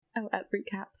Oh, at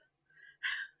recap.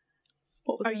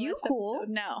 What was Are you cool?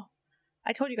 Episode? No.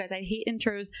 I told you guys, I hate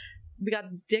intros. We got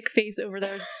dick face over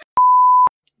there.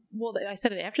 Well, I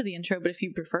said it after the intro, but if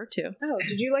you prefer to. Oh,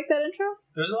 did you like that intro?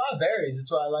 There's a lot of berries.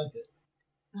 That's why I liked it.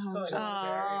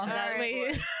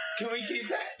 Wait. Can we keep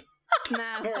that?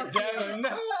 Nah, fuck you. No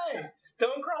way.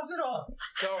 Don't cross it off.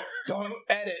 Don't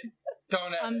edit. Don't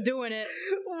edit. I'm doing it.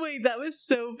 Wait, that was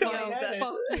so funny. Don't edit.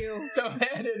 Fuck you. Don't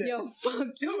edit it. Yo, fuck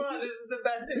you. Come on, this is the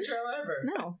best intro ever.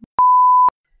 No.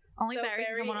 Only So Barry,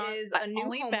 Barry can come on is a new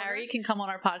only homeowner. Barry can come on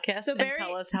our podcast So and Barry-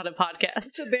 tell us how to podcast.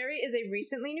 So Barry is a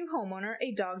recently new homeowner,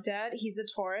 a dog dad. He's a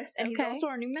Taurus, and he's Okay. also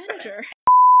our new manager.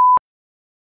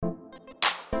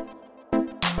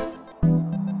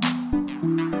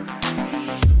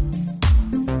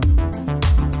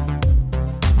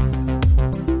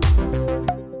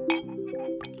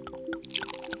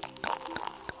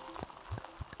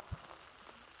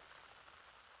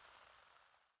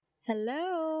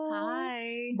 Hello.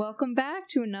 Hi. Welcome back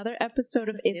to another episode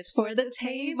of It's for the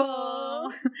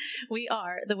Table. We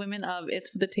are the women of It's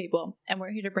for the Table, and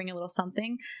we're here to bring a little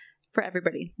something for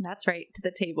everybody. That's right, to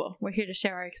the table. We're here to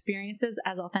share our experiences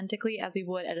as authentically as we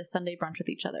would at a Sunday brunch with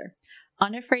each other.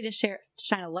 Unafraid to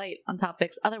shine a light on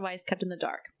topics otherwise kept in the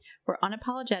dark. We're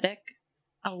unapologetic,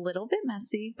 a little bit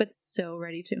messy, but so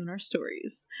ready to own our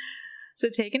stories. So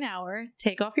take an hour,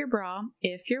 take off your bra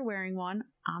if you're wearing one.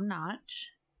 I'm not.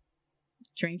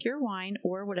 Drink your wine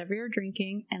or whatever you're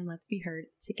drinking, and let's be heard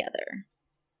together.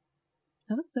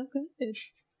 That was so good.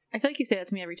 I feel like you say that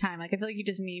to me every time. Like, I feel like you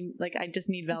just need, I just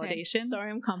need validation. Okay,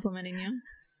 sorry, I'm complimenting you.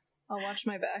 I'll watch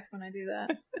my back when I do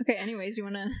that. Okay, anyways, you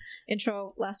want to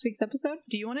intro last week's episode?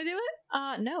 Do you want to do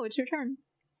it? No, it's your turn.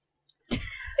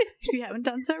 If you haven't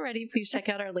done so already, please check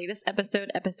out our latest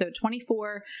episode, episode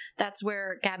 24. That's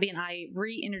where Gabby and I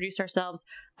reintroduced ourselves.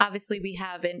 Obviously, we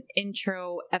have an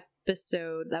intro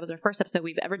episode. That was our first episode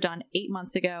we've ever done 8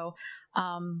 months ago.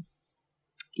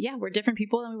 Yeah, we're different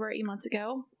people than we were 8 months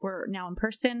ago. We're now in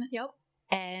person. Yep.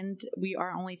 And we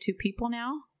are only 2 people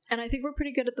now. And I think we're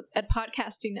pretty good at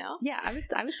podcasting now. Yeah,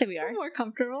 I would say we are. We're more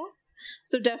comfortable.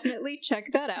 So definitely check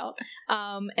that out.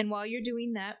 And while you're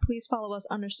doing that, please follow us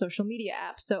on our social media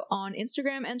apps. So on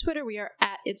Instagram and Twitter, we are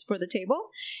at It's for the Table.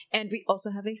 And we also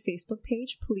have a Facebook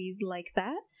page. Please like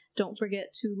that. Don't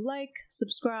forget to like,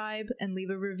 subscribe, and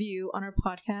leave a review on our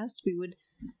podcast. We would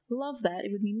love that.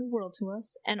 It would mean the world to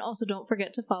us. And also don't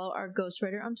forget to follow our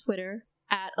ghostwriter on Twitter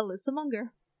at Alyssa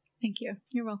Munger. Thank you.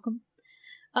 You're welcome.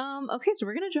 Okay, so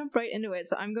we're going to jump right into it.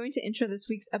 So I'm going to intro this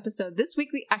week's episode. This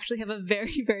week we actually have a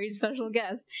very, very special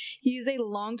guest. He is a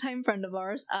longtime friend of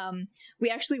ours. We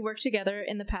actually worked together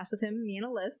in the past with him, me and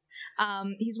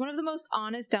Alyssa. He's one of the most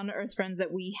honest, down-to-earth friends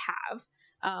that we have.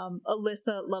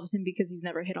 Alyssa loves him because he's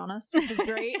never hit on us, which is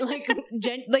great.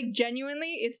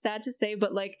 Genuinely, it's sad to say,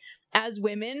 but as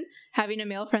women, having a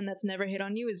male friend that's never hit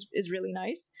on you is really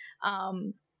nice.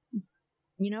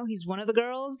 He's one of the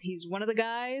girls, he's one of the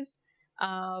guys.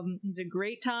 He's a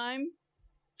great time,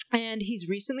 and he's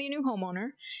recently a new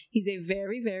homeowner. He's a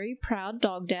very, very proud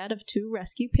dog dad of 2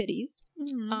 rescue pitties.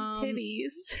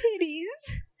 Pitties.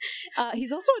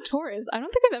 He's also a Taurus. I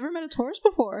don't think I've ever met a Taurus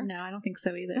before. No, I don't think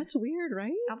so either. That's weird,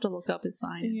 right? I'll have to look up his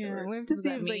sign. Yeah, we have to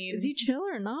see if, is he chill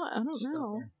or not? I don't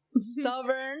know.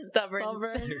 Stubborn.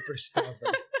 Super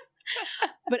stubborn.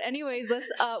 But anyways,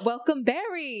 let's welcome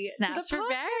Barry Snaps to the for podcast.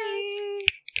 Barry.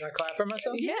 Can I clap for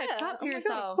myself? Yeah, clap for my God,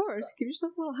 yourself. of course. Give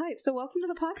yourself a little hype. So welcome to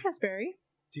the podcast, Barry.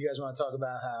 Do you guys want to talk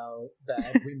about how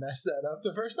bad we messed that up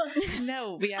the first time?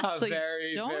 No, we actually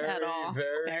don't at all.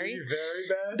 Very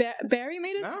bad. Barry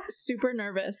made us super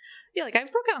nervous. Yeah, I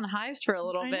broke out in hives for a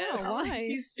little bit. Know, why?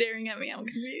 He's staring at me. I'm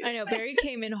confused. I know. Barry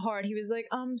came in hard. He was like,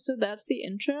 so that's the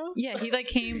intro? Yeah, he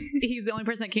came. He's the only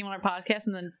person that came on our podcast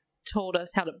and then told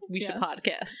us how we should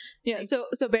podcast. Yeah, so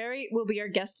Barry will be our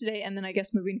guest today, and then I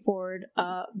guess moving forward,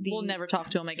 we'll never talk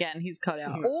to him again. He's cut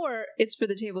out. Or It's for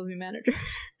the Table's new manager.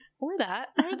 Or that.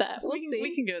 We'll see.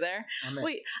 We can go there.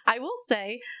 Wait, I will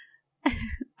say,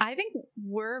 I think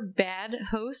we're bad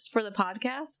hosts for the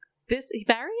podcast.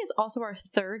 Barry is also our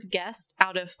 3rd guest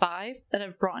out of 5 that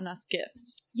have brought us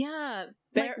gifts. Yeah.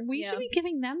 We should be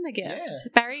giving them the gift. Yeah.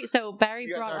 Barry You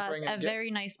guys brought aren't us bringing a a gift?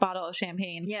 very nice bottle of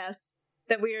champagne. Yes.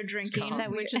 That we are drinking,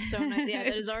 which is so nice. Yeah,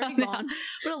 that is already gone.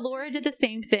 But Laura did the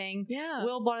same thing. Yeah.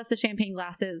 Will bought us the champagne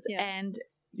glasses, and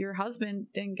your husband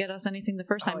didn't get us anything the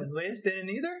first time. And Liz didn't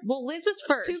either? Well, Liz was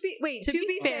first. To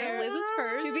be fair, Liz was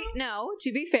first.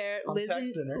 To be fair, I'm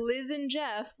Liz and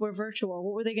Jeff were virtual.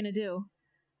 What were they going to do?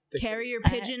 Carry your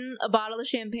could- pigeon a bottle of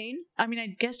champagne? I mean,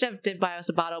 I guess Jeff did buy us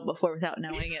a bottle before without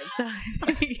knowing it. So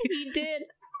He did.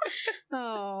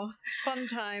 Oh, fun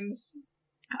times.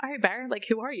 All right, Barry, like,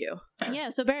 who are you? Yeah,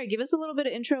 so Barry, give us a little bit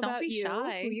of intro Don't about be you,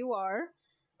 shy. who you are,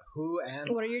 Who am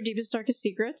what are your deepest, darkest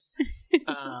secrets,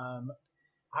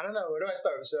 I don't know. Where do I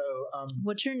start? So,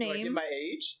 what's your do I give name? my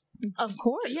age? Of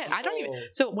course. Yeah, I don't even. Oh.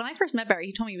 So when I first met Barry,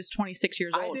 he told me he was 26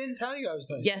 years I old. didn't tell you I was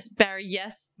 26. Yes, Barry,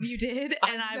 yes, you did.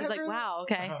 I And I was like, never- wow,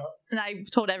 okay. Uh, And I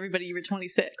told everybody you were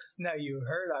 26. no, you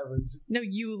heard I was. No,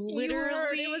 you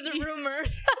literally. It was a rumor.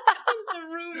 It was a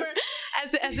rumor.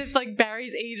 As if, like,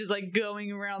 Barry's age is, like,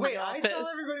 going around Wait, the I office. tell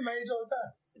everybody my age all the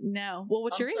time. No. Well,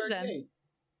 what's I'm your age then? 38.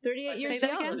 38 I years say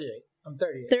think that young. again? I'm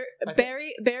 38. There, I think-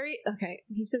 Barry. Okay,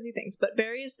 he says he thinks, but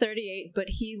Barry is 38, but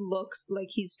he looks like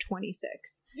he's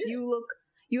 26. Yeah.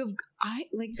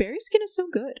 Barry's skin is so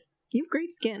good. You have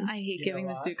great skin. I hate You giving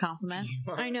know this why? dude compliments.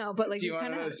 Do you I know, but like Do you you want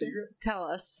kind to know of a secret? Tell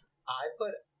us. I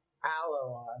put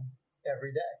aloe on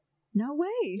every day. No way.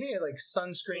 Yeah, like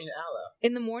sunscreen aloe.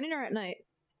 In the morning or at night?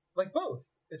 Like both.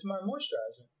 It's my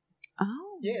moisturizer.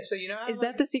 Oh. Yeah, so you know how Is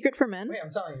that the secret for men? Wait,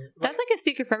 I'm telling you. That's like a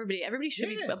secret for everybody. Everybody should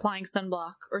be Yeah. applying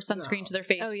sunblock or sunscreen No. to their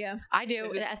face. Oh, yeah. I do.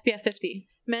 Is it- SPF 50.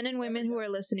 Men and women who are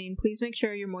listening, please make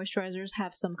sure your moisturizers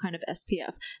have some kind of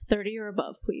SPF. 30 or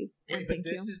above, please. And Wait, but thank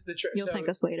you. this is the trick. You'll So, thank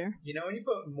us later. you know when you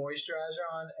put moisturizer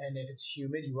on and if it's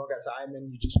humid, you walk outside and then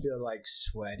you just feel like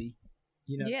sweaty?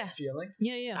 You know Yeah. that feeling?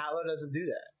 Yeah, yeah. Aloe doesn't do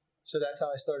that. So that's how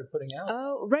I started putting aloe.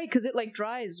 Oh, right, because it like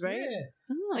dries, right? Yeah.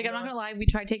 Oh. Like, I'm not gonna lie, we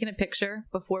tried taking a picture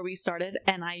before we started,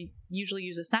 and I usually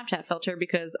use a Snapchat filter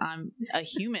because I'm a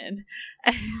human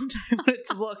and I want it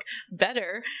to look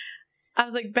better. I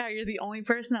was like, Barry, you're the only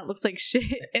person that looks like shit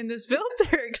in this filter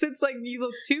because it's like you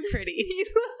look too pretty.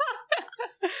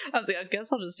 I was like, I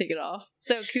guess I'll just take it off.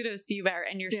 So kudos to you, Barry,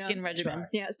 and your Yeah. skin regimen. Try.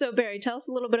 Yeah, so Barry, tell us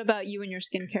a little bit about you and your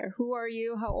skincare. Who are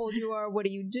you? How old you are? What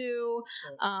do you do?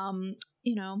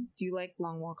 Do you like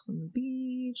long walks on the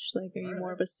beach? Like, are you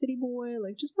more of a city boy?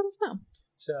 Like, just let us know.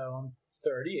 So I'm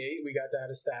 38. We got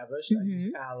that established. I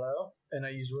use aloe and I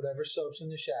use whatever soaps in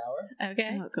the shower.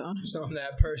 Okay. Oh god, So I'm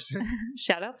that person.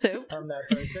 Shout out to. I'm that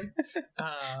person.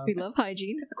 we love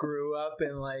hygiene. Grew up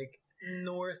in like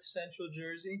North Central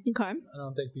Jersey. Okay. I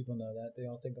don't think people know that. They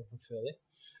all think I'm from Philly.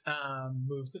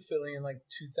 Moved to Philly in like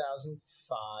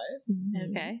 2005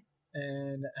 Okay.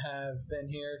 and have been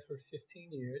here for 15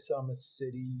 years. So I'm a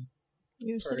city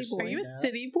You're a city person. boy. Are you a now.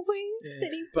 city boy? Yeah.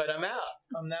 City. But I'm out.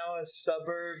 I'm now a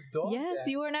suburb dog. Yes,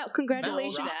 dad. you are now.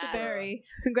 Congratulations to Rasta. Barry.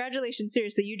 Congratulations,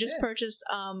 seriously. You just Yeah. purchased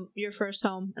your first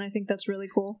home, and I think that's really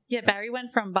cool. Yeah, Barry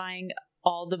went from buying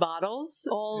all the bottles.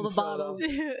 All In the bottles.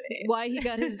 Philadelphia. Why he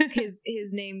got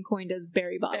his name coined as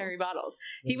Barry Bottles. Barry bottles.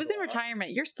 He was in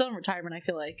retirement. You're still in retirement, I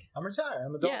feel like. I'm retired.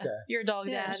 I'm a dog Yeah, dad. you're a dog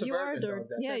Yeah, dad. you are a Suburban dog. dog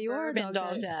dad. Yeah, you are a Suburban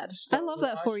dog dad. I love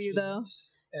that for you, though.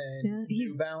 And Yeah,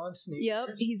 he's- New Balance sneakers. Yep,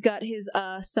 he's got his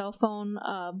cell phone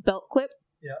belt clip.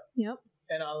 Yep.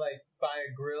 And I'll like buy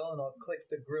a grill and I'll click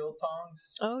the grill tongs.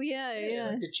 Oh yeah.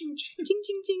 Like the ching ching. Ching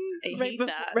ching ching. I right hate bef-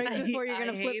 that. right I before hate- you're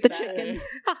gonna I flip hate the that. chicken.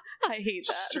 I hate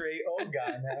that. Straight old guy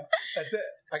now. That's it.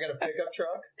 I got a pickup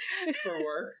truck for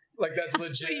work. Like that's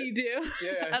legit. But you do. I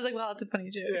Yeah. was like, well, that's a funny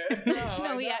joke. Yeah. No,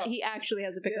 I know. he actually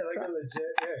has a pickup like truck. a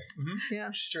legit. Yeah. Yeah.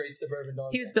 Straight suburban dog.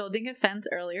 He was dad. building a fence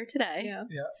earlier today. Yeah.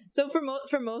 Yeah. So for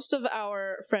most of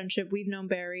our friendship, we've known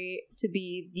Barry to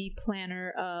be the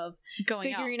planner of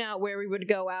Going out. figuring out where we would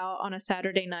go out on a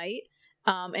Saturday night.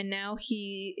 And now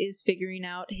he is figuring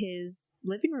out his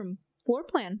living room floor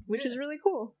plan, which Yeah. is really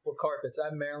cool. Well, carpets. I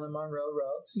have Marilyn Monroe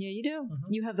rugs. Yeah, you do. Mhm.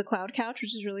 You have the cloud couch,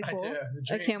 which is really cool. I do.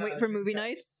 The I dream can't wait for couch. movie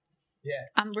nights. Yeah.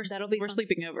 That'll be we're fun.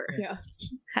 sleeping over. Yeah.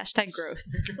 Hashtag growth.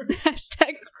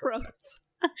 Hashtag growth.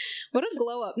 What a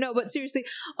glow up. No, but seriously,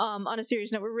 on a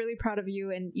serious note, we're really proud of you,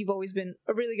 and you've always been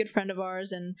a really good friend of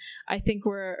ours, and I think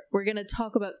we're gonna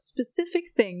talk about specific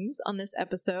things on this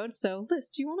episode. So Liz,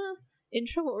 do you wanna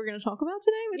intro what we're gonna talk about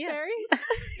today with Yes.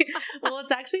 Barry? Well,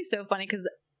 it's actually so funny because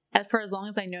for as long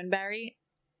as I've known Barry,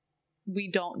 we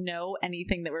don't know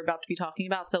anything that we're about to be talking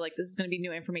about. So, like, this is going to be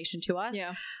new information to us.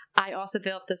 Yeah. I also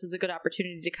felt this was a good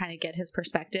opportunity to kind of get his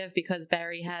perspective because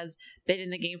Barry has been in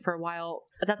the game for a while.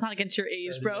 That's not against your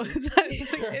age, bro. 38.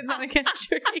 It's not against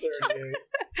your age. 38.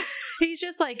 He's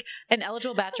just like an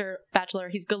eligible bachelor.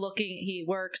 He's good looking. He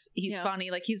works. He's Yeah. funny.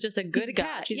 Like, he's just a good He's a guy.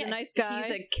 catch. He's a Yeah, nice guy.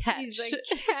 He's a catch. He's a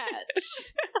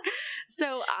catch.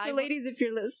 So ladies, if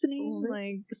you're listening, Liz,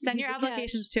 like send he's your a catch.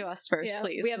 applications to us first, Yeah,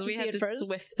 please. we have 'cause to see it first.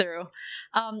 Swift through.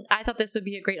 I thought this would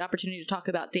be a great opportunity to talk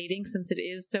about dating since it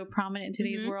is so prominent in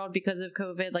today's Mhm. world because of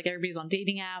COVID. Like, everybody's on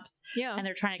dating apps Yeah. and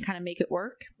they're trying to kind of make it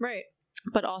work. Right.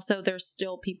 But also, there's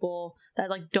still people that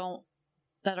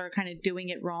that are kind of doing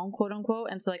it wrong, quote unquote.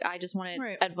 And so, like, I just wanted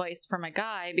Right. advice from a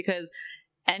guy because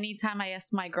anytime I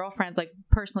ask my girlfriends, like,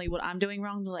 personally, what I'm doing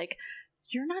wrong, they're like,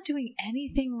 you're not doing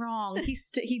anything wrong.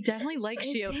 He definitely likes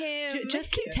It's you. him.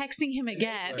 Just keep texting him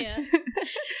again. Yeah.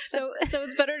 So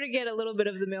it's better to get a little bit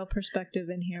of the male perspective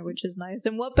in here, which is nice.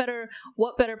 And what better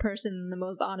person than the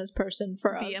most honest person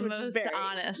for us? The most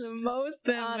honest. The most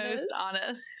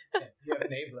honest. Yeah, you have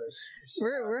enablers.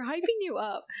 We're hyping you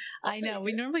up. I know.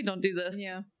 We normally don't do this.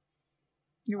 Yeah.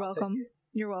 You're welcome.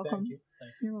 You're welcome. Thank you.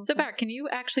 You're welcome. So, Barrett, can you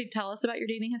actually tell us about your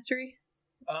dating history?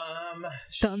 Dun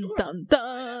Sure. dun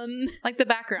dun. Like the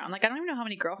background. Like, I don't even know how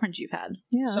many girlfriends you've had.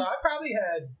 Yeah. So I probably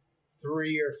had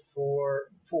 3 or 4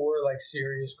 like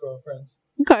serious girlfriends.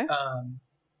 Okay. And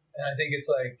I think it's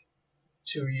like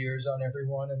 2 years on every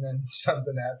one, and then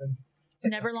something happens. It's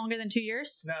like, Never longer than 2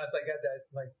 years? No, it's like at that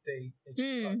like date, it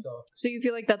just cuts off. So you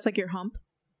feel like that's like your hump?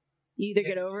 You either Yeah,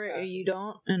 get it over just it or happens. you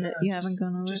don't, and Yeah, you it haven't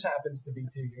gone over Just it. happens to be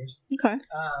 2 years. Okay.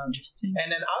 Interesting.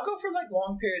 And then I'll go for like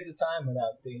long periods of time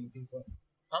without dating people.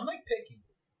 I'm like picky,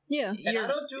 Yeah. and I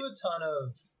don't do a ton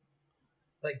of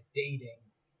like dating.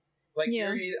 Like Yeah.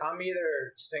 I'm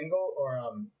either single or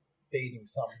I'm dating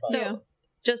somebody. So, Yeah.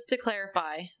 just to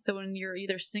clarify, so when you're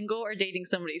either single or dating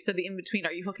somebody, so the in between,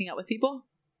 are you hooking up with people?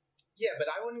 Yeah, but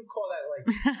I wouldn't call that like.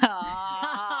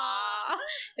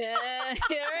 Yeah,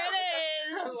 here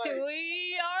it is. Like-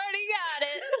 We already got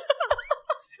it.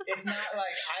 It's not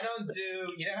like I don't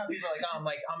do. You know how people are like, oh,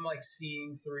 I'm like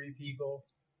seeing 3 people.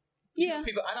 You know, Yeah.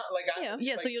 people. I don't like. Yeah.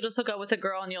 Yeah, like, so you'll just hook up with a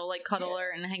girl and you'll like cuddle her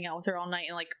and hang out with her all night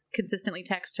and like consistently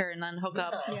text her and then hook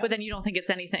up. No. Yeah. But then you don't think it's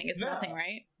anything. It's No. nothing,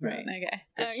 right? Right. Okay.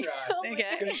 Good try. Oh my Okay.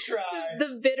 God. Good try.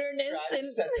 The bitterness Try to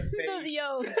and set the bait.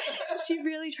 yo, she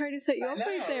really tried to set you I up know,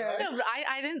 right there. right? No, but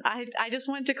I didn't. I just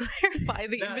wanted to clarify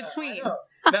the in between. No,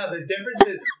 the difference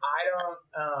is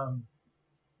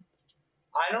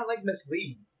I don't like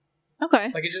misleading.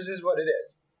 Okay. Like it just is what it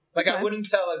is. Like Okay. I wouldn't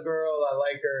tell a girl I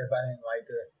like her if I didn't like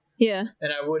her, Yeah.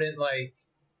 and I wouldn't like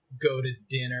go to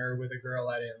dinner with a girl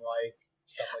I didn't like.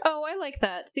 Stuff like that. Oh, I like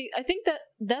that. See, I think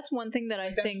that's one thing that I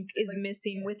Like that's- think is like-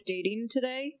 missing yeah. with dating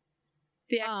today.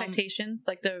 The expectations,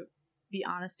 like the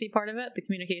honesty part of it, the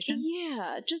communication.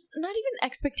 Yeah, just not even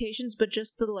expectations, but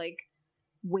just the like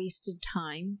wasted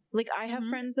time. Like I have Mhm.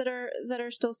 friends that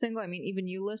are still single. I mean, even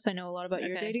you, Liz, I know a lot about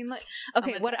your Okay. dating life. I'm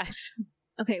Okay, gonna what text.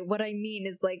 what I mean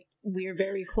is like we're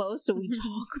very close, so we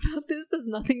talk about this. Has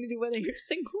nothing to do whether you're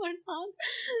single or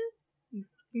not.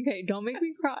 Okay, don't make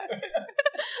me cry.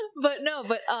 but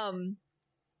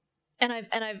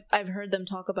I've heard them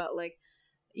talk about like,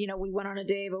 you know, we went on a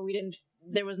date, but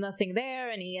there was nothing there,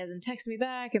 and he hasn't texted me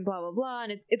back, and blah blah blah,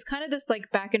 and it's kind of this like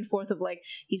back and forth of like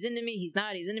he's into me, he's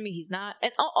not, he's into me, he's not,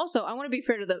 and also I want to be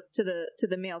fair to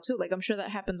the male too. Like I'm sure that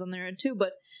happens on their end too,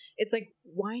 but it's like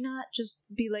why not just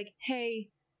be like, hey,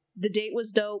 the date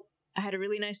was dope. I had a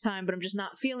really nice time, but I'm just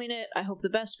not feeling it. I hope the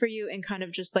best for you, and kind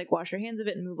of just like wash your hands of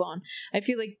it and move on. I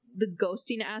feel like the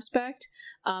ghosting aspect,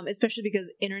 especially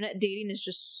because internet dating is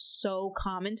just so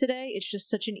common today. It's just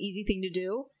such an easy thing to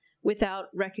do without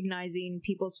recognizing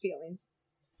people's feelings.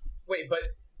 Wait, but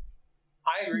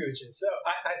I agree with you. So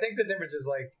I think the difference is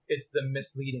like it's the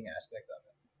misleading aspect of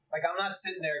it. Like I'm not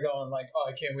sitting there going like, oh,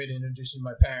 I can't wait to introduce you to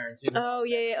my parents. You know, Oh,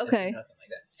 yeah, nothing okay. like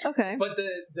that. Okay. But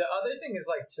the other thing is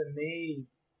like to me.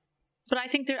 But I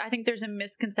think there's a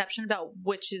misconception about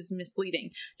which is misleading.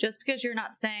 Just because you're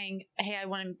not saying, "Hey, I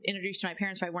want to introduce you to my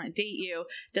parents," or "I want to date you,"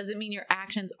 doesn't mean your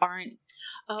actions aren't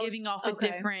giving off a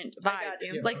different vibe. I got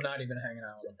you. Yeah, Like- I'm not even hanging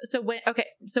out with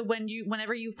them. So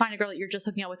whenever you find a girl that you're just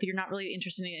hooking out with, you're not really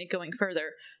interested in it going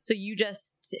further. So you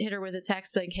just hit her with a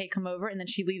text like, "Hey, come over," and then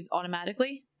she leaves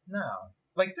automatically. No.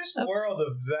 Like this Oh. world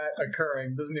of that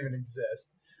occurring doesn't even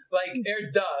exist. Like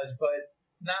it does, but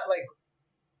not like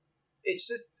it's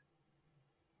just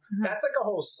that's like a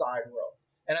whole side world.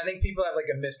 And I think people have like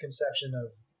a misconception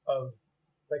of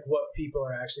like what people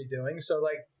are actually doing. So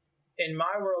like in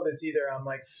my world it's either I'm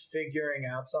like figuring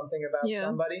out something about Yeah.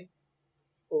 somebody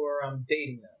or I'm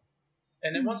dating them.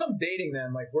 And then once I'm dating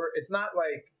them, like it's not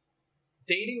like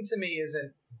dating to me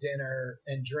isn't dinner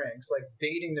and drinks. Like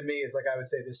dating to me is like I would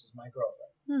say this is my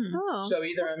girlfriend. Oh, So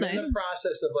either that's I'm in the nice.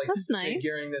 process of like That's nice.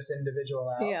 figuring this individual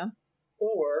out, yeah,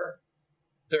 or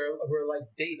we're like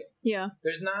dating. yeah.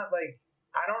 There's not like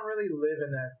I don't really live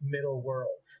in that middle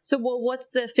world. So,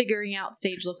 what's the figuring out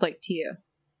stage look like to you?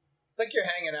 Like you're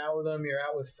hanging out with them, you're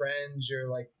out with friends, you're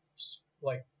like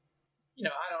you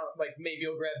know, I don't like maybe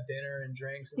you'll grab dinner and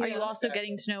drinks. And Are stuff you like also that.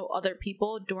 getting to know other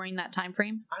people during that time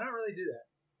frame? I don't really do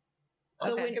that.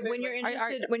 So I think of it when you're like-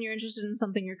 interested, when you're interested in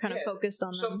something, you're kind of Yeah. focused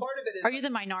on so them. part of it is Are you the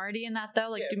minority in that though?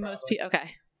 Like, Yeah, do most probably. people? Okay.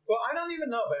 well, I don't even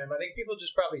know about him. I think people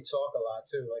just probably talk a lot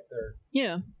too, like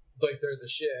they're the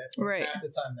shit. Right. Half the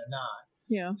time they're not.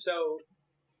 Yeah. So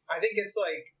I think it's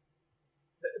like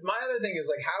my other thing is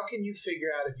like, how can you figure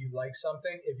out if you like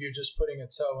something if you're just putting a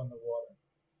toe in the water,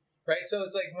 right? So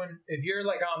it's like if you're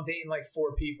like, oh, I'm dating like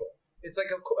 4 people. It's like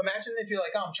imagine if you're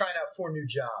like, oh, I'm trying out 4 new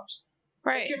jobs.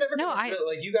 Right. Like, you're never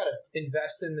like you got to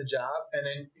invest in the job, and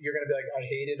then you're gonna be like, I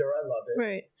hate it or I love it.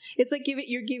 Right. It's like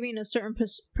you're giving a certain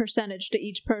percentage to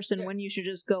each person when you should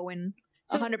just go in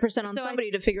 100% on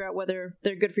somebody to figure out whether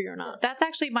they're good for you or not. That's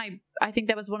actually I think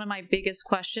that was one of my biggest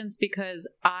questions, because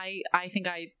I think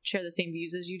I share the same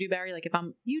views as you do, Barry. Like, if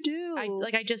you do,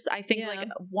 I think like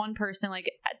one person, like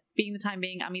being the time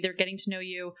being, I'm either getting to know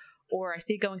you or I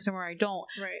see it going somewhere I don't.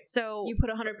 Right. So you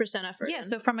put 100% effort. Yeah. in.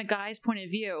 So from a guy's point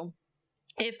of view,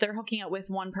 if they're hooking up with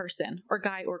one person, or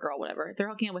guy or girl, whatever, if they're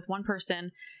hooking up with one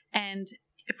person, and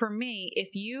for me,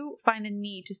 if you find the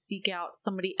need to seek out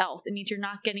somebody else, it means you're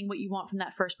not getting what you want from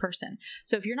that first person.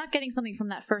 So if you're not getting something from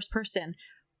that first person,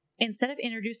 instead of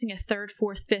introducing a 3rd,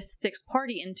 4th, 5th, 6th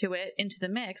party into the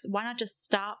mix, why not just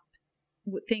stop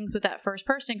things with that first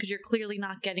person, because you're clearly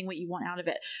not getting what you want out of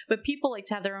it. But people like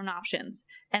to have their own options,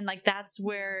 and like that's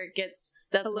where it gets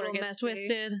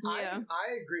twisted. Yeah.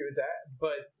 I agree with that,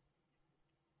 but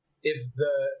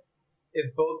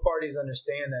if both parties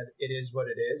understand that it is what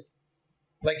it is,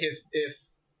 like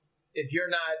if you're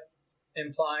not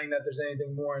implying that there's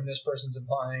anything more and this person's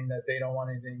implying that they don't want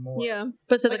anything more,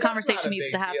 but so like, the conversation needs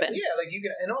to happen. Deal. Like you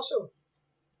can, and also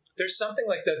there's something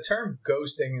like the term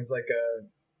ghosting is like a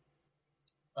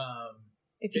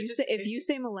if you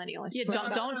say millennial,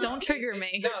 don't trigger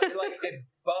me. No, like it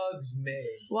bugs me.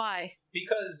 Why?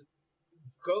 Because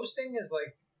ghosting is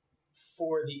like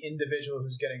for the individual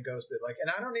who's getting ghosted. Like,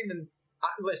 and I don't even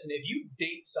listen. If you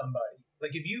date somebody,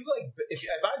 like if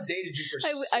I've dated you for,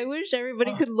 I wish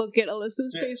everybody could look at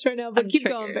Alyssa's face right now, but keep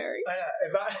going, Barry.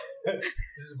 This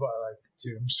is why I like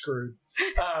to. I'm screwed.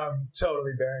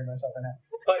 Totally burying myself in that.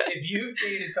 But if you've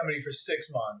dated somebody for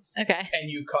 6 months, okay, and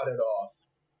you cut it off,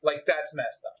 like that's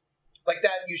messed up. Like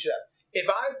that you should have. If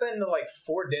I've been to like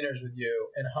 4 dinners with you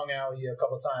and hung out with you a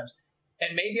couple of times,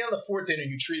 and maybe on the 4th dinner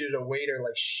you treated a waiter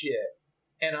like shit,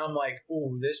 and I'm like,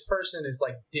 ooh, this person is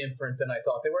like different than I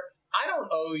thought they were, I don't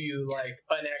owe you like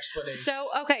an explanation.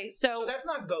 So that's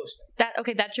not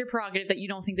ghosting. That's your prerogative, that you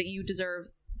don't think that you deserve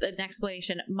an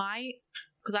explanation.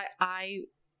 Because I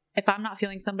if I'm not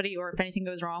feeling somebody, or if anything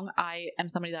goes wrong, I am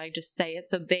somebody that I just say it,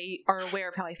 so they are aware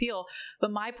of how I feel.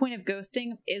 But my point of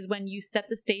ghosting is when you set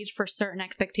the stage for certain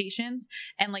expectations,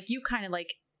 and like you kind of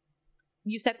like,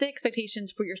 you set the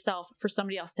expectations for yourself for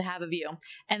somebody else to have of you,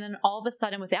 and then all of a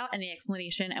sudden, without any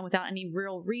explanation and without any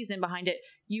real reason behind it,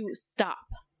 you stop.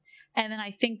 And then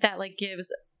I think that like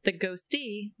gives the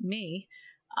ghostee, me,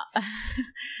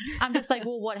 I'm just like,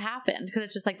 well, what happened? Because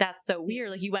it's just like, that's so weird.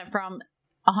 Like you went from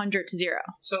 100 to 0.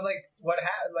 So like what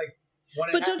happened? Like when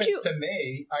it happens to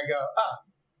me, I go,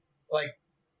 like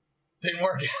didn't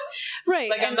work out. Right.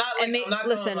 Like I'm not going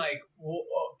like, well,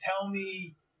 tell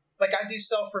me. Like I do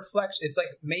self-reflection. It's like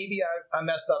maybe I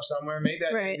messed up somewhere. Maybe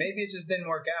it just didn't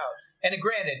work out. And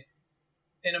granted,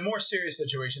 in a more serious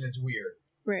situation, it's weird.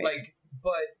 Right. Like,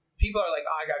 but people are like,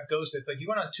 oh, I got ghosted. It's like you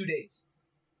went on 2 dates.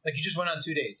 Like you just went on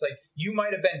 2 dates. Like you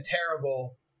might have been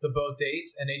terrible the both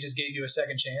dates, and they just gave you a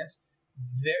second chance.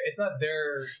 It's not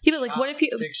their but like what if you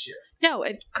fixture. No,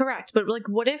 correct. But like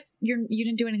what if you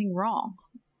didn't do anything wrong?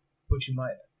 But you might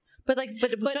have. But that's the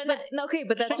thing.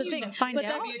 But that's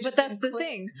the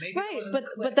thing, right?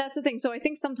 But that's the thing. So I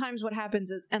think sometimes what happens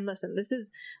is, and listen, this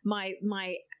is my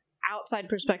outside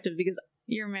perspective, because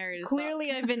you're married.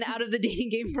 Clearly, I've been out of the dating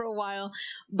game for a while,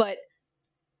 but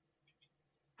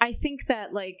I think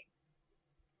that like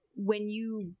when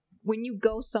you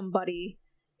ghost somebody,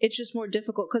 it's just more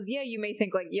difficult, because you may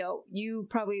think like, yo, you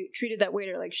probably treated that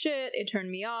waiter like shit, it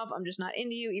turned me off, I'm just not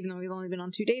into you, even though we've only been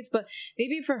on 2 dates. But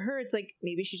maybe for her it's like,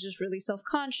 maybe she's just really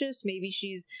self-conscious, maybe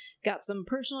she's got some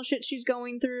personal shit she's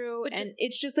going through, and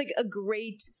it's just like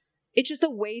it's just a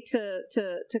way to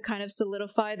kind of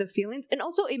solidify the feelings, and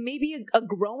also it may be a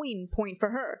growing point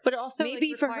for her. But it also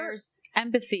maybe like requires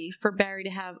empathy for Barry to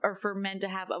have, or for men to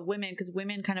have, of women, because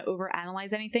women kind of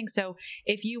overanalyze anything. So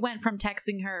if you went from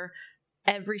texting her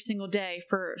every single day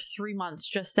for 3 months,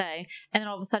 just say, and then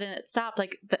all of a sudden it stopped,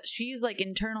 like she's like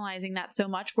internalizing that so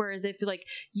much, whereas if like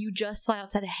you just flat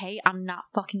out said, hey, I'm not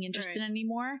fucking interested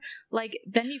anymore, like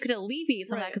then you could alleviate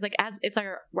some of that, because like as it's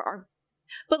our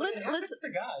but let's to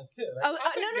guys too. Like,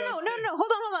 no.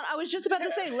 Hold on. I was just about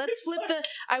to say, let's flip the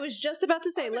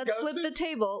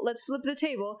table. Let's flip the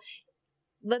table.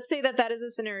 Let's say that is a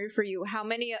scenario for you. How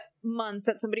many months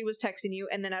that somebody was texting you,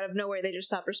 and then out of nowhere they just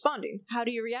stopped responding? How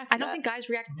do you react to that? I don't think guys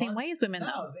react the same way as women, though.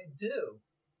 No, they do.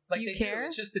 Like, you they care? Do.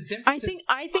 It's just the difference.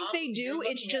 I think they do.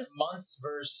 It's just months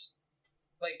versus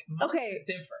Like, months Okay. is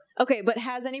different. Okay, but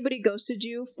has anybody ghosted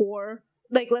you for,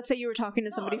 like, let's say you were talking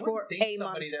to somebody No, I for wouldn't date a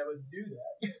somebody month? that would do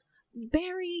that.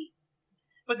 Barry.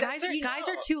 But Guys are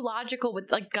too logical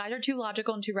guys are too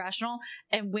logical and too rational,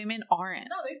 and women aren't.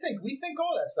 No, we think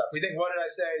all that stuff. We think, what did I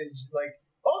say? It's like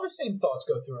all the same thoughts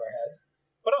go through our heads.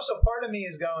 But also, part of me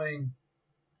is going,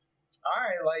 all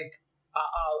right, like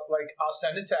I'll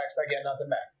send a text, I get nothing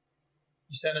back.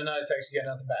 You send another text, you get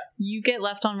nothing back. You get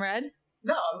left on red?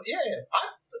 No, yeah.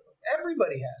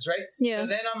 Everybody has, right? Yeah. So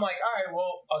then I'm like, all right,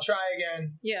 well, I'll try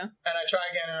again. Yeah. And I try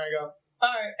again, and I go,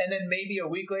 all right. And then maybe a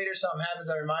week later, something happens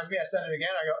that reminds me. I send it again.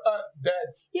 I go, dead.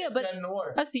 Yeah, It's but dead in the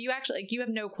water. Oh, so you actually you have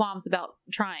no qualms about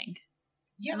trying.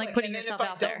 Yeah, and putting and then yourself if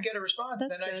out I there. don't get a response,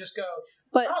 That's then I good. just go,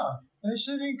 but this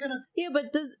shit ain't gonna. yeah, but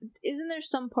isn't there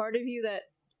some part of you that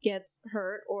gets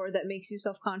hurt or that makes you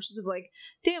self-conscious of like,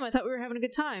 damn, I thought we were having a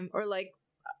good time, or like,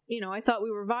 I thought we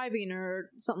were vibing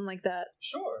or something like that?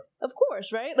 Sure. Of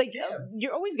course, right? Like, Yeah.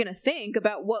 you're always gonna think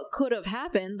about what could have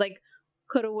happened, like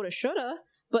coulda, woulda, shoulda,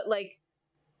 but like,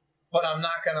 But I'm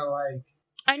not gonna like.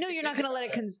 I know you're not gonna let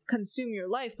it consume your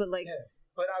life, but like, Yeah.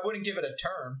 But I wouldn't give it a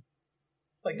term.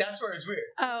 Like, that's where it's weird.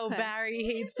 Oh, Okay. Barry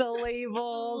hates the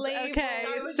labels. Labels. Okay,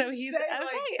 I would so just he's say, like,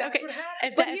 okay. that's Okay, what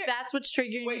happened. if that's what's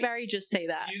triggering you, Wait. Barry, just say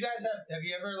that. Do you guys have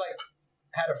you ever like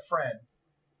had a friend,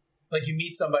 like you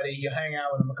meet somebody, you hang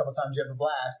out with them a couple times, you have a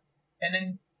blast, and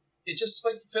then it just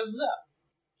like fizzles out?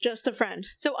 just a friend.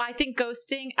 So I think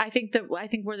ghosting. I think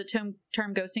where the term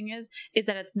ghosting is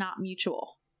that it's not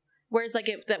mutual. Whereas like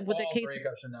with All the case,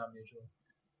 breakups are not mutual.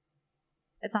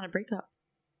 it's not a breakup.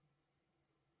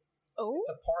 Oh, It's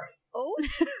a party. oh,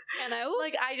 and I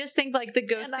Like I just think like the And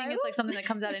ghosting is like something that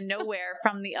comes out of nowhere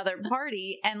from the other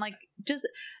party, and like just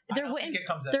I there don't wouldn't. think it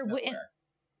comes out there of wouldn't. nowhere.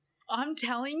 I'm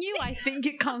telling you, I think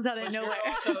it comes out of But you're nowhere.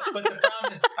 but the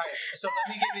problem is, all right, so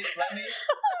let me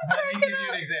give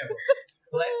you an example.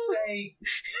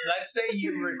 Let's say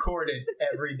you recorded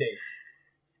every day,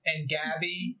 and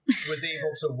Gabby was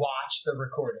able to watch the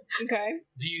recording. okay.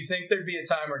 Do you think there'd be a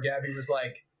time where Gabby was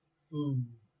like, "Ooh,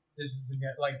 this is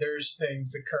like there's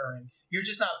things occurring. You're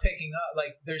just not picking up.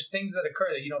 Like there's things that occur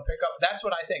that you don't pick up." That's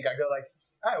what I think. I go like,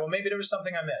 "All right, well maybe there was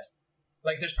something I missed.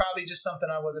 Like there's probably just something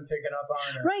I wasn't picking up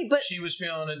on, or Right, but she was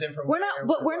feeling a different we're way." not.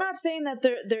 But we're not saying that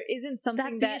there isn't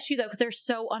something That's the issue though, because they're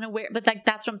so unaware. But like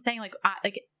that's what I'm saying. Like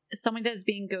someone that is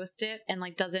being ghosted and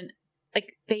like doesn't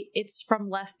like it's from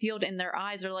left field in their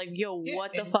eyes. They're like, "Yo, Yeah,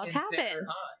 what the in fuck their happened?"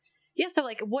 eyes. Yeah, so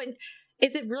like what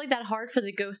is it really that hard for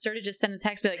the ghoster to just send a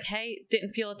text, be like, "Hey, didn't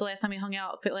feel it the last time we hung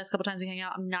out. The last couple times we hung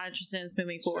out, I'm not interested in this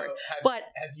moving forward." So But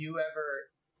have you ever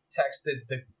texted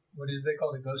the what is they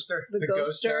called, the ghoster? The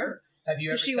ghoster? Have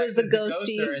you ever She texted was the the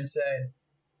ghosty. ghoster and said,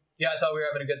 "Yeah, I thought we were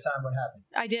having a good time. What happened?"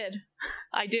 I did.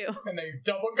 I do. And they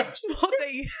double ghosted. Well,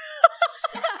 they-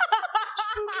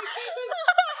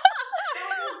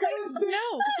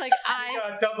 no, like You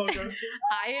got double ghosted.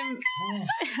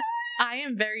 I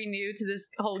am very new to this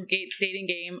whole dating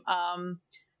game.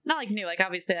 Not like new, like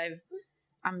obviously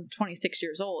I'm 26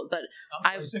 years old, but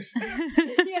I'm 26.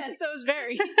 yeah, so it's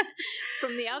very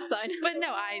from the outside. But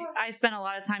no, I spent a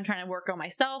lot of time trying to work on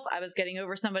myself. I was getting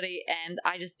over somebody, and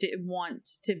I just didn't want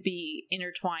to be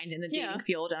intertwined in the dating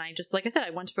field. And I just, like I said,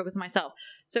 I want to focus on myself.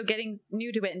 So getting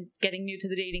new to it and getting new to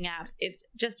the dating apps, it's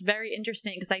just very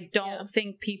interesting because I don't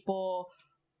think people,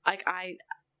 like I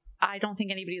don't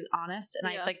think anybody's honest, and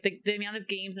I like the amount of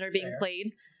games that are being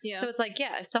played. Yeah. So it's like,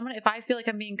 if I feel like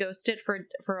I'm being ghosted for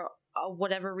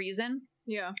whatever reason.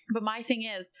 Yeah. But my thing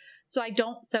is, so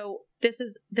this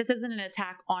isn't an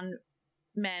attack on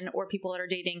men or people that are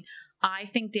dating. I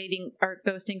think dating or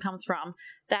ghosting comes from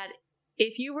that.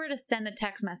 If you were to send the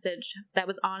text message that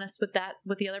was honest with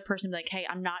the other person, like, "Hey,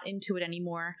 I'm not into it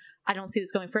anymore. I don't see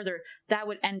this going further," that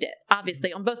would end it,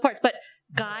 obviously, on both parts. But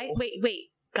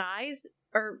guys,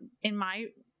 or in my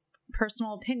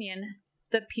personal opinion,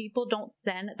 the people don't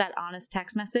send that honest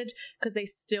text message because they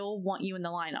still want you in the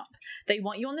lineup. They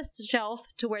want you on the shelf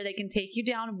to where they can take you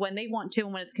down when they want to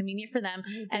and when it's convenient for them.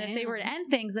 Oh, and if they were to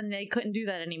end things, then they couldn't do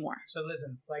that anymore. So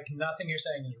listen, like nothing you're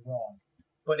saying is wrong,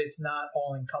 but it's not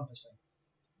all encompassing.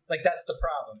 Like that's the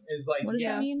problem. Is like, What does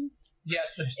that mean?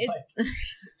 Yes,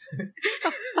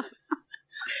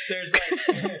 there's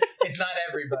like it's not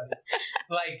everybody.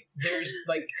 Like there's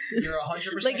like you're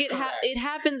 100% like it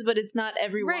happens, but it's not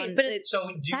everyone. Right, but it's so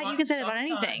do you can say that about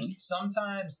anything.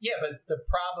 Sometimes, yeah, but the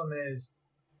problem is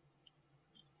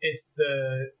it's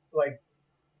the like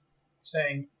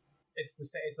saying it's the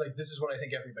same. It's like this is what I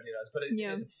think everybody does, but it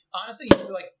isn't. Honestly,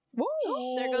 like woo!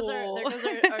 There goes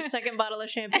our second bottle of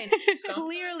champagne.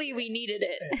 Clearly, we needed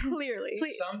it. Clearly,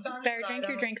 sometimes Better drink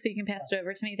your drink so you can pass it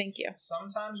over to me. Thank you.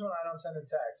 Sometimes when I don't send a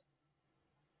text,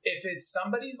 if it's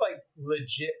somebody's like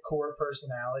legit core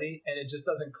personality and it just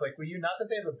doesn't click with you, not that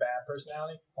they have a bad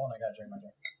personality. Hold on, I gotta drink my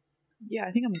drink. Yeah,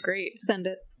 I think I'm great. Send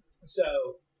it.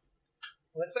 So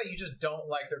let's say you just don't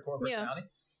like their core personality.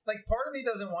 Like, part of me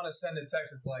doesn't want to send a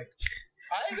text. It's like,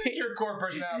 I think your core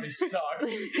personality sucks.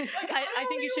 Like, I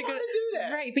think you should go to do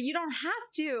that. Right, but you don't have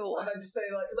to. And I just say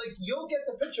like you'll get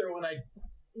the picture when I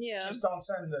just don't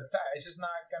send the text. It's just not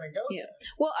gonna go. Yeah.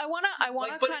 Well, I wanna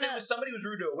like, but if it was somebody was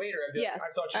rude to a waiter, I'd be like, I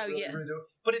thought you were really rude to.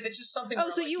 But if it's just something, where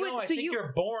so I'm like, you would. I think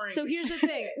you're boring. So here's the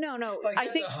thing. No. Like, I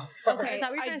think. Okay, is that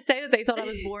what you're trying to say? That they thought I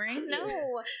was boring? No.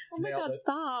 Oh my Nailed God! it.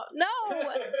 Stop. No.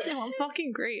 No, I'm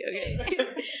fucking great. Okay.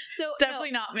 So It's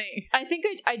definitely not me. I think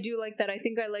I do like that. I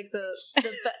think I like the.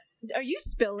 Are you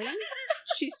spilling?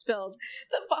 She spilled.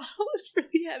 The bottle is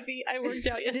really heavy. I worked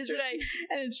out yesterday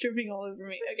and it's dripping all over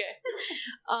me. Okay.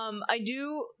 I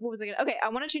do. What was I gonna? Okay, I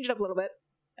want to change it up a little bit.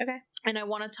 Okay. And I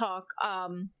want to talk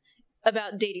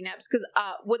about dating apps because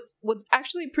what's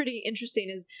actually pretty interesting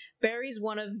is Barry's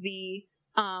one of the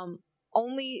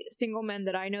only single men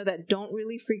that I know that don't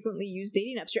really frequently use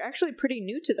dating apps. You're actually pretty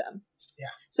new to them. Yeah.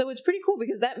 So it's pretty cool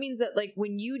because that means that like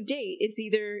when you date, it's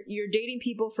either you're dating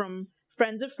people from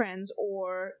friends of friends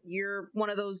or you're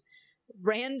one of those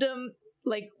random,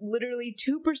 like literally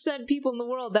 2% people in the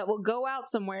world that will go out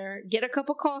somewhere, get a cup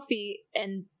of coffee,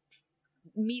 and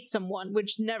meet someone,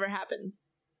 which never happens.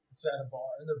 It's at a bar,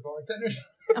 and the bartender.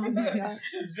 Oh my God.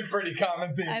 It's a pretty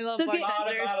common theme. I love So a lot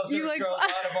of bottle service like, girls, a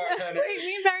lot of bartenders. wait,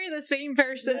 me and Barry are the same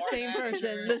person.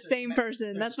 The same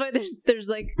person. That's why there's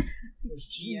like There's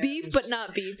GMs. beef, but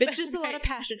not beef. It's just a lot of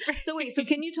passion. So wait, so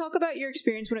can you talk about your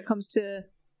experience when it comes to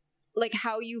like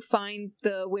how you find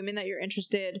the women that you're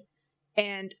interested,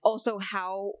 and also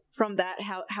how from that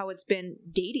how it's been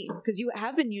dating, because you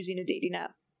have been using a dating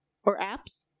app or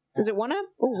apps. Is it one app?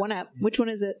 Oh, one app. Which one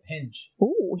is it? Hinge.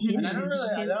 Oh, Hinge. And I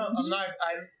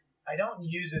don't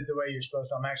use it the way you're supposed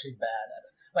to. I'm actually bad at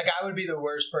it. Like, I would be the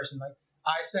worst person. Like,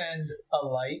 I send a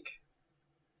like.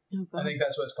 I think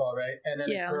that's what it's called, right? And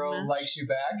then a girl likes you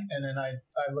back, and then I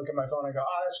look at my phone and I go,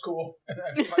 that's cool. And then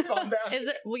I put my phone down. Is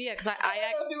it? Well, yeah, because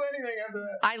I don't do anything after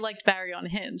that. I liked Barry on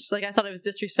Hinge. Like, I thought it was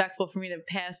disrespectful for me to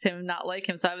pass him and not like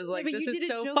him. So I was like, but this you is did it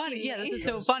so funny. Yeah, this is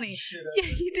so funny. Yeah,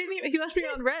 he didn't even, he left me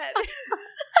on red.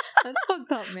 That's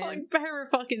fucked up, man. Like, Barry, we're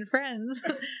fucking friends.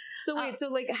 So wait, so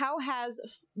like how has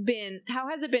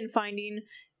it been finding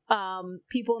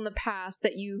people in the past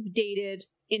that you've dated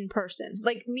in person,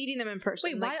 like meeting them in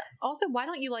person? Wait, like, why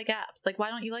don't you like apps? Like, why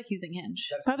don't you like using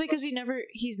Hinge? probably because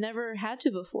he's never had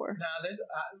to before. No, there's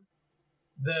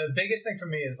the biggest thing for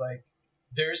me is like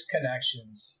there's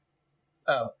connections.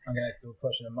 Oh, I'm gonna have to go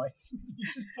closer to the mic.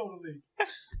 You just totally.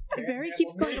 Barry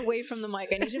keeps going away from the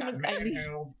mic. I need him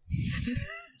to.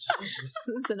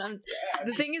 Listen,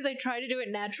 the thing is, I try to do it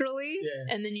naturally,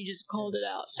 and then you just called it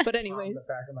out. But anyways, on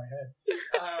the back of my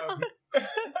head.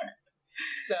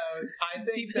 So I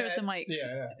think deep throat the mic.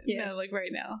 Yeah. No, like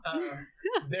right now.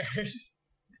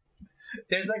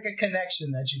 There's like a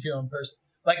connection that you feel in person.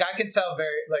 Like, I can tell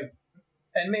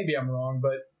and maybe I'm wrong,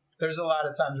 but there's a lot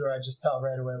of times where I just tell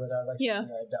right away whether I like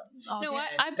something or I don't. No,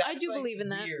 I do believe in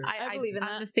that. I believe in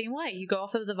that. I'm the same way. You go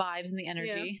off of the vibes and the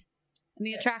energy and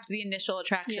the initial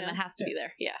attraction that has to be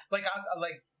there. Yeah. Like,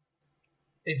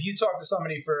 if you talk to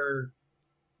somebody for,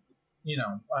 I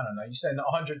don't know, you send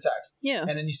 100 texts. Yeah.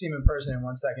 And then you see them in person in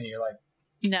 1 second, you're like,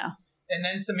 no. And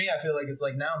then to me, I feel like it's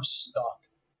like, now I'm stuck.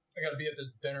 I gotta be at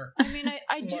this dinner. I mean,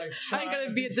 I do. I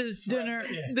gotta be at this dinner.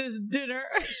 Yeah. This dinner.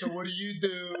 So what do you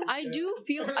do? I do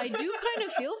kind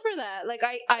of feel for that. Like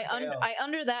I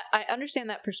understand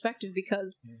that perspective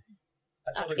because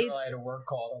I told the girl I had a work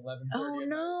call at 11:30. Oh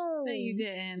no, you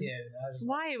didn't. Yeah.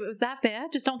 Why? It was that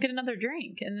bad? Just don't get another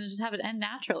drink and then just have it end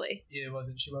naturally. Yeah, it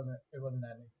wasn't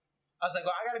ending. I was like,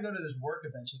 well, I gotta go to this work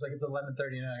event. She's like, it's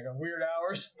 11:30, and I go, weird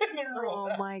hours.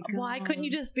 Oh my God. Why couldn't you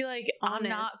just be like, I'm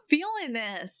not feeling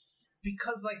this?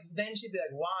 Because then she'd be like,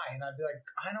 why? And I'd be like,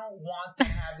 I don't want to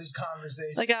have this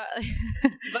conversation. Like,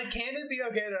 can it be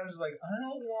okay that I'm just like, I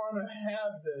don't want to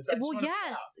have this? Well,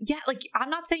 yes. Yeah, like,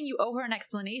 I'm not saying you owe her an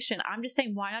explanation. I'm just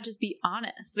saying, why not just be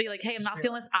honest? Be like, hey, I'm not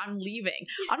feeling this. I'm leaving.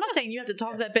 I'm not saying you have to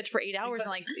talk to that bitch for 8 hours and,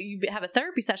 like, you have a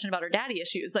therapy session about her daddy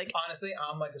issues. Like, honestly,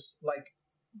 I'm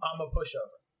I'm a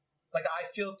pushover. Like, I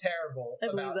feel terrible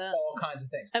about all kinds of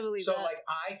things. I believe that. So, like,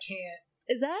 I can't.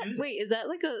 Is that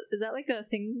like a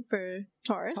thing for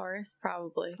Taurus? Taurus,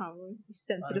 probably. You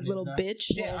sensitive little bitch.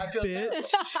 Yeah, I feel terrible.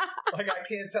 Like, I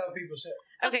can't tell people shit.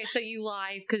 Okay, so you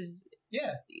lied because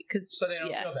so they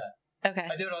don't feel bad. Okay,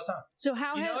 I do it all the time. So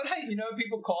how you know what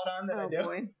people caught on that I do?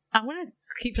 Boy. I want to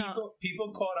keep going.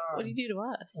 People caught on. What do you do to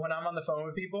us when I'm on the phone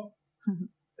with people?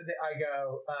 I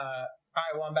go, all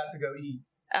right, well, I'm about to go eat.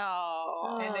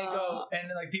 Oh. And they go, and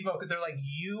like people, they're like,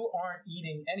 you aren't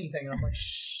eating anything. And I'm like,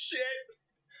 shit.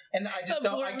 And I just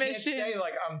don't, I can't say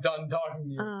like, I'm done talking to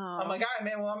you. I'm like, all right,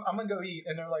 man, well, I'm going to go eat.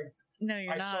 And they're like, no,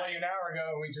 you're not. I saw you an hour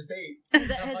ago and we just ate. Has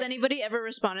like, anybody ever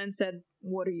responded and said,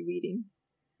 what are you eating?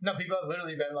 No, people have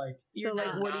literally been like, so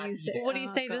like, what do you say? What do you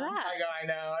say to that? I go, I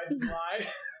know, I just lied.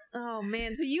 Oh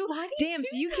man, so you damn,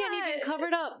 so you can't even cover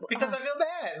it up because I feel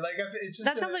bad. Like it's just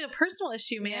that sounds like a personal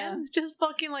issue, man. Yeah. Just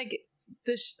fucking like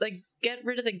this, like get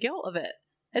rid of the guilt of it.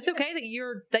 It's okay that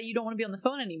you don't want to be on the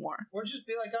phone anymore. Or just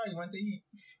be like, oh, you went to eat.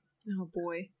 Oh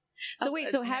boy. So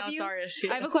wait, so have you?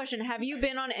 I have a question. Have you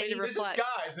been on any? This is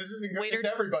guys. This isn't it's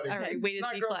everybody. All right, it's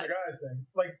not girls or guys thing.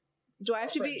 Like, do I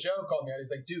have to be? Joe called me out. He's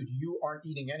like, dude, you aren't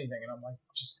eating anything, and I'm like,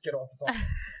 just get off the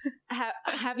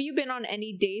phone. Have you been on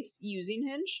any dates using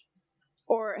Hinge,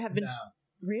 or have been? No.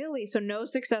 Really? So no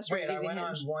success rate using Hinge. I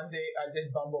went on one date. I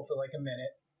did Bumble for like a minute.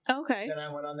 Okay. Then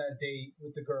I went on that date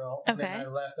with the girl. And then I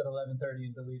left at 11:30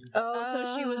 and deleted it. Oh,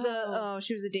 so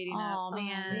she was a dating app. Oh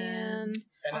man.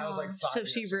 And I was like 5 so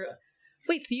years she ago.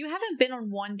 Wait, so you haven't been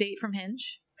on one date from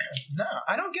Hinge? No,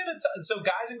 I don't get it. So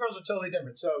guys and girls are totally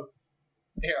different. So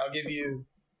here, I'll give you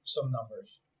some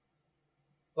numbers.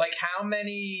 Like, how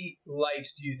many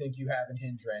likes do you think you have in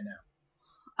Hinge right now?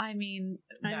 I mean,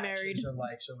 I'm married. Or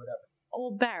likes or whatever.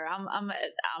 Well, Bear,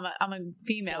 I'm a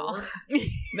female.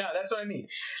 No, that's what I mean.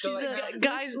 So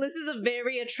guys, this is a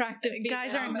very attractive female.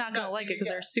 Guys are not going to like it because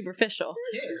they're superficial.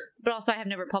 Yeah. But also, I have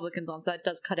no Republicans on, so that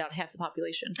does cut out half the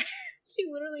population. She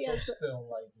literally has still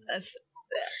like this.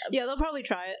 Yeah, they'll probably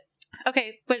try it.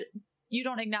 Okay, but you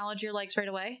don't acknowledge your likes right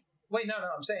away? Wait, no,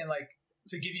 I'm saying, like,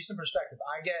 to give you some perspective,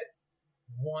 I get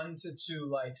 1 to 2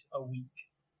 likes a week.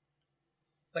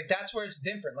 Like, that's where it's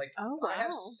different. Like, I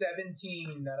have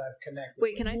 17 that I've connected.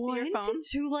 Wait, can I see your phone? 1 to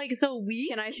 2 likes a week?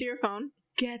 Can I see your phone?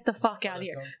 Get the fuck out of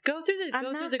here. Go through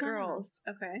the girls.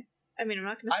 Okay. I mean, I'm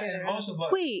not going to say that.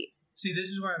 Wait. See, this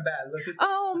is where I'm bad. Look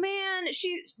at man,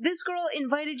 this girl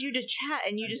invited you to chat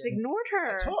and you just ignored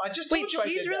her. I just told you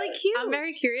she's really cute. I'm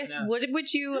very curious. What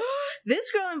would you? This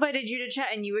girl invited you to chat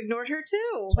and you ignored her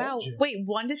too. Wow. Wait,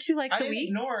 1 to 2 likes a week? I didn't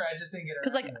ignore her. I just didn't get her.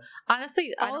 Because, like,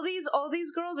 honestly, all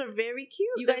these girls are very cute.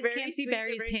 You guys can't see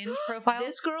Barry's Hinge profile.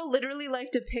 This girl literally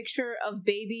liked a picture of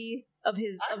baby. Of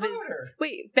his.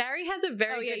 Wait, Barry has a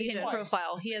very good Hinge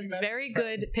profile. He has very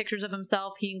good pictures of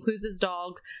himself. He includes his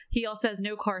dog. He also has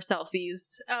no car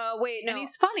selfies. Wait, no. And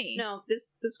he's funny. No,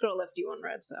 this girl left you on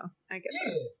red, so I get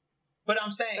that. But I'm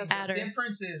saying the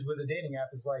difference is with a dating app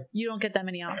is like you don't get that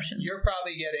many options. You're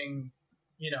probably getting,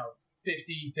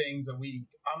 50 things a week.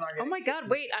 I'm not getting. Oh my god!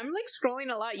 Wait, I'm like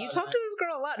scrolling a lot. You talk to this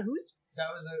girl a lot. Who's? That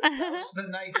was the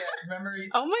night that remember.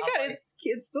 Oh my god! It's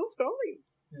still scrolling.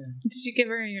 Yeah. Did you give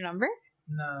her your number?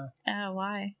 No. Oh,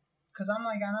 why? Because I'm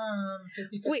like, I don't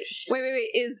know, 50-50. Wait.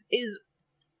 Is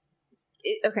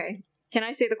okay? Can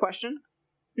I say the question?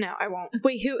 No, I won't.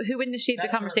 Wait, who initiated the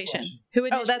conversation?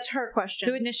 Oh, that's her question.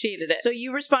 Who initiated it? So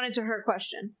you responded to her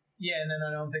question. Yeah, and then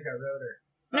I don't think I wrote her.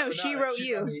 No, she wrote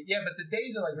you. Yeah, but the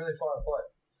days are like really far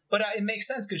apart. But it makes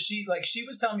sense because she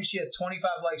was telling me she had 25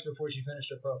 likes before she finished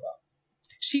her profile.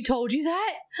 She told you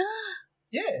that?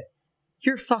 Yeah.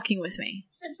 You're fucking with me.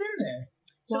 It's in there.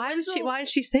 So why did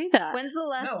she say that? When's the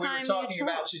last time we were talking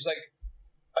about? She's like,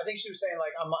 I think she was saying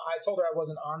like, I told her I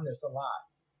wasn't on this a lot,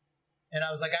 and I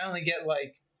was like, I only get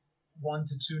like 1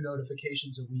 to 2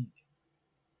 notifications a week,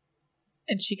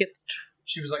 and she gets.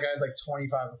 She was like, I had like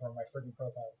 25 before my freaking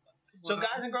profile was done. So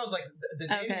guys and girls, like the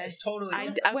dating is totally.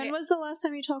 When was the last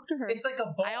time you talked to her? It's like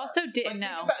a bar. I also didn't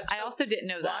know. I also didn't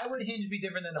know that. Why would Hinge be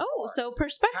different than a bar? So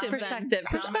perspective.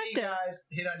 How many guys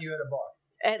hit on you at a bar?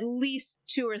 At least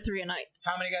 2 or 3 a night.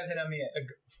 How many guys hit on me at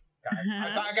guys?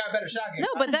 I got a better shot. No,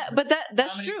 but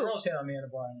that's How true. many girls hit on me at a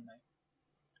bar in a night?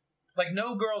 Like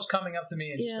no girls coming up to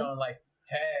me and just going like,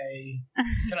 "Hey,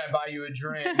 can I buy you a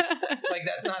drink?" Like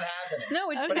that's not happening. No,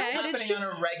 but it's happening on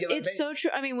a regular basis. It's so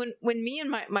true. I mean, when me and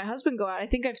my husband go out, I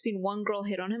think I've seen one girl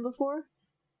hit on him before,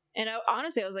 and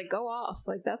honestly, I was like, "Go off!"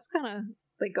 Like that's kind of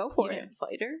like go for it. You didn't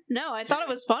fight her? No, I thought it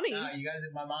was funny. Nah, you gotta.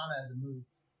 My mom has a move.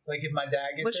 Like if my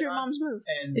dad gets. What's your mom's move?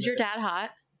 And is your dad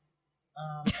hot?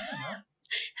 I don't know.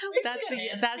 That's a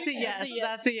yes. That's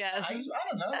a yes. I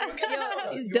don't know. Look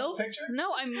at he's dope. Picture?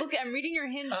 No, I'm looking. I'm reading your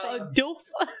Hinge thing. Dope.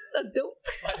 Dope.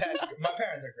 My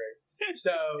parents are great.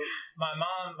 So my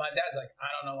dad's like, I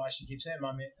don't know why she keeps saying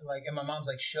mommy. Like, and my mom's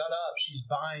like, shut up. She's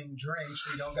buying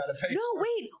drinks. We don't gotta pay. No,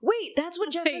 wait. That's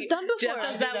what Jeff has done before. Jeff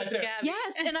does that with Gabby.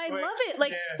 Yes, and I love it.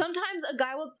 Like sometimes a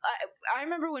guy will. I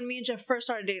remember when me and Jeff first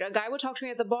started dating. A guy would talk to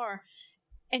me at the bar,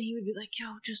 and he would be like,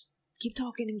 "Yo, just keep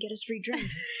talking and get us free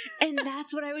drinks. And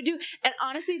that's what I would do. And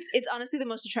honestly, it's honestly the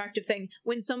most attractive thing.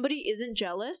 When somebody isn't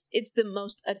jealous, it's the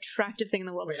most attractive thing in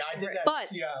the world. Wait, I did that. But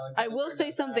See, I will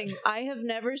say something. I have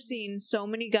never seen so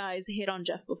many guys hit on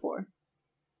Jeff before.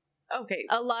 Okay.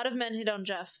 A lot of men hit on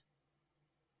Jeff.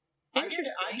 I get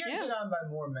hit on by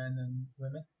more men than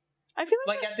women. I feel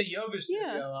like at the yoga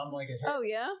studio, I'm like a hit. Oh,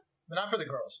 yeah? But not for the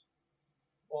girls.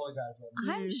 All the guys love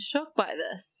me. I'm shook by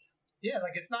this. Yeah,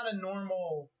 like it's not a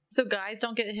normal. So guys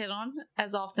don't get hit on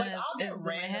as often Like as I'll get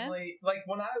randomly. Like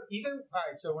when I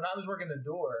was working the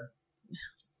door.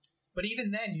 But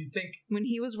even then, you'd think when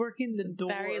he was working the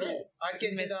door, I'd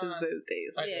get hit on those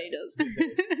days. Yeah, he does.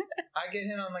 I get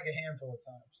hit on like a handful of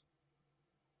times.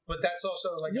 But that's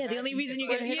also like the only reason you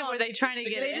get hit on, were they trying to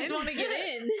get in? They just want to get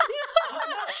in.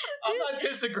 I'm not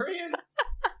disagreeing.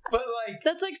 But like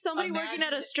that's like somebody working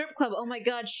at a strip club. Oh my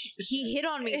god, he hit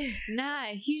on me.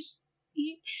 Nah,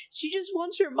 she just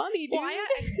wants your money, dude. Well,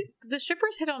 the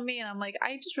strippers hit on me, and I'm like,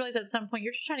 I just realized at some point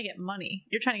you're just trying to get money.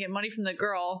 You're trying to get money from the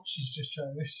girl. She's just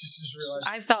realized.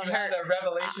 I felt you had a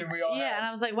revelation we all had. And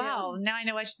I was like, wow, now I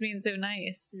know why she's being so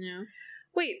nice. Yeah.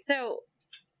 Wait, so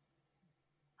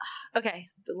okay,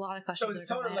 it's a lot of questions. So it's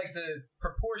totally like the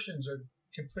proportions are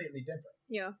completely different.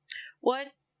 Yeah.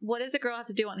 What does a girl have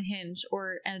to do on Hinge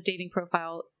or in a dating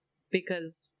profile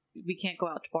because we can't go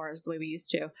out to bars the way we used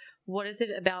to? What is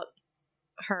it about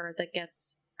her that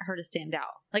gets her to stand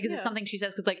out? Like, is it something she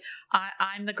says? Because like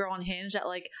I'm the girl on Hinge that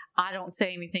like I don't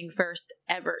say anything first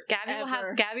ever.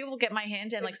 Gabby will get my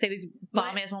Hinge and like say these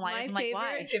bomb ass one liners. I'm like,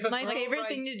 why? My favorite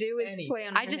thing to do is play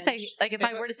on. I just say like if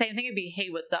I were to say anything, it'd be, hey,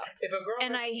 what's up? If a girl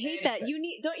and I hate that. Don't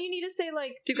you need to say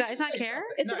like? Do guys not care?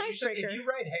 Something. It's an icebreaker. If you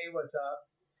write, hey, what's up?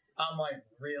 I'm like,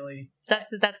 really?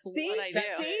 That's see? What I do.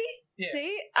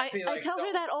 See? I tell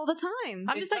her that all the time.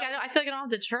 I'm just like, I feel like I don't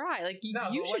have to try. Like,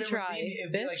 you should try,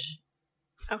 bitch. Like,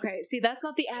 okay, see, that's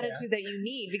not the attitude that you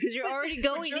need because you're already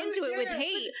going into it with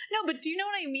hate. No, but do you know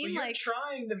what I mean? Well, like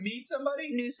trying to meet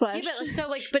somebody. Newsflash.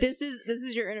 Yeah, but this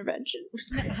is your intervention.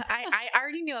 I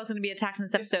already knew I was going to be attacked in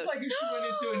this episode. It's like if she went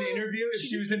into an interview. If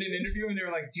she was in an interview and they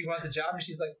were like, "Do you want the job?" and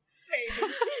she's like,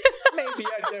 Maybe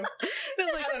I do.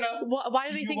 Like, I don't know. Why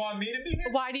do they think? Want me to be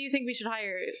here? Why do you think we should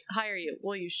hire you?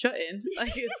 Well, you shouldn't.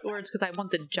 Like it's because I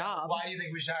want the job. Why do you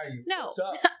think we should hire you? No, what's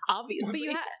up? Obviously.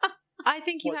 But I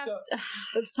think you have to.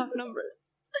 Let's talk numbers.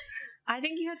 I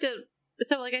think you have to.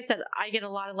 So, like I said, I get a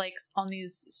lot of likes on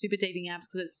these stupid dating apps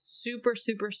because it's super,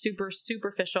 super, super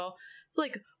superficial. So,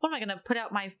 like, what am I going to put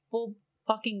out my full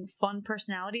fucking fun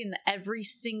personality in every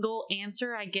single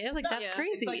answer I give? Like, that's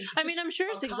crazy. Like I mean, I'm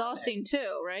sure it's exhausting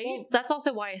too, right? Well, that's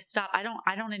also why I stop. I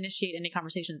don't initiate any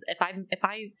conversations. If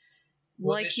I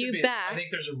like you back, I think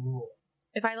there's a rule.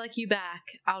 If I like you back,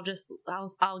 I'll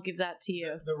give that to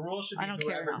you. The rule should be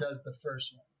whoever does the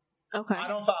first one. Okay. I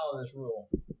don't follow this rule,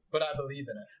 but I believe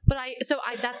in it. But I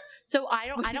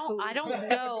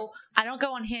don't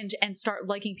go on Hinge and start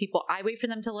liking people. I wait for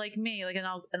them to like me, like, and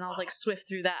I'll like swift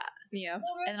through that. Yeah. Well,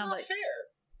 that's and I'm not like, fair.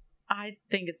 I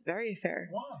think it's very fair.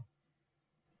 Why?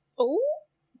 Oh.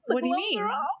 What do you mean?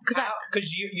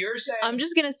 Because you're saying I'm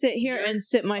just gonna sit here and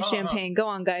sip my champagne. Go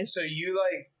on, guys. So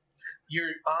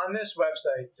you're on this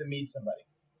website to meet somebody.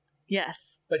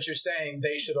 Yes. But you're saying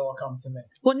they should all come to me.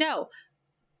 Well, no.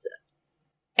 So,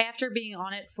 after being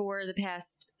on it for the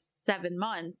past 7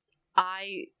 months,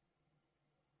 I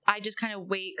just kind of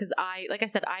wait because like I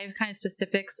said, I have kind of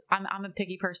specifics. I'm a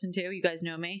picky person too. You guys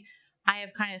know me. I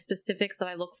have kind of specifics that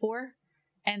I look for.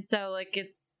 And so like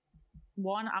it's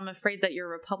one, I'm afraid that you're a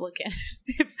Republican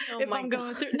if I'm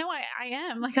going through. No, I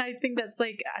am. Like, I think that's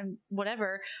like, I'm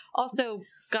whatever. Also,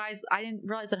 guys, I didn't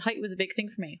realize that height was a big thing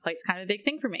for me. Height's kind of a big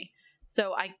thing for me.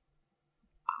 So I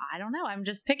don't know. I'm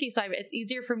just picky. So it's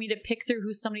easier for me to pick through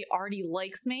who somebody already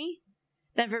likes me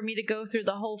than for me to go through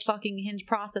the whole fucking Hinge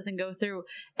process and go through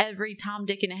every Tom,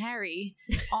 Dick, and Harry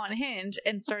on Hinge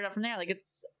and start out from there. Like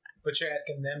it's. But you're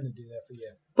asking them to do that for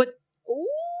you. But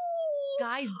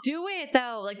guys, do it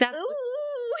though. Like that's.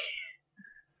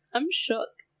 I'm shook.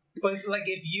 But like,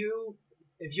 if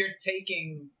you're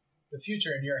taking the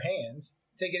future in your hands,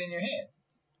 take it in your hands,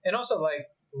 and also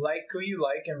like who you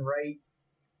like and write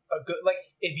a good. Like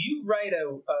if you write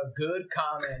a good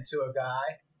comment to a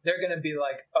guy, they're gonna be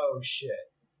like, oh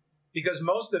shit, because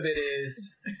most of it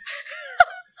is.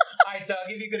 All right, so I'll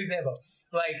give you a good example.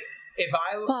 Like if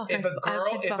a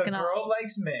girl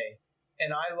likes me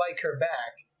and I like her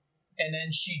back, and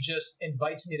then she just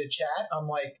invites me to chat, I'm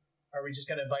like, are we just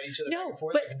going to invite each other back and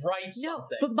forth? Like, write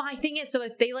something. But my thing is, so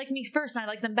if they like me first and I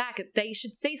like them back, they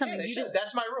should say something. Yeah,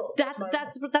 that's my rule. That's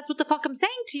what the fuck I'm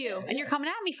saying to you, and you're coming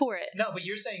at me for it. No, but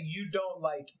you're saying you don't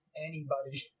like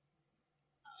anybody.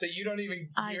 So you don't even.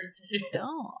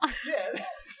 Don't. Yeah,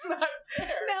 that's not fair.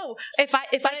 No, if I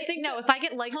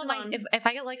get likes if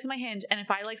I get likes on my Hinge, and if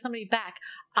I like somebody back,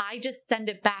 I just send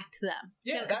it back to them.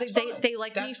 Yeah, they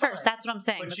like me first. That's what I'm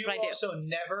saying. But that's you what I do. also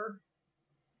never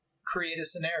create a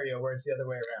scenario where it's the other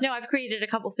way around. No, I've created a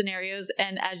couple scenarios,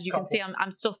 and as you can see,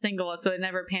 I'm still single, so it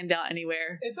never panned out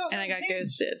anywhere. It's also and I got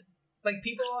ghosted. Like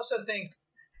people also think.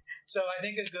 So I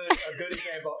think a good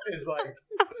example is like,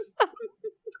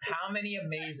 how many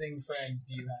amazing friends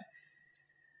do you have?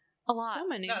 A lot. So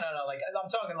many. No. Like I'm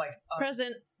talking like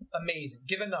present. Amazing.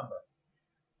 Give a number.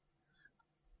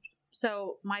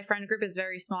 So my friend group is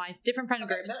very small. I have different friend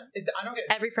groups. I don't get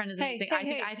every friend is amazing.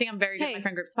 I think I'm very good at my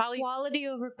friend groups. Probably quality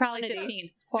over probably quantity.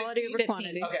 15. Quality 15, over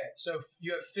quantity. Okay, so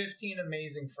you have 15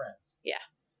 amazing friends. Yeah.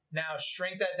 Now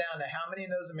shrink that down to how many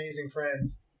of those amazing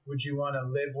friends would you want to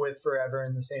live with forever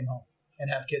in the same home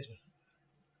and have kids with?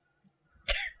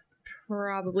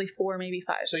 Probably 4, maybe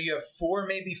 5. So you have 4,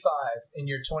 maybe 5 in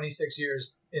your 26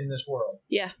 years in this world.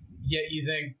 Yeah. Yet you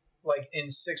think like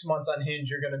in 6 months on Hinge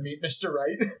you're going to meet Mr.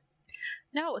 Right?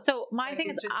 No, so my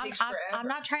thing is, I'm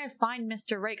not trying to find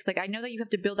Mr. Right, because like I know that you have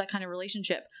to build that kind of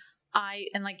relationship.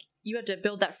 You have to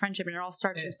build that friendship, and it all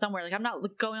starts from somewhere. Like I'm not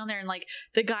going on there and like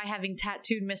the guy having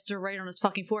tattooed Mr. Right on his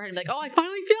fucking forehead, and be like, oh, I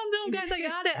finally found him, guys,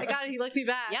 I got it, he liked me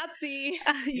back. Yahtzee.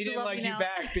 He didn't like you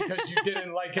back because you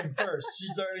didn't like him first.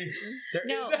 She's already there.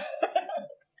 No,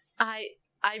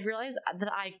 I realized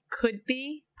that I could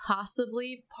be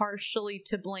possibly partially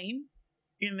to blame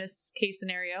in this case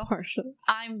scenario. Partially.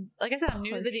 I'm like I said, I'm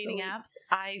new to the dating apps.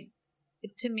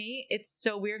 To me, it's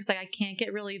so weird because like I can't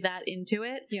get really that into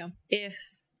it. Yeah.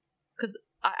 Because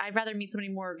I'd rather meet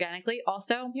somebody more organically.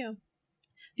 Also, yeah.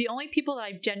 The only people that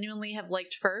I genuinely have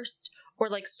liked first or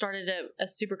like started a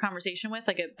super conversation with,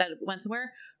 like that went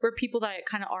somewhere, were people that I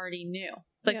kind of already knew,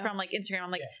 like from like Instagram.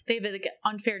 I'm like they have like an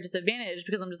unfair disadvantage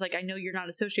because I'm just like I know you're not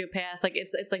a sociopath. Like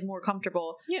it's like more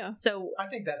comfortable. Yeah. So I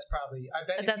think that's probably. I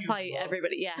bet that's probably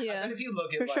everybody. Yeah. I bet if you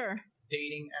look at for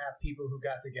dating app people who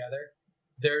got together,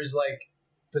 there's like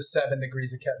the 7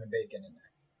 degrees of Kevin Bacon in there.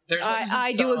 There's like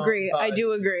I do agree. I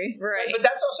do agree. Right. But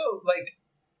that's also like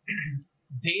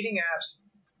dating apps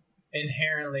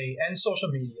inherently and social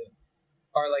media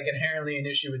are like inherently an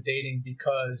issue with dating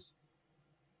because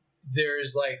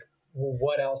there's like, well,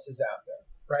 what else is out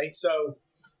there? Right. So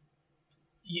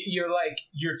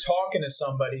you're talking to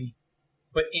somebody,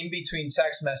 but in between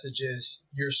text messages,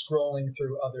 you're scrolling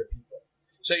through other people.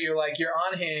 So you're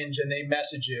on Hinge and they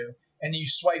message you. And you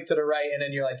swipe to the right, and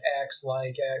then you're like X.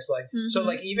 Mm-hmm. So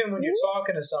like even when you're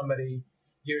talking to somebody,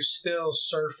 you're still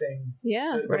surfing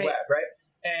the web, right?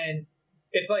 And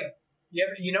it's like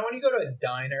you know when you go to a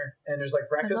diner and there's like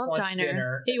breakfast, lunch,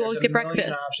 dinner. You always get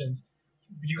breakfast options.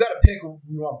 You got to pick you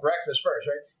want breakfast first,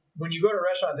 right? When you go to a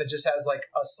restaurant that just has like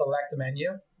a select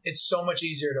menu, it's so much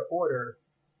easier to order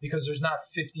because there's not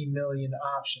 50 million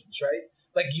options, right?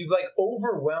 Like you've like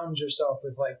overwhelmed yourself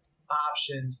with like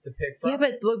options to pick from. Yeah,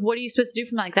 but what are you supposed to do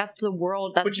from that? Like that's the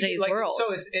world. That's today's world.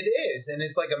 So it is, and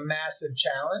it's like a massive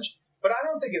challenge. But I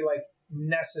don't think it like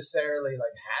necessarily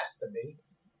like has to be.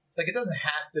 Like it doesn't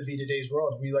have to be today's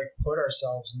world. We like put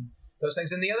ourselves in those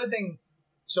things. And the other thing,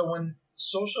 so when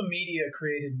social media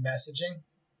created messaging,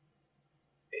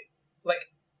 like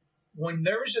when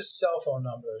there was just cell phone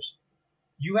numbers,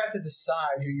 you had to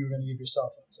decide who you were going to give your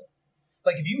cell phone to.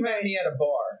 Like if you met me at a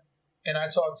bar and I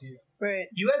talked to you. Right.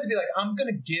 You had to be like, I'm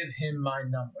going to give him my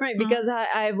number. Right, because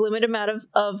I have limited amount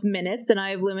of minutes and I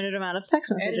have limited amount of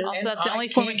text messages. And also, that's the only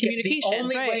form of communication. The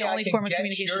only way only I can form of get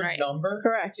communication, your right? number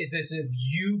Correct. is as if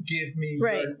you give me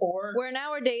your, or where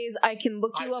nowadays I can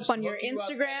look you up on your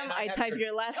Instagram. I type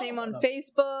your last name on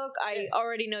Facebook. I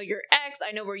already know your ex.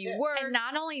 I know where you work. And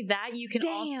not only that, you can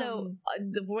also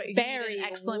very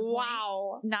excellent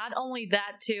wow. Point. Not only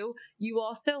that too, you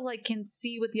also like can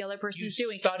see what the other person is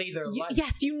doing. Study their life.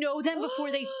 Yes, you know them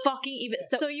before they fucking even.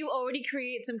 So you already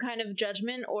create some kind of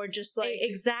judgment or just like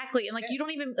exactly, and like you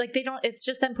don't even like they don't. It's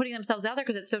just them putting themselves out there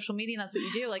because it's social media and that's what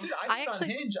you do. Like dude, I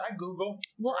actually on Hinge, I Google.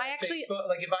 Well, I actually Facebook,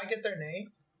 like if I get their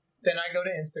name, then I go to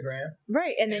Instagram.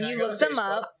 Right, and then you look them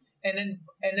up. And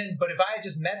then, but if I had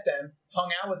just met them, hung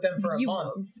out with them for a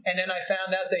month, and then I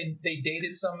found out they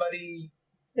dated somebody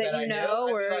that you know,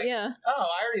 or like, oh,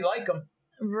 I already like them.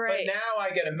 Right. But now I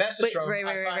get a message from them.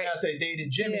 I find out they dated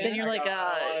Jimmy. Then you're like,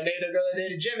 I want to date a girl that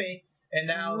dated Jimmy. And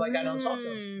now, like, I don't talk to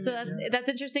them. So that's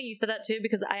interesting you said that, too,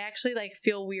 because I actually, like,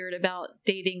 feel weird about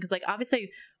dating. Because, like,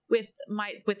 obviously,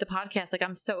 with the podcast, like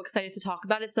I'm so excited to talk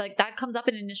about it. So like that comes up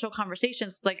in initial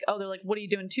conversations. Like, oh, they're like, what are you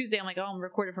doing Tuesday? I'm like, oh, I'm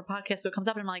recording for podcast. So it comes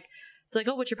up and I'm like, it's like,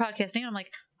 oh, what's your podcast name? I'm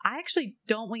like, I actually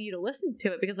don't want you to listen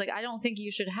to it because like I don't think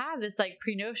you should have this like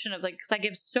pre-notion of like, because I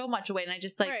give so much away and I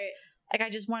just like I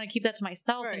just want to keep that to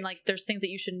myself. And like there's things that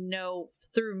you should know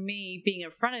through me being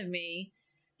in front of me.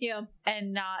 Yeah.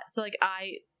 And not so like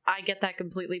I get that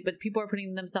completely, but people are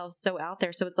putting themselves so out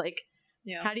there. So it's like,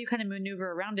 how do you kind of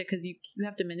maneuver around it? Because you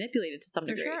have to manipulate it to some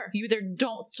degree. Sure. You either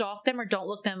don't stalk them or don't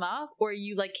look them up, or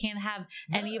you like can't have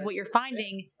any of what you're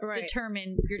finding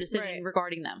determine your decision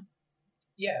regarding them.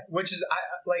 Yeah, which is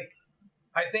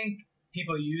I think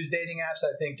people use dating apps.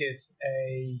 I think it's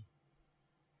a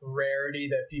rarity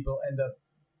that people end up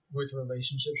with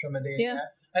relationships from a dating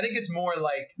app. I think it's more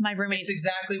like my roommate. It's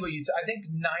exactly what you. I think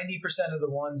 90% of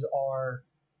the ones are.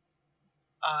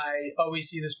 I always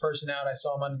see this person out. I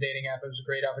saw them on a dating app. It was a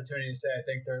great opportunity to say I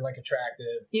think they're like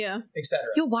attractive, etc.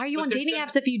 Yo, why are you on dating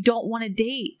apps if you don't want to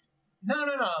date? No.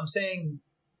 I'm saying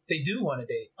they do want to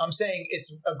date. I'm saying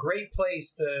it's a great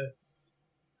place to,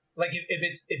 like,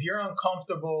 if you're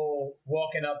uncomfortable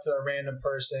walking up to a random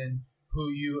person who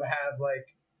you have like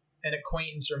an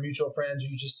acquaintance or mutual friends or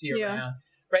you just see around,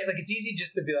 right? Like it's easy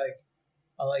just to be like,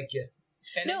 I like you.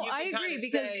 And no, I agree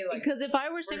because if I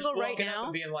were single right now,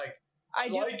 and being like. I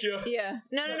do, like you. Yeah.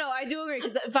 No, I do agree.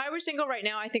 Because if I were single right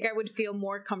now, I think I would feel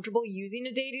more comfortable using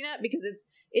a dating app because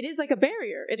it is like a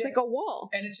barrier. It's like a wall.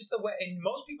 And it's just the way. And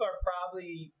most people are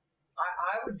probably.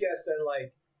 I would guess that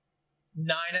like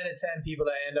 9 out of 10 people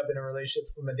that end up in a relationship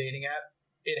from a dating app,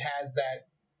 it has that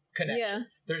connection. Yeah.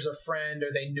 There's a friend,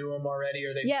 or they knew him already,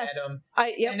 or they met him.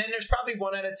 And then there's probably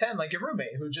 1 out of 10, like your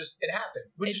roommate, who it happened,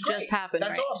 which is great. It just happened.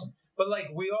 That's awesome. But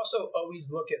like we also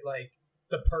always look at like.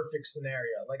 The perfect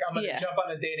scenario. Like I'm going to jump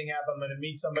on a dating app. I'm going to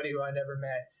meet somebody who I never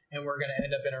met, and we're going to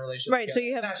end up in a relationship. Right.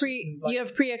 Together. So you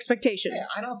have pre expectations. Yeah,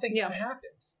 I don't think that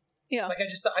happens. Yeah. Like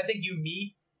I think you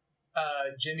meet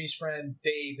Jimmy's friend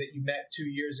Dave that you met 2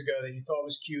 years ago that you thought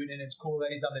was cute, and it's cool that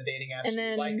he's on the dating app. And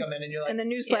then you like him, and then you're like, and the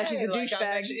newsflash, he's a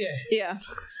douchebag. Yeah.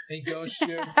 He goes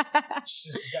you. It's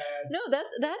just bad. No, that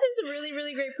is a really,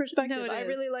 really great perspective. No, I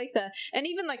really like that. And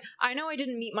even like I know I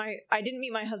didn't meet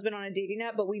my husband on a dating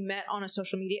app, but we met on a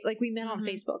social media. Like we met on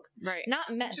Facebook. Right.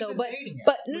 Not met though, but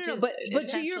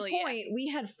to your point, we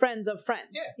had friends of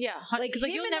friends. Yeah. Like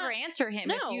you'll never answer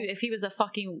him if he was a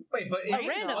fucking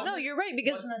random. No, you're right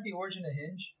because wasn't that the origin of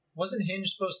Hinge? Wasn't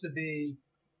Hinge supposed to be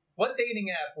what dating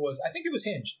app was? I think it was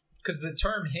Hinge because the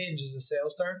term Hinge is a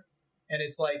sales term, and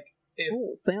it's like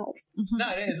sales. No,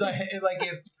 it's like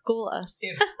if school us.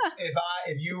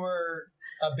 If you were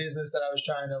a business that I was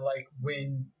trying to like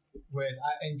win with,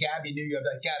 and Gabby knew you, I'd be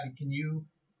like, Gabby, can you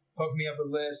hook me up a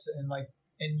list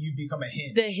and you become a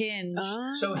Hinge? The Hinge.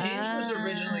 So Hinge was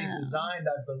originally designed,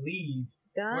 I believe,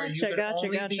 where you could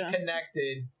only be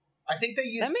connected. I think they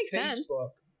used Facebook. Sense.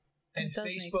 And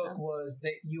Facebook was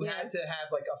that you had to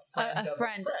have like a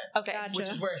friend. Okay, which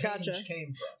is where Hinge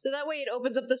came from. So that way it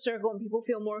opens up the circle and people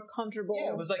feel more comfortable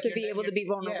to be able to be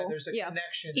vulnerable. Yeah, there's a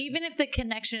connection. Even if the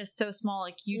connection is so small,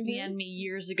 like you DM'd me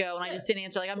years ago and I just didn't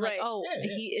answer. Like I'm like,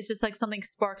 it's just like something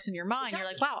sparks in your mind. Exactly.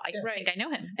 You're like, wow, I think I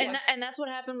know him. And that's what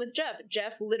happened with Jeff.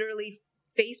 Jeff literally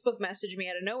Facebook messaged me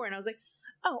out of nowhere, and I was like,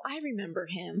 oh, I remember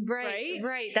him. Right.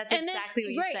 That's exactly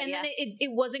what you said. And then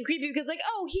it wasn't creepy because like,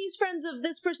 oh, he's friends of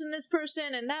this person,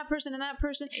 and that person, and that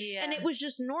person. Yeah. And it was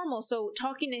just normal. So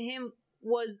talking to him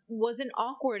wasn't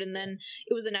awkward. And then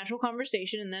it was a natural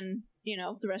conversation. And then,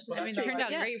 the rest is it turned out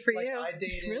great for you. I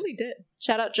dated. It really did.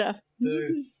 Shout out, Jeff.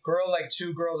 The girl, like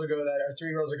 3 girls ago that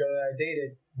I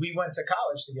dated, we went to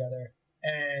college together.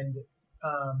 And,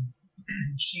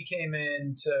 she came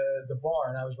into the bar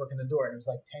and I was working the door, and it was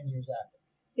like 10 years after.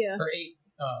 Yeah. Or 8,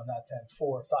 not 10,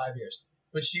 4 or 5 years.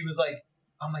 But she was like,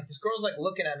 I'm like, this girl's like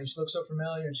looking at me. She looks so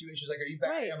familiar, and she was like, "Are you back?"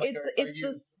 Right. I'm like,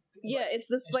 it's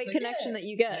the slight connection that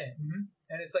you get. Yeah. Mm-hmm.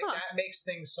 And it's like that makes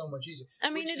things so much easier. I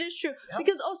mean, it is true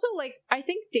because also like I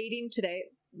think dating today,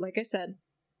 like I said,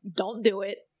 don't do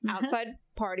it. Outside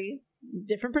party,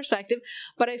 different perspective.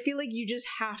 But I feel like you just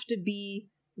have to be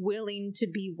willing to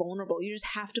be vulnerable. You just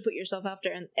have to put yourself out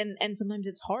there, and sometimes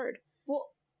it's hard.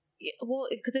 Well,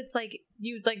 because it's like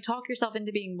you like talk yourself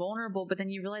into being vulnerable, but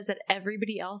then you realize that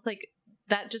everybody else like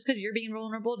that just because you're being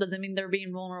vulnerable doesn't mean they're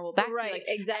being vulnerable back to you. Like,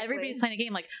 exactly. Everybody's playing a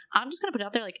game. Like, I'm just gonna put it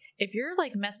out there. Like, if you're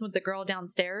like messing with the girl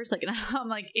downstairs, like, and I'm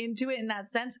like into it in that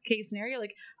sense, case scenario,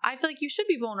 like, I feel like you should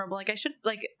be vulnerable. Like,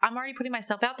 I'm already putting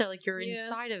myself out there. Like, you're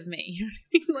inside of me. You know what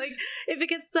I mean? Like, if it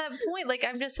gets to that point, like,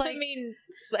 I'm just like, I mean,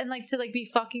 and like to like be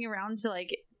fucking around to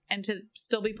like. and to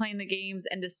still be playing the games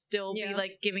and to still be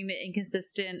like giving the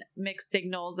inconsistent mixed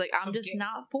signals. Like I'm just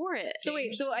not for it. So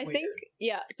wait, so I think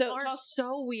so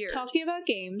so weird. Talking about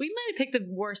games, we might have picked the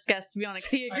worst guest to be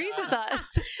honest. He agrees with us.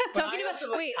 Talking about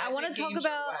I want to talk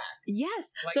about like,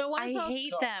 so I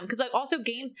hate them because like also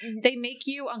games they make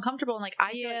you uncomfortable and like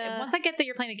I feel like once I get that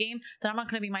you're playing a game, then I'm not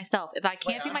going to be myself. If I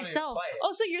can't be myself,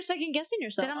 so you're second guessing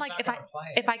yourself. Then I'm like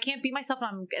if I can't be myself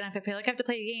and if I feel like I have to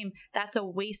play a game, that's a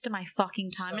waste of my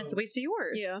fucking time and it's a waste of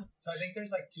yours. Yeah. So I think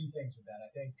there's like two things with that.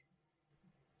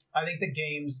 I think the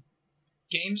games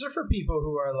are for people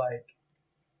who are like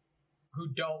who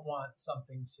don't want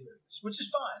something serious, which is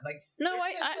fine. Like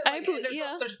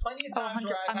there's plenty of times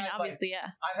where I've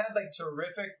had like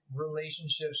terrific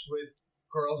relationships with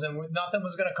girls and nothing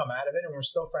was gonna come out of it, and we're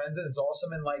still friends, and it's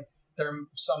awesome, and like they're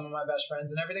some of my best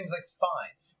friends, and everything's like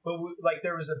fine. But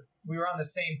we were on the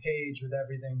same page with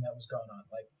everything that was going on,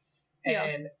 like,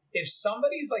 and if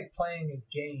somebody's like playing a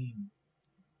game.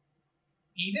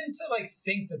 Even to like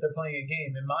think that they're playing a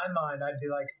game, in my mind, I'd be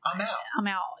like, I'm out.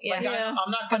 Yeah, like, I'm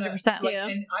not gonna. 100%. Like,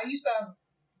 and I used to have.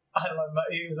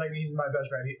 He's my best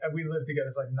friend. We lived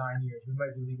together for like 9 years. We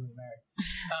might be legally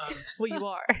married. Well, you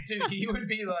are, dude. He would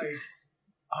be like,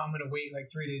 I'm gonna wait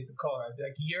like 3 days to call her. I'd be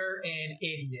like, you're an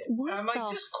idiot. And I'm like,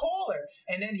 just call her.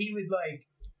 And then he would like.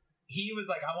 He was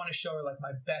like, I want to show her like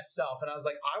my best self, and I was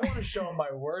like, I want to show her my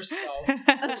worst self,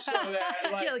 so that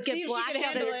like get blacked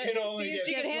out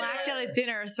at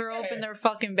dinner, throw up in their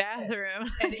fucking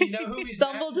bathroom, and you know who he's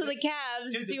stumble to the cab.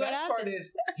 Dude, the best part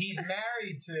is he's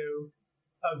married to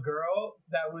a girl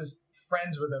that was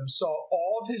friends with him, saw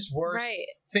all of his worst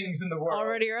things in the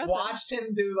world, watched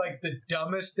him do like the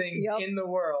dumbest things in the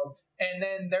world, and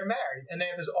then they're married and they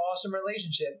have this awesome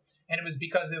relationship, and it was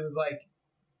because it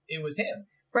was him.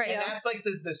 Right. And that's like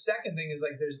the second thing is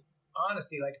like there's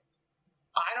honesty. Like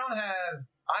I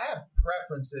have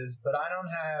preferences, but I don't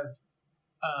have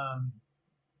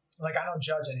like I don't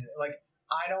judge anything. Like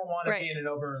I don't want to be in an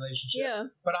open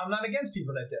relationship. But I'm not against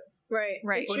people that do. Right.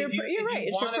 But you're right.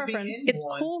 It's your preference. It's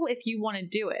cool if you want to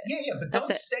do it. Yeah, but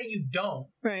don't say you don't.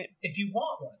 Right. If you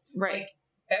want one. Right. Like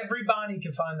everybody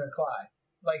can find their Clyde.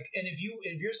 Like, and if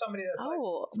you're somebody that's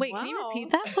wait, can you repeat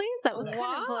that, please? That was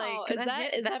kind of like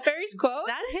is that Barry's quote?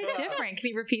 That hit different. Can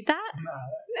you repeat that? No.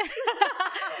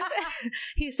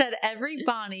 He said, "Every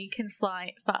Bonnie can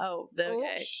fly."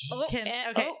 Okay.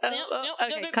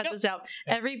 Cut this out.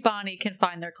 Every Bonnie can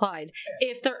find their Clyde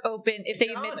if they're open. If they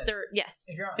admit honest.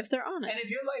 if they're honest, and if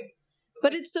you're like,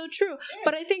 but it's so true.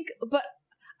 Yeah. But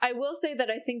I will say that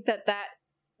I think that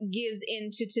gives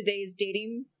into today's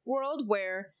dating world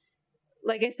where.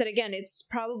 Like I said, again, it's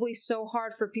probably so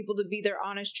hard for people to be their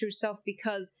honest, true self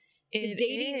because the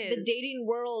dating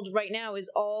world right now is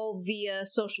all via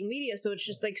social media, so it's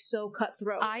just like so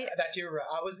cutthroat. You're right.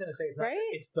 I was going to say it's not.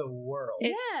 It's the world.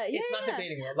 It's not the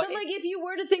dating world. Like, but like if you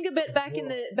were to think of it back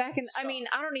in, I mean,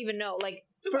 I don't even know. Like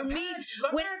for me,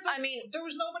 there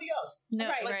was nobody else.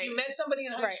 No, like you met somebody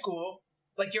in high school.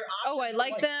 Like your I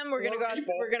like them. We're gonna go out.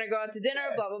 We're gonna go out to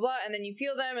dinner. Blah blah blah. And then you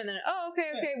feel them, and then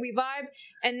okay, we vibe,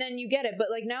 and then you get it. But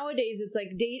like nowadays, it's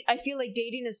like I feel like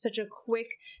dating is such a quick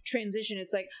transition.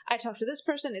 It's like I talk to this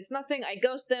person, it's nothing. I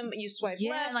ghost them. You swipe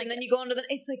left, and then you go into the.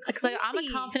 It's like crazy. I'm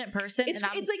a confident person, it's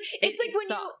like when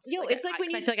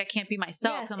I feel like I can't be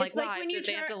myself. Yes, I'm like, why?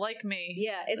 They have to like me.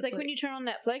 Yeah, it's like when you turn on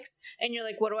Netflix and you're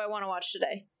like, what do I want to watch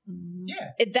today?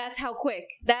 Yeah, that's how quick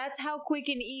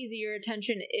and easy your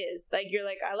attention is. Like you're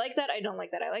like, I like that, I don't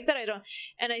like that, I like that, I don't.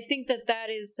 And I think that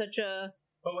is such a.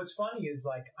 But what's funny is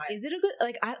like, is it a good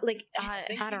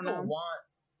I don't know.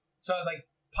 So like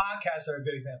podcasts are a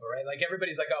good example, right? Like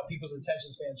everybody's like, oh, people's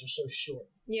attention spans are so short.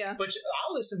 Yeah. But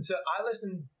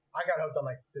I got hooked on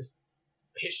like this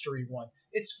history one.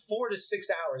 It's 4 to 6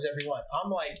 hours every one.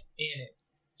 I'm like in it.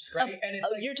 Right, and it's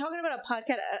like you're talking about a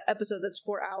podcast episode that's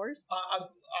 4 hours. I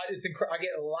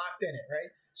get locked in it, right?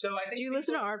 So I think. Do you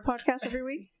listen to our podcast every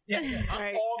week? Yeah. All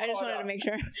right. I just wanted to make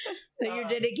sure that you're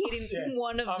dedicating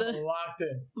one of I'm locked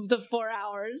in the 4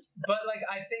 hours. But like,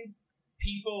 I think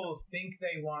people think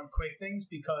they want quick things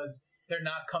because they're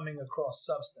not coming across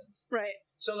substance, right?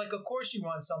 So, like, of course you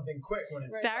want something quick when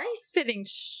it's Barry's spitting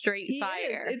straight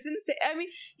fire. It's insane. I mean,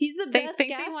 he's the best guest.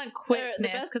 They want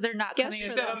quickness because they're not coming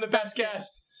across substance. I'm the best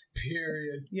guest.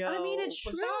 Period. Yo. I mean, it's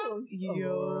true.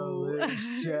 Yo.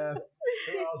 Jeff.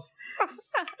 Who else?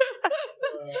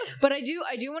 But I do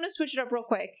want to switch it up real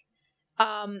quick.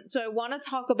 So I want to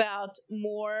talk about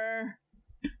more...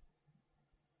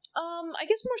 I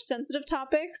guess more sensitive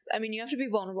topics. I mean, you have to be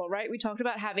vulnerable, right? We talked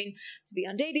about having to be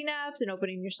on dating apps and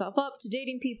opening yourself up to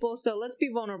dating people. So let's be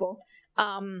vulnerable.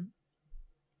 Who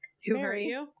hurt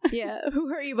you? Yeah, who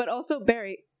hurt you? But also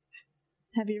Barry.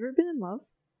 Have you ever been in love?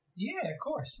 Yeah, of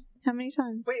course. How many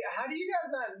times? Wait, how do you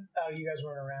guys not? Oh, you guys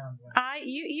weren't around.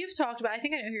 You've talked about. I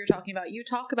think I know who you're talking about. You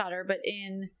talk about her, but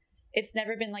it's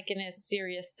never been like in a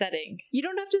serious setting. You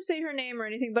don't have to say her name or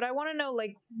anything, but I want to know,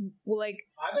 like.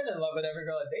 I've been in love with every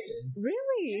girl I dated.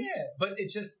 Really? Yeah, but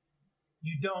it's just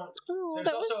you don't. Oh,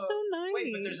 that was so nice.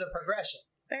 Wait, but there's a progression.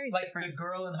 Very like different. The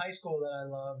girl in high school that I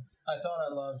loved, I thought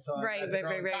I loved. So Right.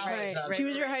 She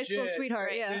was your high school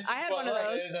sweetheart. Right. Yeah, I had one of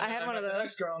those. I had one of those. The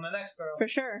next girl and the next girl. For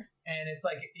sure. And it's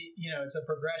like, it's a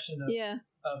progression of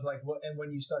of like what, and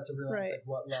when you start to realize like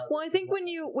what love. Well, I think when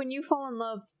you fall in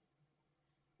love,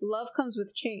 love comes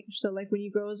with change. So like when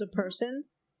you grow as a person,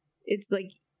 it's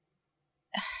like.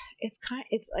 It's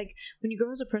like when you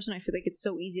grow as a person, I feel like it's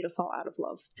so easy to fall out of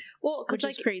love. Well, which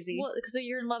is crazy. Well, because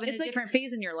you're in love in a different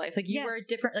phase in your life. Like you were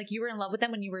different. Like you were in love with them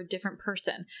when you were a different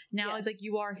person. Now it's like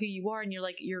you are who you are, and you're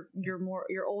like you're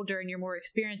older and you're more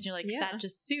experienced. And you're like that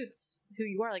just suits who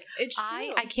you are. Like it's true.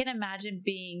 I can't imagine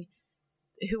being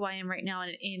who I am right now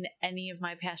in any of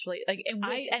my past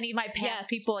any of my past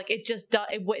people. Like it just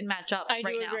it wouldn't match up. I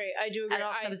do agree. At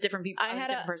all, I was different people. I was a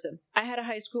different person. I had a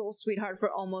high school sweetheart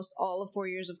for almost all of 4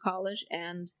 years of college,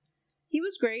 and he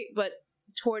was great. But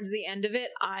towards the end of it,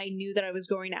 I knew that I was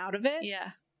going out of it.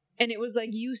 Yeah. And it was like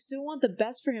you still want the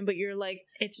best for him, but you're like,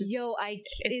 it's just,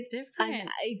 it's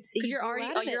different because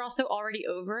you're also already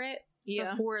over it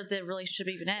before the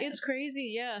relationship even ends. It's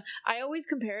crazy. Yeah, I always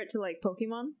compare it to like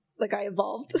Pokemon. Like I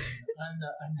evolved. I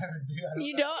never do.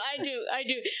 You don't? I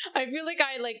do. I feel like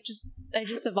I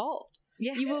just evolved.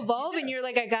 Yeah. You evolve and you're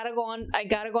like, I gotta go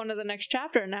on to the next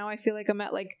chapter. And now I feel like I'm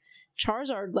at like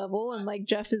Charizard level and like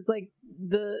Jeff is like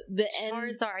the end.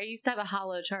 Charizard. I used to have a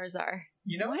hollow Charizard.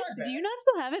 You know what? Do you not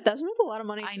still have it? That's worth a lot of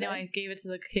money. I know. I gave it to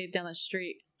the kid down the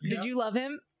street. Did you love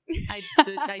him? I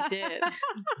did.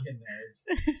 You nerds.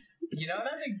 You know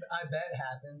what I bet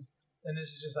happens? And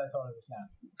this is just, I thought of this now.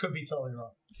 Could be totally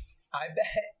wrong. I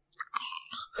bet.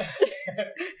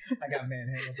 I got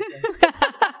manhandled.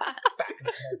 Back of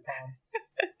the head palm.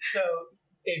 So,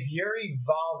 if you're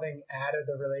evolving out of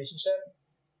the relationship,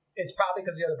 it's probably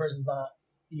because the other person's not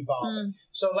evolving.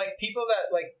 So, like, people that,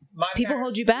 like, my people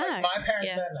parents, hold you back. Like, my parents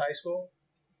met in high school,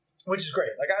 which is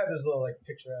great. Like, I have this little, like,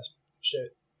 picturesque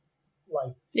shit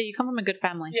life. Yeah, you come from a good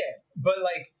family. Yeah, but,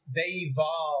 like, they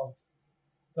evolved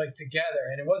like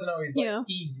together, and it wasn't always like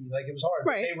easy. Like it was hard,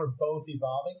 but they were both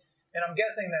evolving. And I'm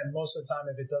guessing that most of the time,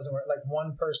 if it doesn't work, like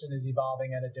one person is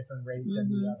evolving at a different rate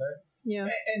than the other. Yeah,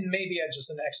 and maybe at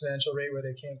just an exponential rate where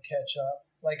they can't catch up.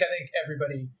 Like I think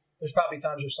there's probably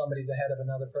times where somebody's ahead of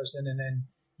another person, and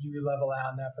then you level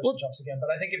out, and that person jumps again.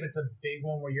 But I think if it's a big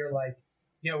one where you're like,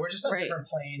 we're just on different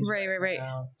planes, right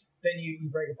now, then you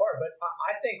break apart. But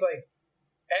I think like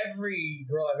every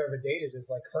girl I've ever dated has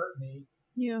like hurt me.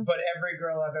 Yeah. But every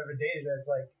girl I've ever dated is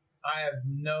like, I have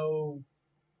no,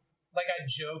 like I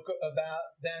joke about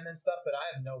them and stuff, but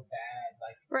I have no bad,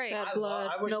 like,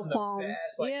 I wish no qualms.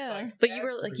 Best, like, but you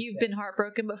were like, you've been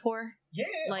heartbroken before? Yeah.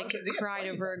 Like cried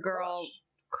over a girl,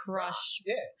 crushed.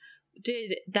 Yeah.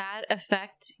 Did that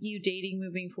affect you dating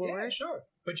moving forward? Yeah, sure.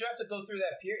 But you have to go through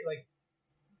that period. Like,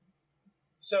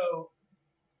 so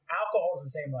alcohol's the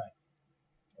same way.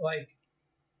 Like,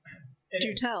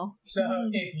 do tell. So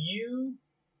if you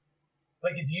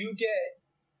get,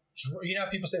 how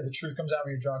people say the truth comes out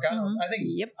when you're drunk. I don't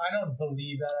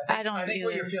believe that. I think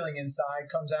what you're feeling inside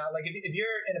comes out. Like if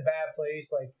you're in a bad place,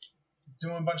 like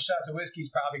doing a bunch of shots of whiskey is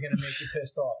probably going to make you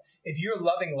pissed off. If you're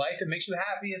loving life, it makes you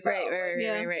happy as hell.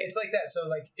 Right. It's like that. So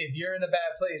like if you're in a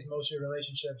bad place, most of your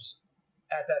relationships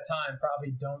at that time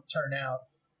probably don't turn out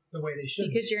the way they should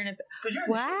because you're in a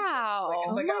wow.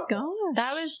 It's like, oh my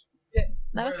gosh,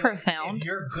 that was profound. If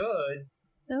you're good,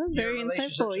 that was very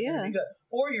insightful. Yeah,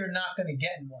 or you're not going to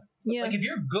get in one. Yeah, like if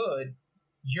you're good,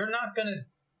 you're not going to.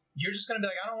 You're just going to be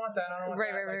like, I don't want that. I don't want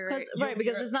that. Right,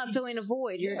 because it's not filling a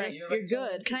void. You're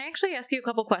good. Can I actually ask you a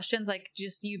couple questions? Like,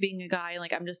 just you being a guy,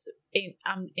 like I'm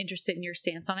interested in your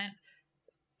stance on it.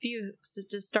 So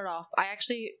to start off, I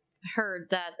actually heard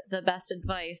that the best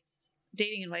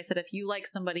dating advice, that if you like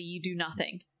somebody, you do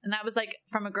nothing. And that was like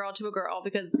from a girl to a girl,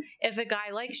 because if a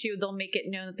guy likes you, they'll make it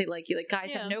known that they like you. Like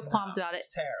guys have no qualms about it. It's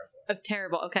terrible.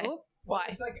 Terrible. Okay. Well, why?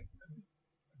 It's like,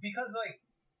 because like,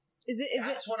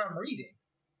 that's what I'm reading.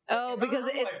 Oh, because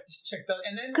this chick does,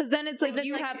 and then because then it's like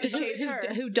you have to chase her.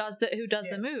 Who does the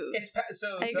move?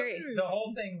 I agree. The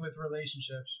whole thing with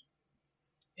relationships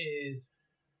is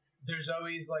there's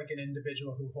always like an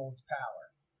individual who holds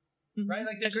power, right?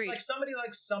 Like there's just like somebody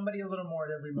likes somebody a little more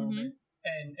at every moment,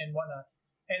 and whatnot.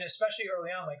 And especially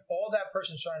early on, like all that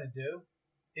person's trying to do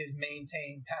is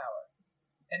maintain power.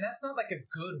 And that's not like a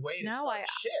good way to start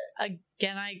shit.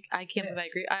 Again, I can't believe I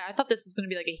agree. I thought this was going to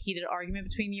be like a heated argument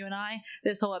between you and I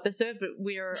this whole episode, but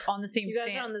we're on the same You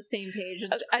guys are on the same page.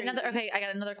 It's crazy. I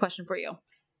got another question for you.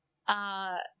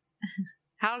 How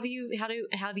do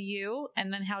you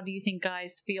and then how do you think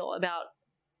guys feel about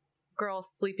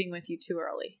girls sleeping with you too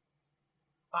early?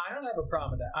 I don't have a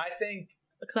problem with that. I think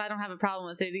because I don't have a problem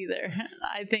with it either.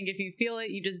 I think if you feel it,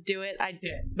 you just do it.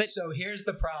 But so here's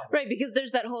the problem, right? Because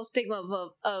there's that whole stigma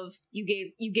of you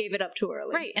gave it up too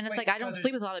early, right? And it's like I don't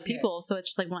sleep with a lot of people, so it's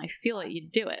just like when I feel it, you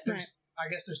do it. I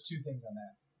guess there's two things on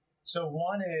that. So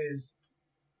one is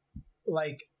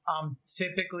like I'm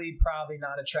typically probably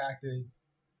not attracted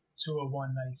to a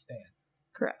one night stand.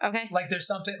 Correct. Okay. Like there's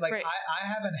something like I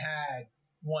haven't had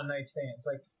one night stands.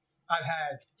 Like I've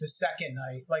had the second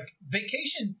night, like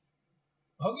vacation.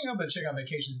 Hooking up with a chick on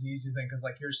vacation is the easiest thing because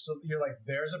like you're like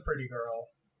there's a pretty girl.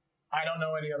 I don't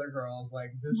know any other girls.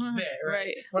 Like this is it,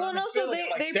 right? Well, and also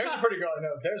there's a pretty girl. I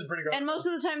know there's a pretty girl. And most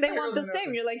of the time they want the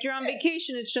same. You're like you're on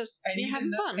vacation. It's just you're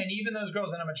having fun. And even those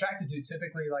girls that I'm attracted to,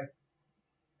 typically like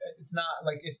it's not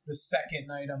like it's the second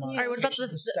night I'm on. All right, what about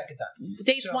the second time?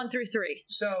 Dates 1 through 3.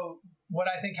 So what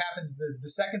I think happens, the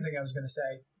second thing I was going to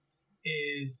say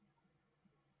is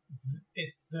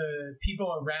it's the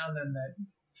people around them that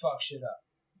fuck shit up.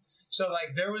 So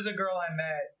like there was a girl I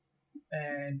met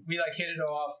and we like hit it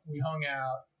off. We hung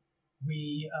out.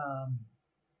 We I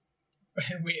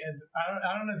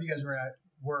don't know if you guys were at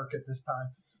work at this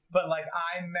time, but like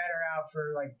I met her out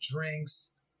for like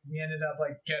drinks. We ended up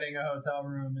like getting a hotel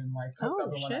room and like hooked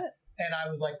up and whatnot. And I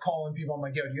was like calling people. I'm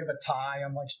like, yo, do you have a tie?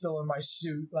 I'm like still in my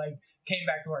suit. Like came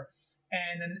back to work.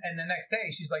 And then the next day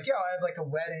she's like, yo, I have like a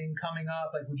wedding coming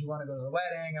up. Like, would you want to go to the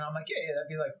wedding? And I'm like, yeah, that'd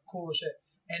be like cool shit.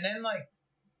 And then like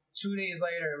 2 days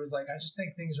later, it was like, I just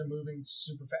think things are moving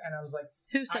super fast. And I was like,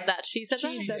 who said that? She said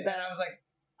that? She said that. And I was like,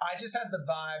 I just had the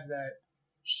vibe that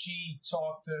she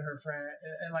talked to her friend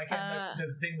and like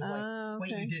the thing was like,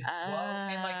 wait, you did well?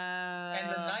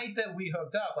 And the night that we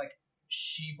hooked up, like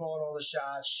she bought all the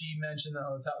shots. She mentioned the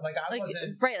hotel. Like I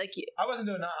wasn't right. Like I wasn't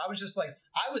doing that. I was just like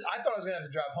I thought I was gonna have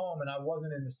to drive home, and I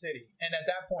wasn't in the city. And at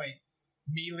that point,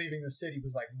 me leaving the city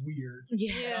was like weird.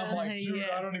 Yeah, and I'm like, dude,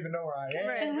 I don't even know where I am.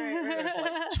 Right. There's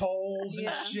like tolls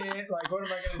and shit. Like, what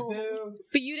am I gonna do?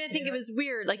 But you didn't think it was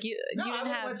weird. Like you didn't have.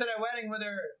 I went to that wedding with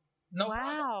her. No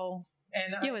problem.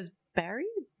 And was Barry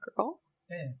a girl?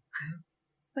 Yeah.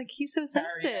 Like he's so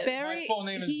sensitive. My full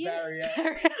name is Barry.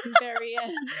 Barry.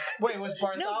 Wait, was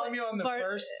Bartholomew on the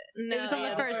first? No, it was on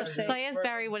the first. So I asked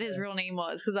Barry what his real name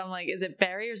was because I'm like, is it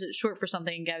Barry or is it short for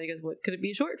something? And Gabby goes, what could it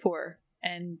be short for?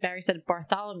 And Barry said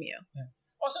Bartholomew. Yeah.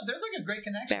 Also, there's like a great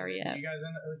connection. Barry, you guys,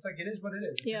 it's like it is what it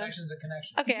is. A connection's a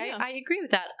connection. Okay, yeah. I agree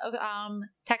with that.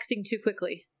 Texting too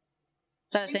quickly.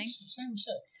 Is that a thing? Same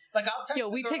shit. Like I'll text. Yo,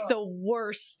 we picked the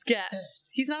worst guest.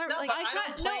 Yeah. He's not no, like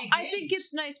I think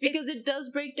it's nice because it does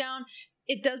break down.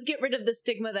 It does get rid of the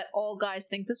stigma that all guys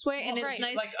think this way, and it's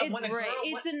nice. Like,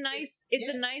 it's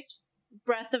a nice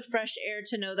breath of fresh air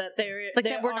to know that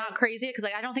that we're not crazy. Because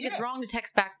like I don't think it's wrong to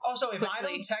text back. Also, quickly. if I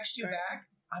don't text you back,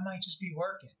 I might just be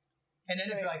working. And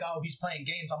then if you're like, oh, he's playing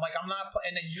games, I'm like, I'm not.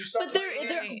 And then you start playing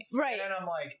games, right? And then I'm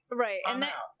like, I'm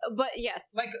out. But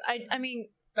yes, like I mean,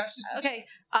 that's just okay.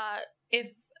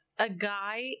 If a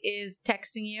guy is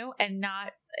texting you and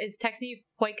is texting you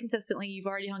quite consistently, you've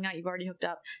already hung out, you've already hooked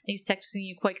up, and he's texting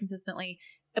you quite consistently,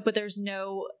 but there's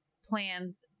no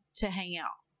plans to hang out.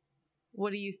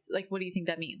 What do you think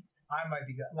that means? I might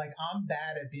be like, I'm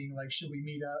bad at being like, should we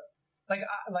meet up?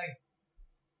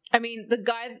 I mean,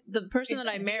 the person that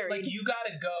I married, like you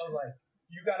gotta go, like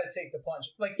you gotta take the plunge,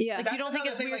 like like you don't think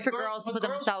it's weird for girls to put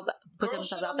themselves out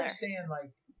there. Understand,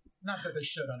 like, not that they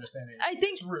should understand it. I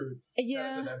think it's rude.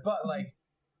 Yeah, but like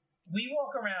we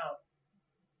walk around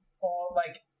all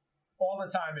the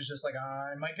time is just like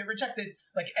I might get rejected.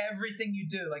 Like everything you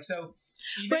do, like so.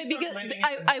 Even because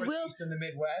I will in the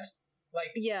Midwest,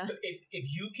 like if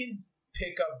you can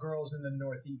pick up girls in the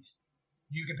Northeast.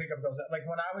 You can pick up girls. Like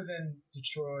when I was in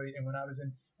Detroit and when I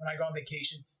go on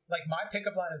vacation, like my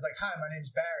pickup line is like, hi, my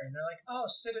name's Barry. And they're like, oh,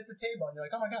 sit at the table. And you're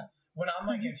like, oh my God. When I'm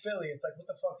like in Philly, it's like,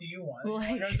 what the fuck do you want?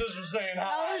 Like I'm just saying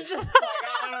hi. I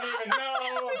don't even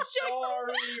know. I'm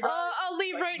sorry. I'll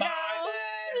leave right now.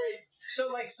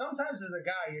 So like sometimes as a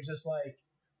guy, you're just like,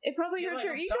 it probably hurts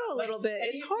your ego a little bit.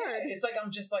 It's hard. It's like,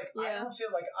 I'm just like, I don't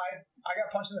feel like I got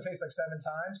punched in the face like 7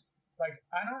 times. Like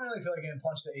I don't really feel like getting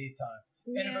punched the 8th time.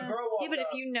 And if a girl walked but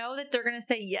if you know that they're gonna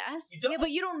say yes,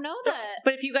 but you don't know that.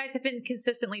 But if you guys have been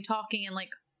consistently talking and like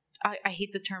I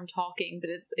hate the term talking, but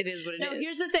it is what it is. No,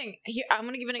 here's the thing. Here, I'm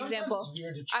gonna give an Sometimes example. it's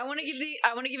weird to I want to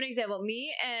give an example.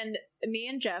 Me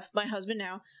and Jeff, my husband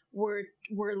now, were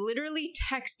literally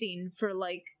texting for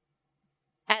like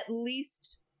at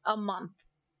least a month.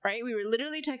 Right? We were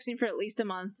literally texting for at least a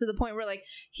month, to the point where like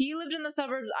he lived in the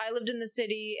suburbs, I lived in the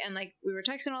city, and like we were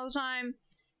texting all the time,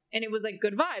 and it was like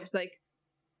good vibes. Like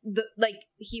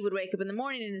he would wake up in the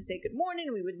morning and say good morning,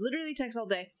 and we would literally text all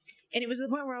day. And it was to the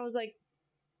point where I was like,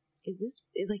 is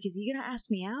he gonna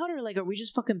ask me out, or like are we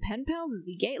just fucking pen pals? Is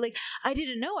he gay? Like I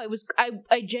didn't know.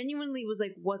 I genuinely was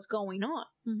like, what's going on?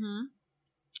 Mm-hmm.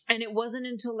 And it wasn't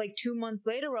until like 2 months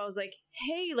later where I was like,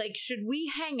 hey, like should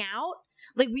we hang out?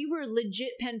 Like we were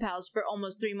legit pen pals for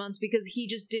almost 3 months, because he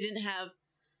just didn't have,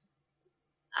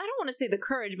 I don't want to say the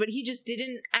courage, but he just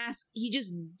didn't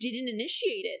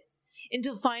initiate it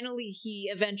until finally he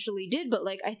eventually did. But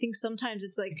like I think sometimes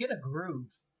it's like, you get a groove.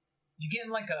 You get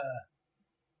in like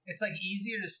it's like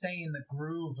easier to stay in the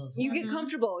groove of. You get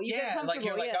comfortable. Like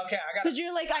you're like, okay, I got. Because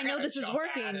you're like, I know this is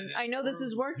working. I know this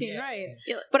is working, right?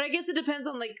 Yeah. But I guess it depends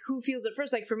on like who feels it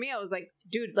first. Like for me, I was like,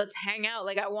 dude, let's hang out.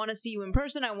 Like I want to see you in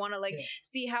person. I want to like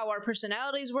see how our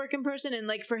personalities work in person. And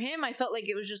like for him, I felt like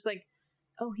it was just like,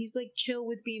 oh, he's like chill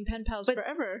with being pen pals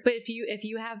forever. But if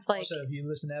you have like, also if you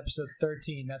listen to episode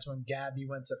 13, that's when Gabby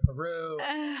went to Peru.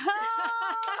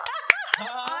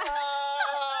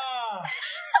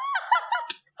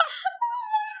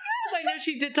 I know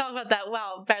she did talk about that.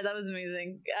 Wow, Bear, that was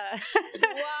amazing.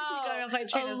 Wow,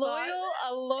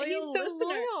 a loyal He's so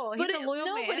listener. Loyal. He's a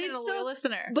loyal man and a loyal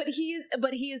listener. But he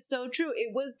is so true.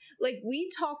 It was like we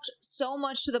talked so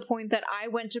much to the point that I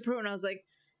went to Peru and I was like,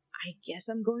 I guess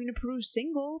I'm going to Peru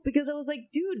single, because I was like,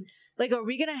 dude, like, are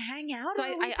we gonna hang out? So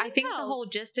I think the whole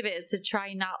gist of it is to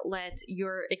try not let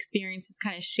your experiences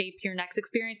kind of shape your next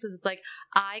experiences. It's like,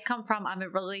 I'm a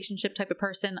relationship type of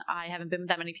person. I haven't been with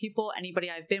that many people. Anybody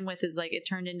I've been with is like, it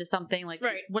turned into something like,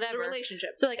 right, whatever. It's a relationship.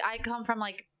 So like, I come from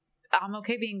like, I'm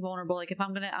okay being vulnerable. Like if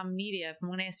I'm media, if I'm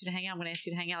gonna ask you to hang out, I'm gonna ask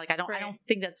you to hang out. Like I don't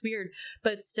think that's weird.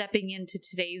 But stepping into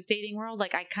today's dating world,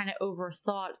 like I kind of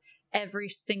overthought every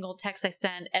single text I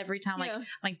send, every time, like, I'm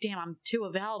like, damn, I'm too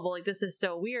available. Like, this is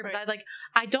so weird. Right. But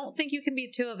I don't think you can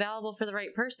be too available for the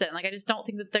right person. Like, I just don't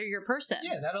think that they're your person.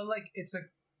 Yeah, that'll it's a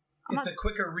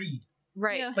quicker read.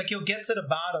 Right. Yeah. Like, you'll get to the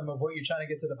bottom of what you're trying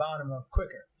to get to the bottom of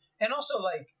quicker. And also,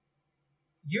 like,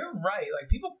 you're right. Like,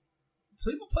 people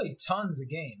play tons of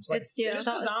games. Like, just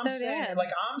because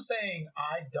I'm saying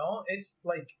I don't, it's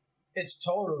like, it's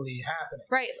totally happening.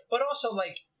 Right. But also,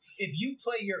 like, if you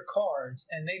play your cards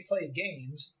and they play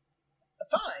games,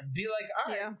 fine. Be like,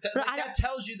 all right, that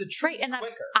tells you the truth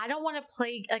quicker. I don't want to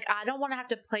play, like, I don't want to have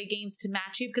to play games to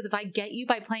match you, because if I get you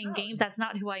by playing games, that's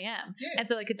not who I am. Yeah. And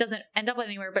so, like, it doesn't end up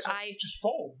anywhere, but I just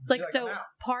fold. Like, so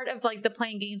part of, like, the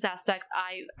playing games aspect,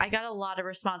 I got a lot of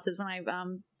responses when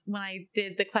I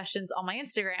did the questions on my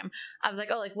Instagram. I was like,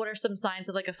 oh, like, what are some signs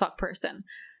of, like, a fuck person?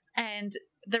 And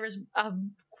there was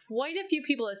quite a few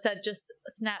people that said just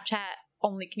Snapchat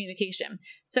only communication.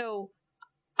 So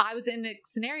I was in a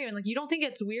scenario and like, you don't think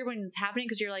it's weird when it's happening,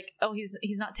 because you're like, oh, he's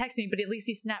not texting me, but at least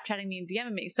he's Snapchatting me and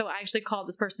DMing me. So I actually called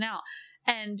this person out,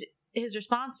 and his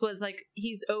response was like,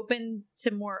 he's open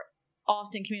to more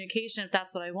often communication if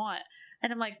that's what I want.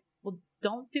 And I'm like, well,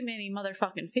 don't do me any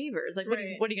motherfucking favors. Like, what are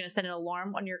you going to send an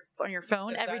alarm on your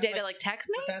phone every day to like text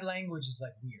me? But that language is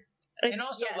like weird. And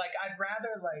also, like, I'd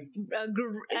rather,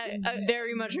 like...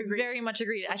 very much agree. Very much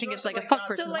agreed. I think it's, like, a fuck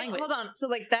person language. Hold on. So,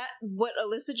 like, that, what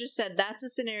Alyssa just said, that's a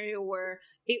scenario where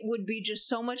it would be just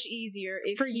so much easier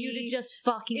if you to just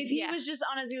fucking... If he was just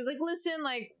honest, he was like, listen,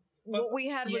 like, what we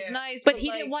had was nice, but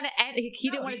he didn't want to end... He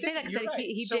didn't want to say that, because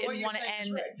he didn't want to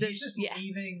end... He's just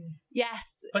leaving...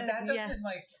 Yes. But that doesn't,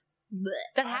 like...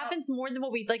 That happens more than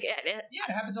what we, like... Yeah,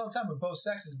 it happens all the time with both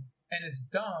sexes, and it's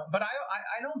dumb. But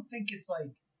I don't think it's, like...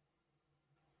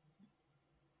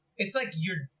 It's like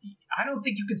I don't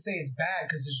think you can say it's bad,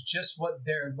 because it's just what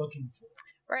they're looking for.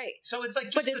 Right. So it's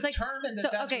like, just determine that's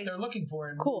what they're looking for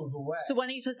and move away. So when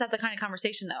are you supposed to have that kind of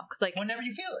conversation, though? Because, like, whenever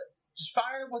you feel it. Just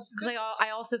fire it. Because like, I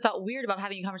also felt weird about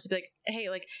having a conversation, like, hey,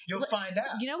 like... You'll find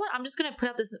out. You know what? I'm just going to put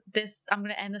out this... I'm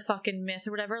going to end the fucking myth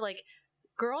or whatever. Like,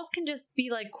 girls can just be,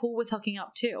 like, cool with hooking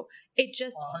up, too. It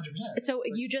just... 100%. So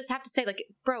you just have to say, like,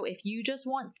 bro, if you just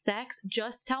want sex,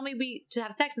 just tell me to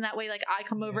have sex, and that way, like, I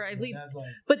come over, I leave. Like,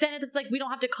 but then if it's like, we don't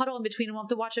have to cuddle in between, and we don't have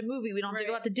to watch a movie, we don't have to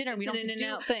go out to dinner, we don't have to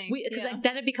do... Because, like,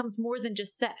 then it becomes more than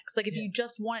just sex. Like, if you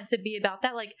just want it to be about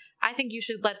that, like, I think you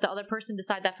should let the other person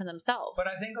decide that for themselves. But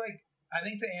I think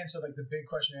to answer, like, the big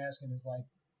question you're asking is, like,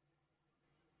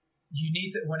 you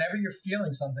need to, whenever you're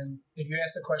feeling something, if you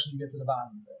ask the question, you get to the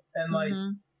bottom of it. And, like,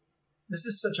 this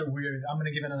is such a weird. I'm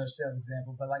gonna give another sales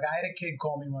example, but like I had a kid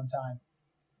call me one time,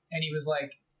 and he was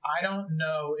like, "I don't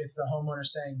know if the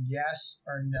homeowner's saying yes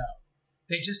or no.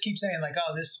 They just keep saying like,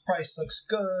 oh, this price looks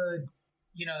good,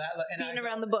 you know that." And being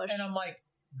around the bush, and I'm like,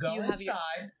 go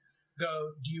inside.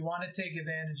 Go. Do you want to take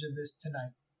advantage of this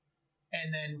tonight?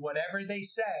 And then whatever they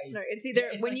say, it's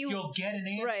either when you'll get an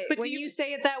answer. Right, but when you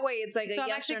say it that way, it's like so a I'm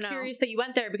yes actually or no. curious that you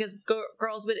went there because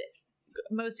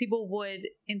most people would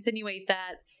insinuate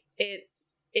that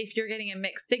it's if you're getting a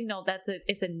mixed signal,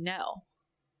 it's a no.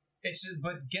 It's just,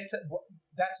 but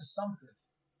that's assumptive.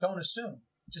 Don't assume.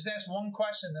 Just ask one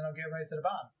question, then I'll get right to the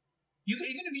bottom. Even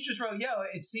if you just wrote, "Yo,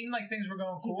 it seemed like things were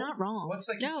going cool." He's not wrong. What's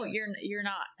like? No, you're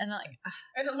not. And like,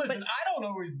 and then listen, I don't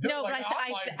always do. No, like,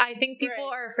 but I think people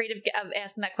are afraid of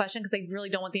asking that question because they really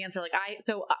don't want the answer. Like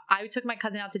I took my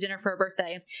cousin out to dinner for her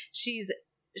birthday.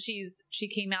 She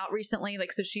came out recently,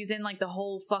 like, so she's in like the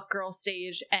whole fuck girl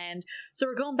stage, and so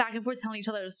we're going back and forth telling each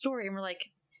other a story, and we're like,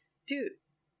 dude,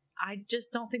 I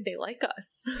just don't think they like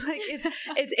us. Like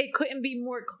it couldn't be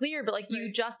more clear, but like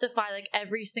you justify like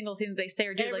every single thing that they say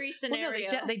or do. Every like, scenario.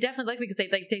 well, no, they definitely like me because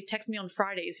they text me on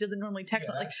Fridays. He doesn't normally text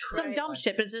me, like some dumb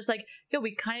shit, but it's just like, yo,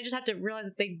 we kind of just have to realize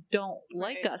that they don't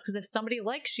like us, because if somebody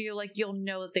likes you, like you'll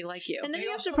know that they like you. And then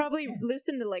you have to probably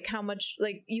listen to like how much,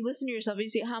 like you listen to yourself, you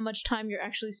see how much time you're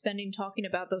actually spending talking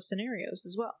about those scenarios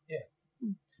as well. Yeah.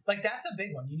 Like that's a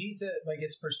big one. You need to like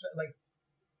like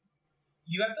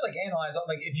you have to like analyze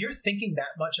like if you're thinking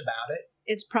that much about it,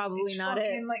 it's probably not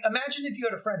it. Like imagine if you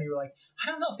had a friend, you were like, I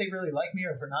don't know if they really like me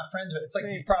or if we're not friends, but it's like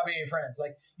you probably ain't friends.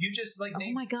 Like you just like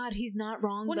oh my god, he's not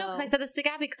wrong. Well, no, because I said this to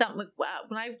Gabby because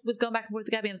when I was going back and forth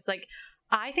with Gabby, and it's like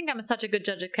I think I'm such a good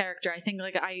judge of character. I think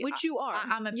like which you are.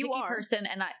 I'm a picky person,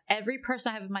 and every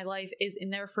person I have in my life is in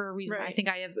there for a reason. Right. I think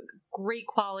I have great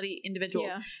quality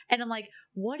individuals, and I'm like,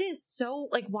 what is so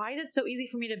like? Why is it so easy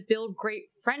for me to build great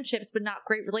friendships but not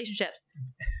great relationships?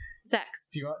 Sex.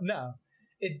 Do you want no?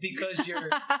 It's because you're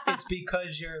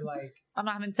like I'm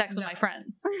not having sex with my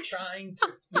friends.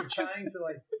 You're trying to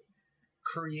like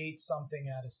create something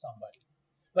out of somebody.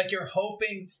 Like you're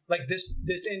hoping like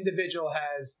this individual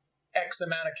has X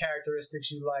amount of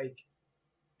characteristics you like,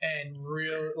 and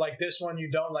real like this one you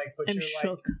don't like, but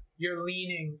you're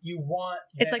leaning. You want.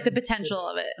 It's like the potential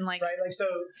of it, and like right, like so.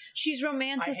 She's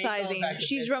romanticizing.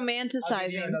 She's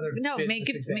romanticizing. No, make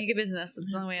it business.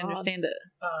 That's the only way I understand it.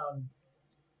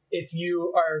 If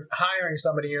you are hiring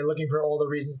somebody, you're looking for all the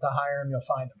reasons to hire them, you'll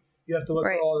find them. You have to look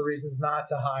for all the reasons not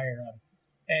to hire them.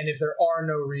 And if there are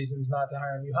no reasons not to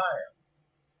hire them, you hire them.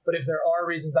 But if there are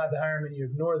reasons not to hire them and you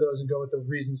ignore those and go with the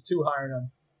reasons to hire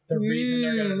them, the reason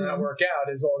they're going to not work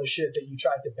out is all the shit that you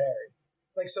tried to bury.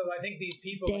 Like, so I think these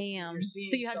people... Damn. Like,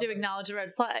 so you have to acknowledge the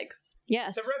red flags.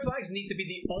 Yes. The red flags need to be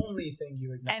the only thing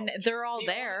you acknowledge. And they're all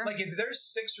there. Like, if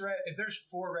there's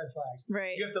 4 red flags,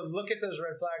 right, you have to look at those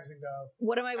red flags and go...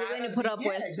 What am I willing to put up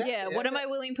with? Exactly. Yeah, what am I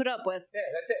willing to put up with? Yeah,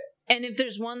 that's it. And if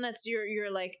there's one that's you're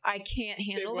like, I can't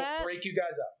handle that... It will break you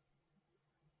guys up.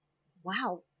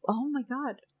 Wow. Oh my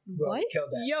god. Well, what? Killed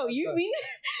that. Yo, you mean...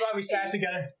 That's why we sat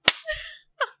together.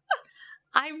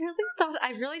 I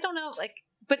really don't know, like...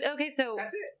 But okay, so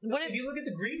that's it. What if you look at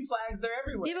the green flags? They're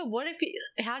everywhere. Yeah, but what if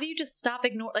how do you just stop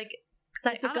ignore like?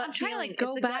 It's a gut feeling.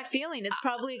 It's a gut feeling. It's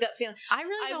probably a gut feeling. I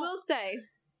will say.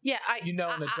 Yeah, in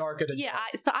the dark of the dark.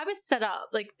 So I was set up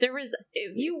like there was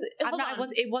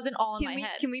it wasn't all in my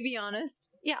head. Can we be honest?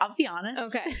 Yeah, I'll be honest.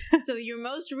 Okay, so your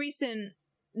most recent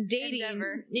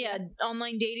dating,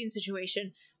 online dating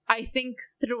situation. I think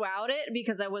throughout it,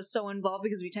 because I was so involved,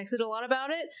 because we texted a lot about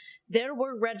it, there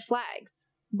were red flags.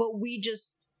 But we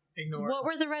just ignore. What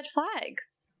were the red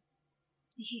flags?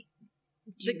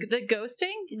 The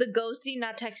ghosting,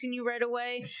 not texting you right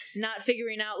away, not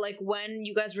figuring out like when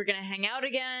you guys were gonna hang out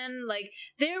again. Like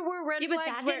there were red flags. But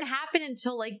that didn't happen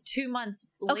until like 2 months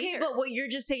later. Okay, but what you're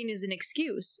just saying is an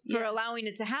excuse for allowing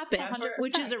it to happen, 100%.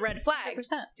 which is a red flag.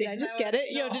 100%. Did I just get it?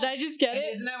 No. Yo, did I just get it?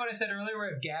 Isn't that what I said earlier?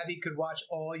 Where if Gabby could watch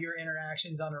all your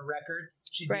interactions on a record,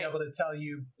 she'd be able to tell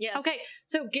you. Yes. Okay,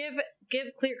 so give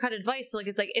clear cut advice. So like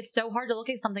it's so hard to look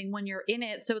at something when you're in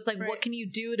it. So it's like, what can you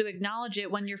do to acknowledge it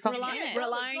when you're fucking in it?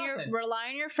 Rely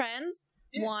on your friends.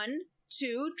 Yeah. 1,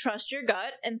 2, trust your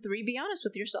gut, and 3, be honest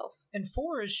with yourself. And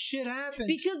 4 is shit happens.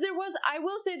 Because I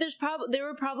will say there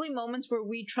were probably moments where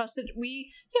we trusted,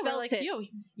 we felt like, it.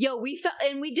 We felt,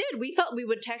 and we did. We felt, we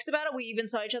would text about it. We even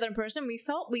saw each other in person.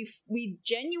 We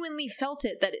genuinely felt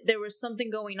it, that there was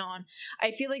something going on. I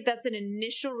feel like that's an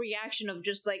initial reaction of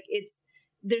just like,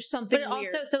 there's something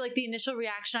weird. Also, so like the initial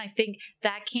reaction, I think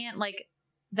that can't like,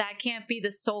 that can't be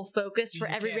the sole focus for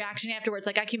every reaction afterwards.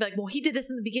 Like I can't be like, well, he did this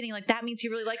in the beginning, like that means he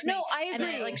really likes me. No, I agree. And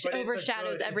then it like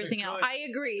overshadows everything else. I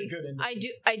agree.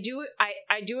 I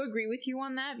do agree with you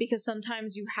on that, because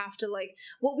sometimes you have to like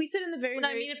what we said in the very.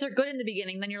 I mean, if they're good in the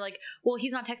beginning, then you're like, well,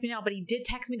 he's not texting me now, but he did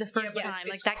text me the first time.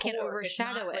 Like that can't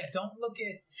overshadow it. Like, don't look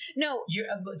at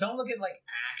don't look at like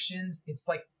actions. It's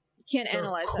like you can't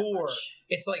analyze core. That much.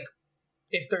 It's like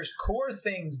if there's core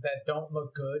things that don't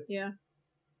look good. Yeah.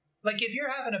 Like, if you're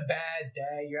having a bad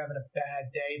day, you're having a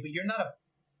bad day, but you're not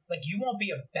you won't be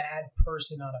a bad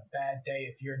person on a bad day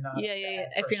if you're not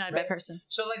if you're not a bad person.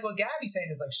 So, like, what Gabby's saying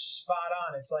is, like, spot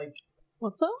on. It's like...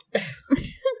 What's up?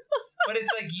 But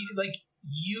it's like,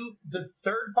 the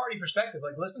third-party perspective,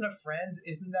 like, listen to friends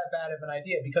isn't that bad of an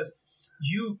idea, because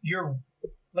you're,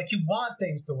 like, you want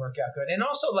things to work out good. And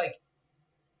also, like,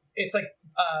 it's like,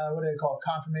 what do they call it?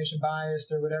 Confirmation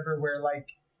bias or whatever, where, like,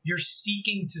 you're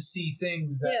seeking to see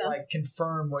things that like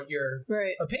confirm what your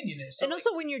opinion is. So, and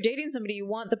also when you're dating somebody, you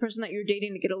want the person that you're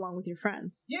dating to get along with your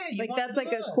friends. Yeah, like that's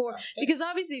like a core. Because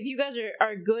obviously, if you guys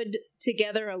are good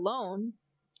together alone,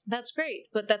 that's great.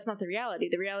 But that's not the reality.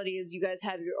 The reality is you guys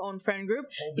have your own friend group.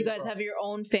 You guys have your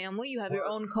own family. You have your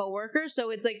own coworkers.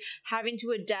 So it's like having to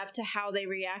adapt to how they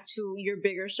react to your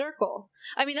bigger circle.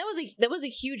 I mean, that was a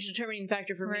huge determining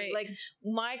factor for me. Like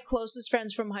my closest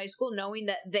friends from high school, knowing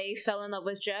that they fell in love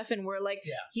with Jeff and were like,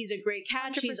 he's a great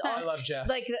catch. 100%. He's awesome. I love Jeff.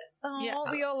 Like,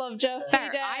 we all love Jeff. Hey,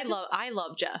 Dad. I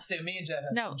love Jeff. Dude, me and Jeff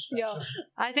have special.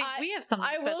 I think we have something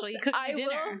special. He cooked me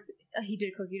dinner. He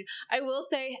did cook you. I will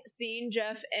say, seeing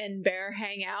Jeff and Bear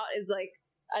hang out is like,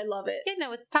 I love it. Yeah,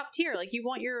 no, it's top tier. Like you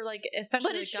want your like,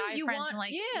 especially like guy you friends, want, and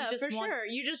like sure.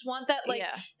 You just want that like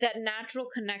that natural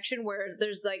connection where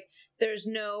there's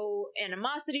no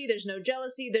animosity, there's no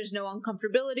jealousy, there's no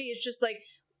uncomfortability. It's just like,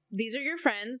 these are your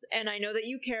friends, and I know that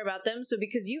you care about them. So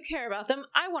because you care about them,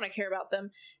 I want to care about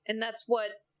them, and that's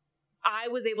what I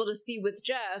was able to see with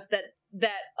Jeff.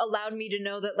 That allowed me to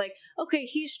know that, like, okay,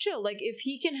 he's chill. Like, if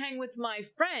he can hang with my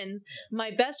friends,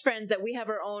 my best friends, that we have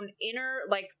our own inner,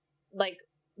 like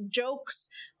jokes,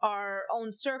 our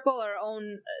own circle, our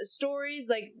own stories.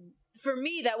 Like, for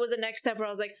me, that was a next step where I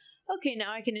was like, okay,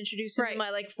 now I can introduce him to my,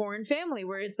 like, foreign family,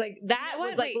 where it's like, that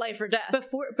was like life or death.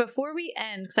 Before we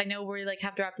end, because I know we like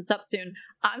have to wrap this up soon,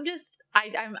 I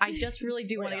just really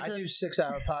do want to get to do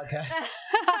 6-hour podcast.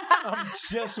 I'm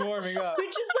just warming up. Which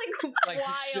is like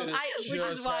wild. Which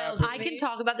is wild. I can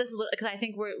talk about this a little, because I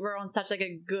think we're on such like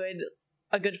a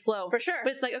good flow. For sure.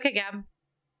 But it's like, okay, Gab,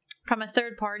 from a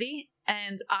third party,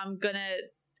 and I'm gonna...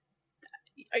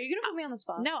 Are you gonna put me on the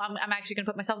spot? No, I'm actually gonna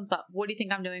put myself on the spot. What do you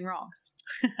think I'm doing wrong?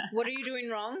 What are you doing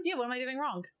wrong? Yeah, what am I doing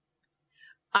wrong?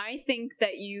 I think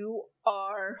that you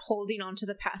are holding on to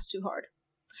the past too hard.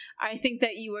 I think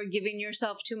that you are giving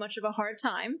yourself too much of a hard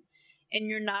time, and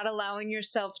you're not allowing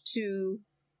yourself to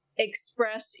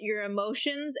express your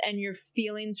emotions and your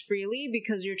feelings freely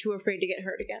because you're too afraid to get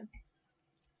hurt again.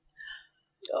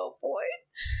 Oh boy.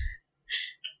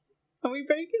 Are we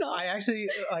breaking up? I actually,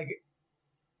 like...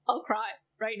 I'll cry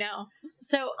right now.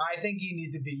 So I think you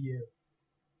need to be you.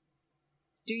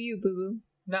 Do you, boo-boo?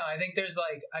 No, I think there's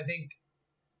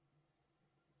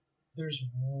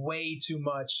way too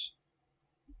much.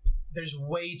 There's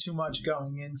way too much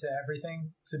going into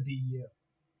everything to be you.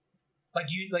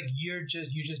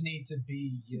 You just need to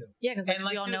be you. Yeah, because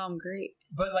we all know I'm great.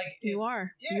 But like you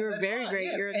are. You're very great.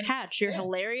 Yeah. You're a catch. You're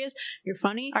hilarious. You're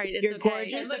funny. All right, you're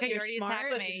gorgeous. You're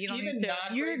smart. You don't need to.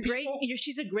 You're great.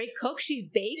 She's a great cook. She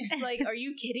bakes. Like, are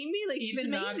you kidding me? Like, she's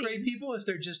even amazing. Not great people, if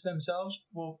they're just themselves,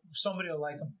 well, somebody will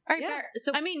like them. All right, Bear,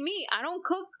 so I mean, me. I don't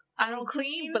cook. I don't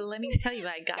clean. But let me tell you,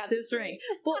 I got this ring.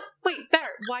 Well, wait, Bear,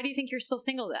 why do you think you're still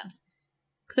single then?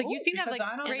 Because you seem to have like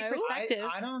great perspective.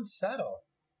 I don't settle.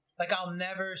 Like, I'll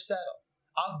never settle.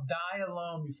 I'll die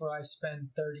alone before I spend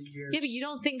 30 years. Yeah, but you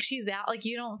don't think she's out? Like,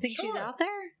 you don't think she's out there?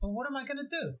 But what am I going to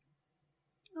do?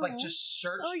 Like, just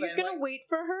search. Oh, you're going to wait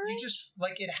for her? You just,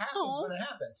 like, it happens when it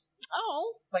happens.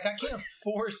 Oh. Like, I can't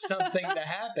force something to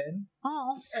happen.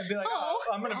 Oh. And be like,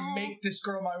 I'm going to make this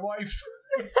girl my wife.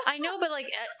 I know, but like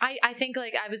I think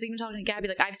like I was even talking to Gabby,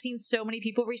 like I've seen so many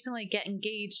people recently get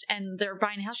engaged and they're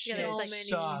buying a house together.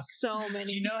 So many.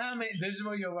 Do you know how many? This is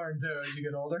what you'll learn too as you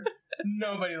get older.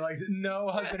 Nobody likes it. No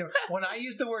husband. When I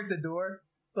used to work the door,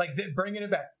 like bringing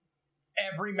it back,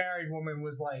 every married woman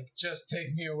was like, "Just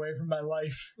take me away from my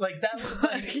life." Like that was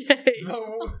like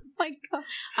my god,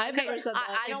 I've Okay, never said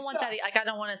that. I don't want that. Like, I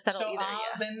don't want to settle either.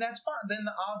 Then that's fine. Then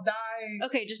I'll die.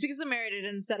 Okay, just because I'm married, I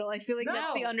didn't settle. I feel like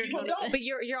that's the undertone. But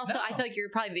you're also. I feel like you're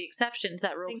probably the exception to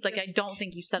that rule. Because I don't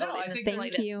think you settled in the same way.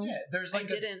 Thank you. Yeah, there's like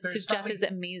because Jeff is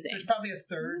amazing. There's probably a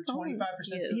third, 25%.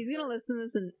 He's gonna listen to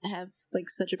this and have like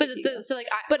such a. But big ego. so like,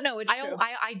 but no, it's true.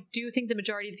 I do think the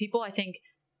majority of the people, I think.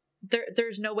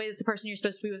 There's no way that the person you're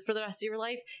supposed to be with for the rest of your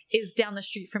life is down the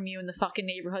street from you in the fucking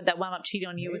neighborhood that wound up cheating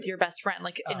on you with your best friend,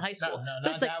 like in high school.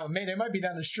 No, not that one. Maybe they might be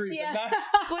down the street. Yeah.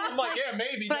 But I'm like, yeah,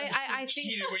 maybe. But I think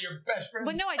cheated with your best friend.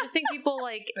 But no, I just think people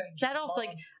like set off.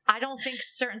 Like, I don't think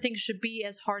certain things should be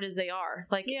as hard as they are.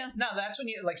 Like, no, that's when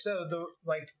you like. So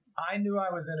I knew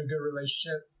I was in a good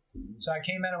relationship, so I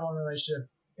came out of one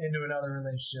relationship into another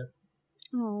relationship.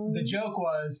 Aww. The joke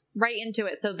was right into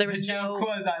it, so there was the joke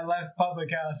was I left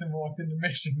Public House and walked into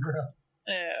Mission Grill.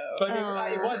 But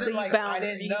it wasn't so like bounced. I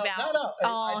didn't know. Oh,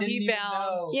 I didn't he even bounced.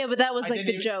 know. Yeah, but that was like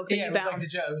the joke that you it was bounced. like the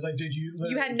joke. It was like, dude,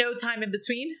 you had no time in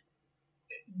between.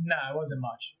 Nah, it wasn't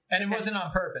much, and it wasn't on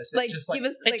purpose. It like, just like give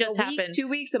us it like just a week, happened. 2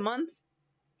 weeks, a month.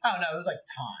 Oh no, it was like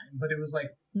time, but it was like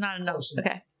not enough.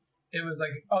 Okay, it was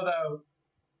like although.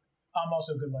 I'm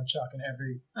also good luck Chuck, and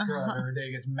every girl I've ever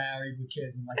dated gets married with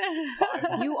kids in like 5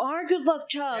 months. You are good luck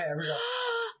Chuck. Yeah, every girl.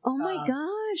 Oh my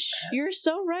gosh, you're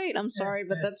so right. I'm sorry,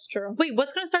 but that's true. Wait,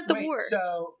 what's going to start the war?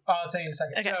 So I'll tell you in a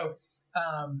second. Okay. So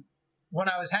when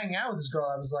I was hanging out with this girl,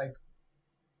 I was like,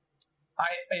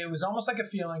 it was almost like a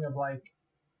feeling of like,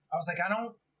 I was like, I'm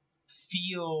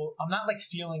not like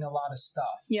feeling a lot of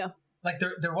stuff. Yeah. Like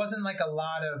there wasn't like a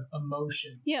lot of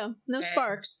emotion. Yeah, no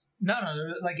sparks. No,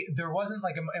 like there wasn't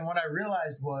like, and what I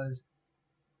realized was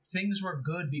things were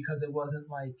good because it wasn't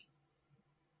like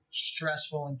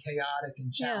stressful and chaotic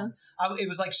and challenging. Yeah. It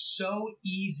was like so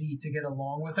easy to get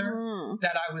along with her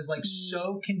that I was like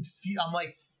so confused. I'm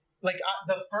like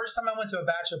the first time I went to a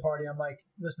bachelor party, I'm like,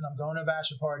 listen, I'm going to a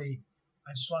bachelor party.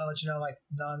 I just want to let you know, like,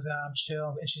 I'm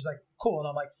chill. And she's like, cool. And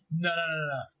I'm like, no.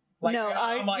 Like, no,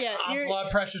 I'm like, I'm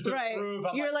blood pressure through right. the roof.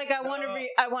 You're like, I want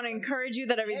to encourage you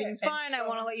that everything's fine. So, I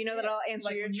want to let you know that I'll answer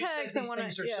like, your texts. These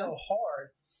things are so hard.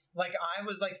 Like I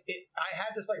was like, I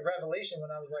had this like revelation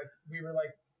when I was like, we were like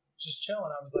just chilling.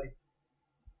 I was like,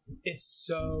 it's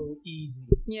so easy.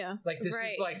 Yeah. Like this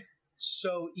is like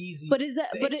so easy. But is that?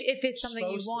 But if it's something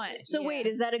you want. So wait,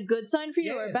 is that a good sign for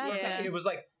you or a bad sign? It was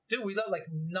like, dude, we like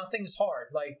nothing's hard.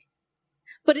 Like.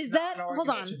 But is that hold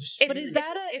on? But is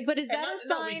that a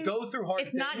sign? We go through hard.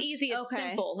 It's not easy. It's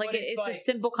simple. Like it's a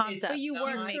simple concept. So you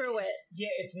work through it. Yeah,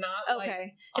 it's not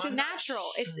okay. It's natural.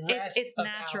 It's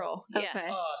natural.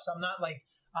 Okay. So I'm not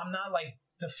like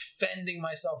defending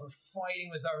myself or fighting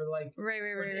myself or like right.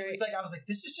 It was like I was like,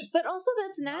 this is just. But also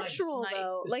that's natural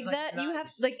though. Nice. Like that you have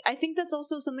like I think that's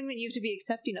also something that you have to be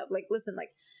accepting of. Like listen,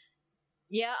 like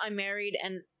yeah, I'm married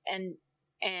and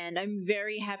I'm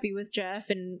very happy with Jeff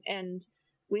and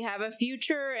we have a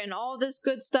future and all this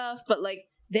good stuff, but like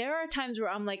there are times where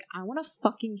I'm like, I want to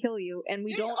fucking kill you, and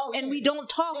we don't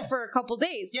talk for a couple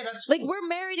days. Yeah, that's cool. Like we're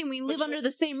married and we live under the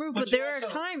same roof, but there are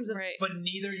times, but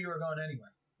neither of you are going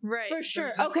anywhere. Right, for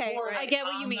sure. Okay, I get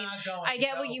what you mean. I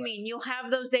get what you mean. You'll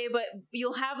have those days,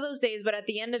 but at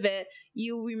the end of it,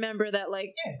 you remember that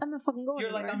like I'm not fucking going. You're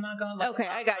anywhere. like I'm not going. Like, okay,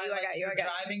 I got you.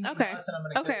 Driving okay. Nuts and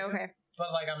I'm gonna okay.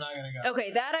 But like I'm not gonna go.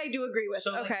 Okay, that I do agree with.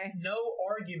 So, okay, like, no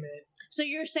argument. So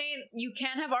you're saying you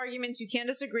can have arguments, you can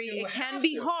disagree. It can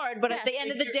be hard, but at the end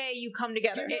of the day, you come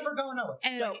together. You're never going nowhere.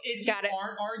 And like, if you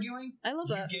aren't arguing, I love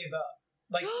that. You gave up.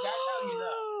 Like that's how you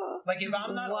know. Like if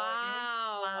I'm not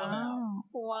arguing,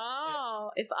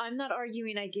 wow. If I'm not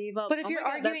arguing, I gave up. But if you're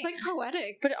arguing, that's like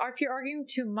poetic. But if you're arguing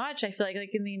too much, I feel like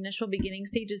in the initial beginning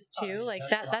stages too,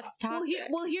 that's toxic.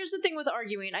 Well, here's the thing with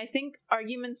arguing. I think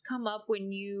arguments come up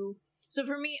when you. So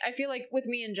for me, I feel like with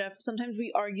me and Jeff, sometimes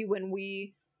we argue when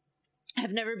we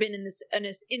have never been in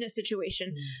a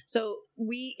situation. So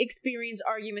we experience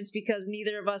arguments because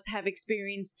neither of us have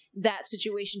experienced that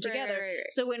situation together. Right.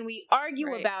 So when we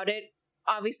argue about it,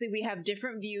 obviously we have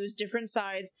different views, different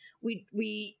sides. We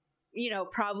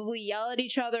probably yell at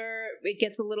each other. It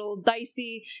gets a little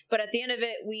dicey, but at the end of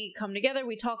it, we come together,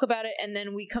 we talk about it, and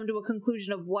then we come to a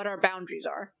conclusion of what our boundaries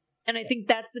are. And I think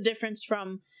that's the difference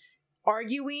from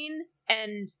arguing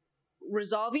and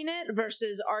resolving it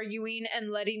versus arguing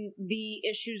and letting the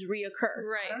issues reoccur.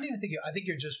 Right. I don't even think I think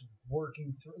you're just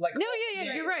working through. Like no,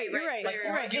 you're right. Like,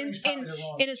 you're right.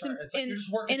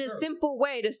 In a simple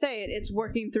way to say it, it's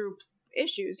working through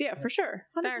issues. Yeah, for sure.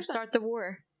 100%. Better start the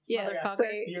war. Yeah,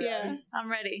 yeah. I'm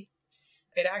ready.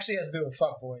 It actually has to do with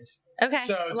fuckboys. Okay.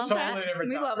 So totally different.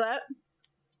 We love that.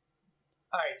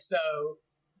 All right. So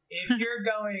if you're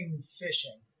going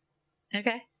fishing,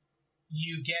 okay,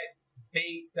 you get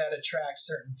bait that attracts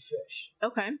certain fish,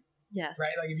 Okay. Yes.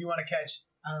 right? Like if you want to catch,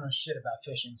 I don't know shit about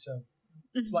fishing, so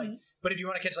like, but if you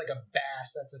want to catch like a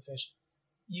bass, that's a fish.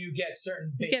 You get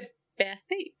certain bait. You get bass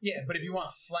bait. Yeah, but if you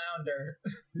want flounder,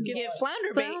 You get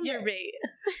flounder bait. Flounder bait.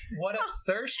 what a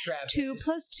thirst trap! 2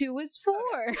 is. + 2 is 4.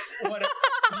 What a,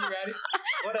 you ready?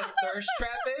 What a thirst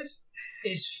trap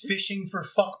is fishing for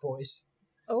fuckboys.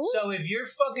 Oh. So if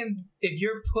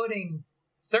you're putting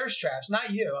thirst traps,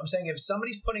 not you, I'm saying if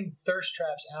somebody's putting thirst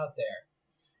traps out there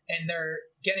and they're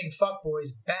getting fuckboys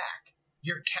back,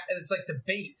 it's like the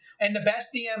bait. And the best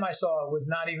DM I saw was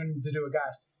not even to do with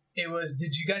guys. It was,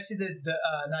 did you guys see the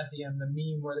not DM, the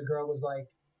meme where the girl was like,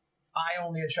 I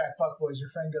only attract fuckboys. Your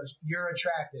friend goes, you're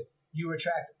attractive. You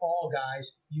attract all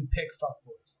guys. You pick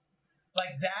fuckboys.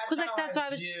 Like that's what I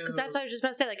was just about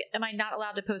to say. Like, am I not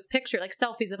allowed to post picture like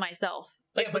selfies of myself?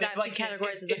 Like, yeah, would but that be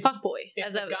categorized as a fuckboy,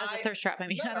 as a thirst trap? I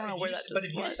mean, I don't know where that. But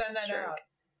if you send that out,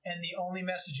 and the only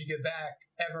message you get back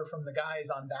ever from the guy is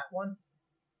on that one,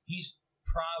 he's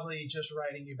probably just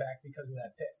writing you back because of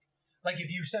that pic. Like if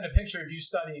you send a picture of you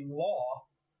studying law,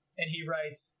 and he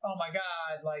writes, "Oh my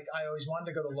God, like I always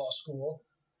wanted to go to law school,"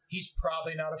 he's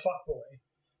probably not a fuckboy.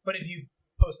 But if you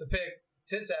post a pic,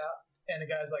 tits out. And the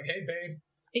guy's like, "Hey, babe."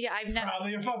 Yeah, I've never.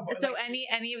 Probably a fuckboy. So like,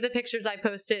 any of the pictures I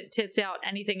posted, tits out,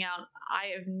 anything out,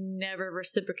 I have never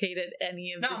reciprocated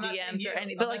any of the DMs or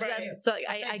any. But like, that's, so like,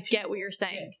 I get what you're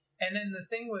saying. Yeah. And then the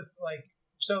thing with like,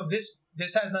 so this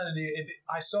has nothing to do.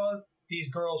 I saw these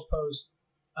girls post,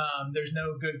 "There's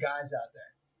no good guys out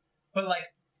there," but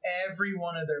like every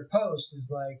one of their posts is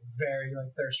like very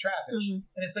like thirst trappish,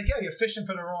 and it's like, yo, you're fishing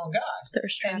for the wrong guys.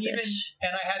 Thirst trappish.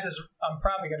 And I had this. I'm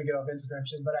probably going to get off Instagram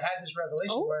soon, but I had this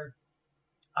revelation where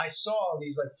I saw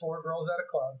these like 4 girls at a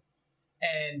club,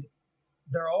 and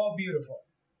they're all beautiful,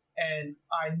 and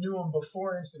I knew them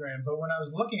before Instagram, but when I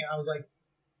was looking, I was like,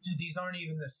 dude, these aren't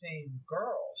even the same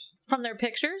girls From their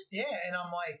pictures. Yeah, and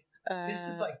I'm like, this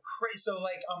is like crazy. So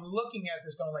like I'm looking at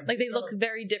this going like they look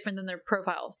very different than their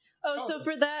profiles. Oh,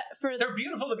 totally. So they're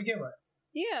beautiful to begin with.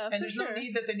 Yeah, and there's no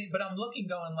need that they need. But I'm looking,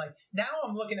 going like now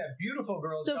I'm looking at beautiful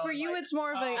girls. So for you, like, it's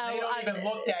more of a they don't even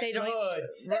look that good. Right.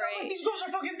 And I'm like, these girls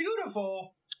are fucking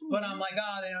beautiful, but I'm like,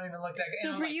 they don't even look that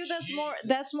good. So for you, like,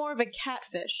 that's more of a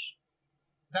catfish.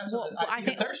 That's what I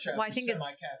think. Thirst trap. I think it's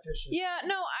catfish. Yeah,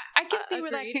 no, I can see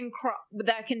where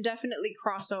that can definitely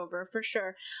cross over for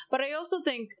sure. But I also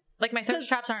think. Like my thirst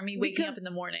traps aren't me waking up in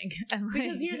the morning. And like,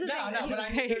 because here's the thing. No, but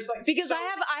I mean, there's like because I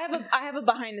have a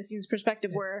behind the scenes perspective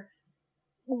where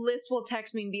Liz will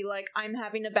text me and be like, "I'm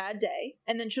having a bad day,"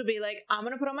 and then she'll be like, "I'm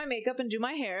gonna put on my makeup and do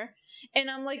my hair,"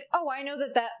 and I'm like, "Oh, I know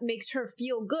that makes her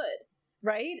feel good,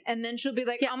 right?" And then she'll be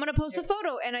like, "I'm gonna post a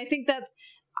photo," and I think that's.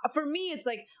 For me, it's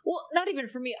like, well, not even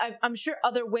for me. I'm sure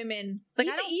other women, like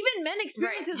even men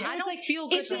experiences. Right. I don't feel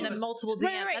good from the multiple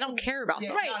DMs. Right. I don't care about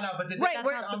them. Right. No, but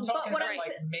I'm talking about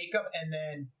like makeup and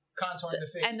then contouring the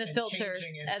face and the filters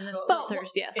and the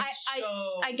filters. Yes,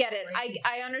 I get it.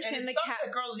 I understand the cat.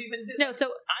 That girls even do. No,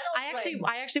 so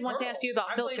I actually want to ask you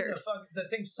about filters. The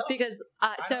thing sucks because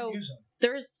so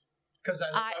there's because I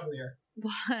look uglier.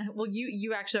 Well,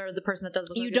 you actually are the person that does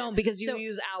look. You don't because you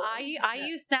use aloe. I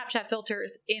use Snapchat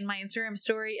filters in my Instagram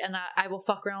story, and I will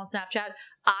fuck around with Snapchat.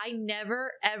 I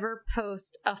never ever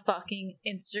post a fucking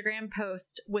Instagram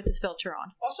post with a filter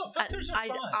on. Also, filters are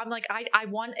fun. I'm like I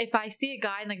want, if I see a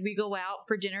guy and like we go out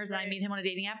for dinners and I meet him on a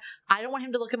dating app, I don't want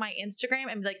him to look at my Instagram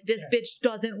and be like, this bitch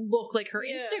doesn't look like her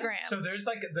Instagram. So there's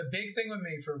like the big thing with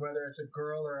me for whether it's a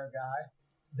girl or a guy.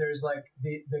 There's like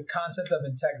the concept of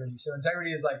integrity. So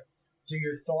integrity is like, do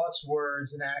your thoughts,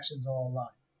 words, and actions all align?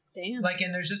 Damn. Like,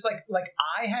 and there's just like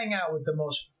I hang out with the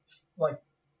most like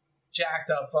jacked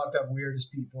up, fucked up,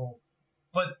 weirdest people,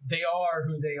 but they are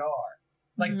who they are.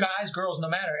 Like guys, girls, no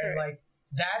matter. And like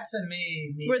that to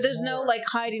me means where there's more. No like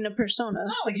hiding a persona.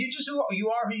 No, like you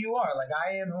are who you are. Like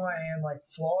I am who I am. Like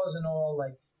flaws and all.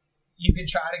 Like you can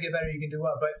try to get better, you can do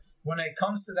well, but when it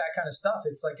comes to that kind of stuff,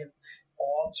 it's like an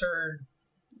altered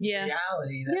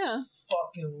reality that's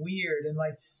fucking weird. And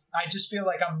like I just feel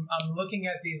like I'm looking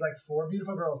at these like 4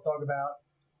 beautiful girls talk about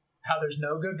how there's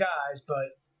no good guys,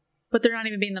 but they're not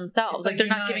even being themselves. Like they're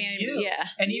not giving any.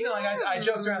 And even like I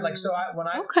joked around like when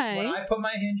I put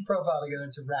my Hinge profile together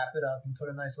to wrap it up and put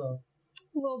a nice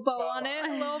little bow on it,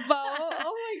 a little bow.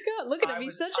 Oh my god, look at him!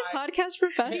 He's such a podcast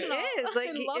professional. He is. Like,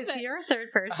 is he our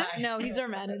third person? No, he's our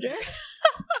manager.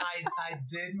 I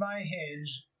did my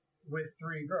Hinge with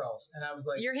 3 girls, and I was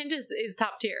like, your Hinge is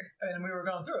top tier, and we were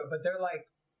going through it, but they're like,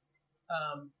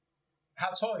 how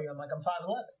tall are you? I'm like, I'm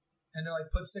 5'11", and they're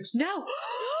like, put 6 foot. No.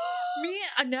 Me,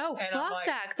 no, and fuck like,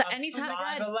 that. Because anytime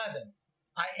 5'11",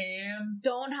 I am.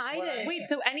 Don't hide What I it. am. Wait,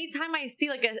 so anytime I see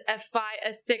like a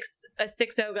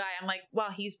 6'0" guy, I'm like, wow,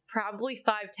 he's probably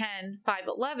 5'10",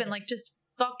 5'11". Like, just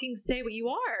fucking say what you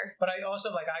are. But I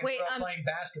also like I Wait, grew up playing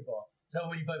basketball. So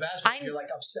when you play basketball, you're like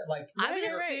upset. Like I would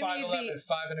you're assume you'd 5'11", be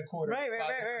 5 1/4. Right.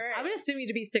 I would assume you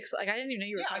to be 6 foot. Like, I didn't even know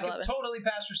you were Yeah, I 5'11". could totally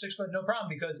pass for 6 foot, no problem,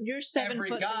 because You're 7 every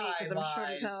foot to me guy because I'm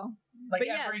short as lies- hell. like But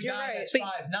yes, every you're guy right. that's Wait,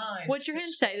 5'9". What's your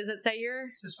hinge say? Does it say you're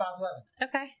It says 5'11".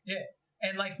 okay?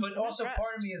 And like, but also impressed.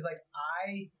 part of me is like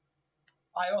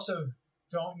I also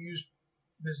don't use.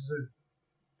 This is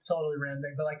a totally random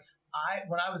thing, but like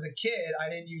when I was a kid, I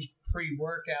didn't use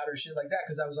pre-workout or shit like that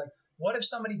because I was like, what if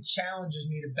somebody challenges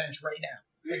me to bench right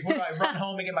now? Like, what do I run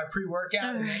home and get my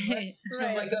pre-workout? And then, Right.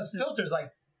 so like a filter's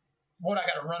like, what, I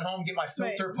got to run home, get my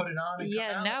filter, put it on, and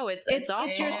Yeah, come out? no, it's It's awful.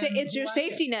 your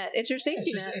safety net. It's your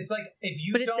safety net. It's like if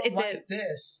you But it's- don't it's like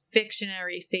this,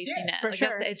 fictionary safety Yeah, net. for Like,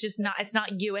 sure. It's just not. It's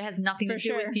not you. It has nothing For to do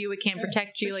sure. with you. It can't Yeah,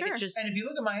 protect you. for Like, sure. it's just. and if you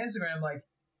look at my Instagram, like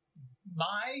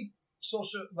my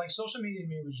social media to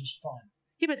me was just fun.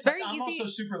 Yeah, but it's very I'm easy. also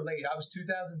super late. I was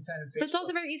 2010 in Facebook. But it's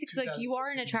also very easy because, like, you are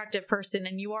an 2015. attractive person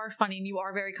and you are funny and you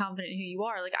are very confident in who you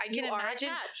are. Like, I can You are a imagine.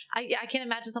 catch. I can't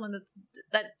imagine someone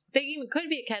that they even could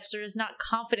be a catch. They're just not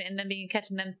confident in them being a catch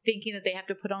and them thinking that they have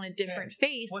to put on a different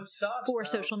face What sucks for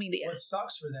though, social media. What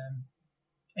sucks for them,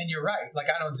 and you're right. Like,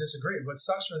 I don't disagree. What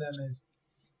sucks for them is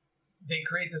they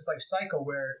create this like cycle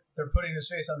where they're putting this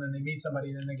face on, then they meet somebody,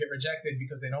 and then they get rejected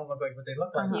because they don't look like what they look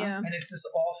like. Uh-huh. Yeah. And it's this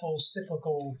awful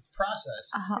cyclical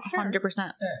process.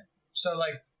 100%. So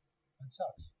like, that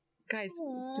sucks. Guys,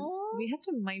 Aw. we have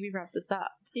to maybe wrap this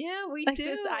up. Yeah, we Like do.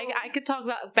 this, I could talk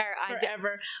about Barry.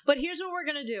 Forever. But here's what we're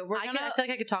gonna do. I feel like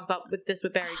I could talk about with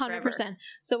Barry 100%. forever.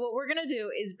 So what we're gonna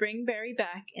do is bring Barry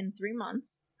back in 3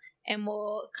 months, and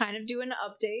we'll kind of do an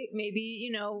update. Maybe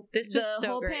This the was so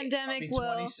whole great. pandemic I'll be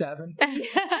will 27.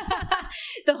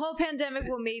 the whole pandemic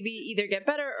will maybe either get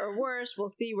better or worse. We'll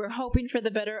see. We're hoping for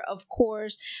the better, of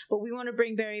course, but we want to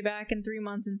bring Barry back in 3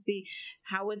 months and see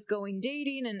how it's going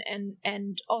dating,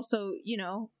 and also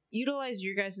utilize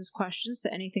your guys' questions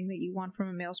to anything that you want from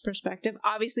a male's perspective.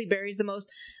 Obviously, Barry's the most,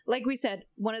 like we said,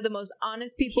 one of the most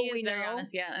honest people He we is know. very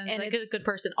honest, yeah, and like it's- a good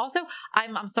person. Also,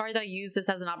 I'm sorry that I used this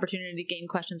as an opportunity to gain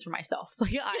questions for myself.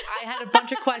 Like, I had a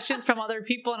bunch of questions from other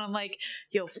people, and I'm like,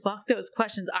 yo, fuck those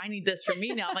questions. I need this from me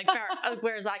now. I'm like,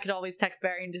 whereas I could always text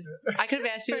Barry and I could have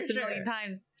asked you For this a sure. million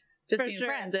times. Just For being sure.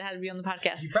 friends, it had to be on the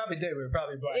podcast. You probably did. We were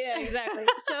probably black. Yeah, exactly.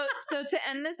 So to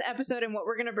end this episode and what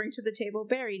we're going to bring to the table,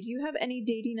 Barry, do you have any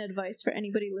dating advice for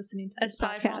anybody listening to this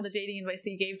Aside podcast? from all the dating advice that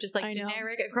you gave, just like I know.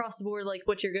 generic across the board, like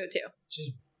what's your go-to?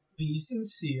 Just be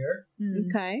sincere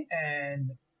Okay. and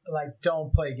like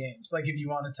don't play games. Like if you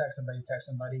want to text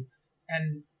somebody,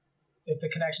 and if the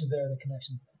connection's there, the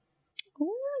connection's there.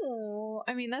 Ooh,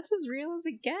 I mean, that's as real as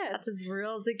it gets. That's as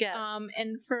real as it gets.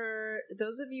 And for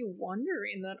those of you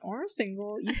wondering that are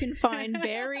single, you can find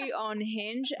Barry on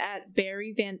Hinge at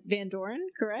Barry VanDoren,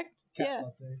 correct?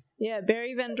 Capital D. Yeah,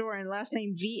 Barry VanDoren, last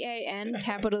name VAN,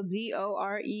 capital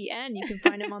DOREN. You can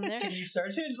find him on there. Can you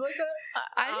search Hinge like that?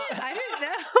 I didn't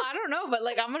know. I don't know, but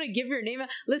like I'm gonna give your name.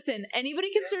 Listen,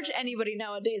 anybody can search anybody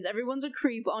nowadays. Everyone's a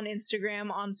creep on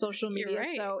Instagram, on social media. You're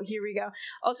right. So here we go.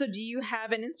 Also, do you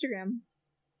have an Instagram?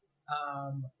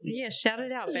 Yeah, shout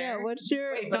it out, Barry. Yeah, what's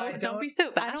your? Wait, but I Don't be so I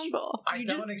don't- bashful. I You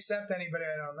don't just- accept anybody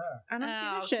I don't know. I don't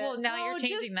Oh, give a shit. well, now No, you're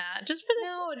changing just- that just for this.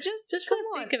 No, just Just for come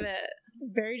the on. sake of it.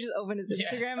 Barry just opened his Yeah,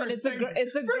 Instagram and first it's a thing- girl.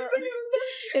 It's a girl. First thing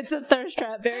is It's a thirst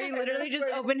trap. Barry literally just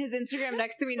Wait. opened his Instagram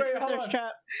next to me and Wait, it's a hold thirst on.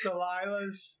 trap.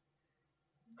 Delilah's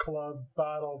club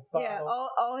bottle. Yeah,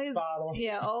 all his. bottle.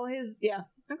 Yeah, all his. Yeah.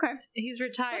 Okay, He's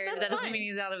retired. But That that's doesn't fine. mean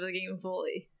he's out of the game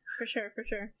fully. for sure.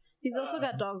 He's also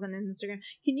got dogs on Instagram.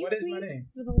 Can you What is please, my name?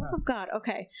 for the love of God?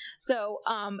 Okay, so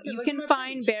you look can at my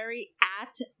find page. Barry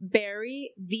at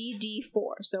Barry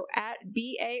VD4. So at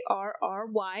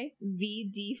BARRY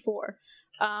VD4.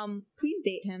 Please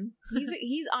date him.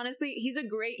 He's honestly he's a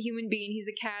great human being. He's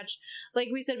a catch. Like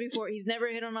we said before, he's never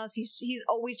hit on us. He's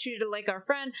always treated like our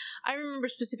friend. I remember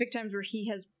specific times where he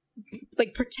has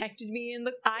like protected me in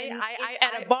the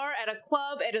at a bar, at a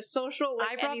club, at a social.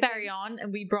 Like, I brought anything. Barry on,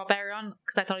 and we brought Barry on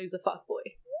because I thought he was a fuckboy.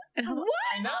 And I'm, What?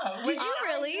 I know. Did you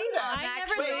really? knew that. I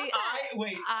never actually- thought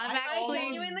that. I'm I actually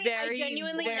almost-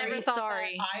 genuinely very never thought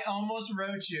sorry. I almost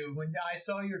wrote you when I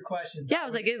saw your questions. Yeah, I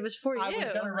was like, it was for you. I was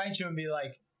gonna write you and be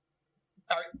like,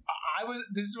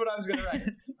 this is what I was gonna write.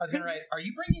 I was gonna write, are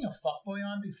you bringing a fuckboy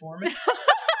on before me?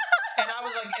 And I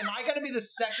was like, am I gonna be the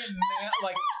second male,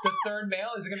 like the third male?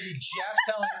 Is it gonna be Jeff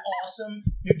telling awesome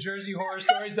New Jersey horror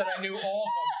stories that I knew all of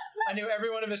them? I knew every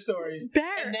one of his stories.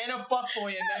 Bear. And then a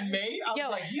fuckboy, and then me. I was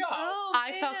like, yo. Oh,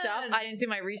 I fucked up. I didn't do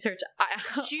my research.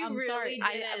 I'm really sorry.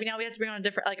 didn't. Now we have to bring on a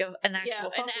different, like an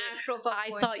actual fuckboy. an actual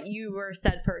fuckboy. I thought you were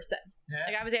said person.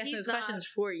 Yeah. Like I was asking He's those questions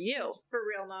for you. He's for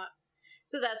real not.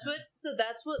 So that's what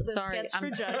this Sorry, gets I'm for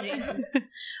sorry. judging.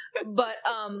 But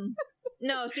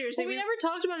no, seriously, Well, we never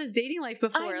talked about his dating life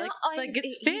before. I know, like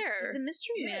it's fair. He's a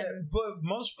mystery Yeah, man. but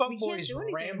most We can't fuckboys do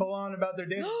anything. ramble on about their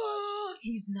dating lives.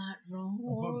 He's not wrong.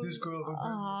 Fuck this girl. Fuck that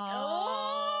girl.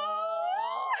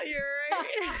 Oh, you're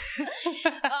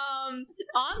right.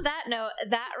 On that note,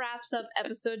 that wraps up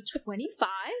episode 25.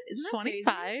 Isn't that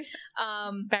 25. crazy?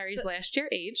 Barry's last year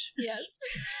age. Yes.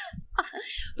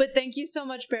 But thank you so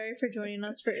much, Barry, for joining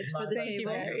us for It's for the Thank you,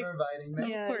 Table. Barry, for inviting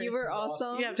me. Yeah, course. you were This is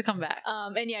awesome. You have to come back.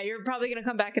 And yeah, you're probably gonna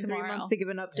come back in 3 Tomorrow. months to give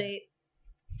an update.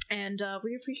 And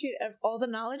we appreciate all the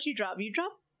knowledge you drop. You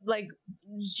drop like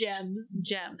gems.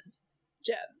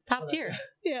 Top tier.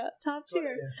 Yeah, top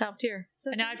tier. Top tier.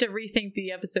 So And now I have to rethink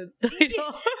the episode's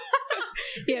title.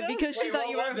 Yeah, because she Wait, thought what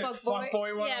you were a was it? fuckboy.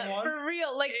 Fuckboy 101? Yeah, for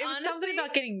real. Like It was honestly, something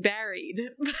about getting buried.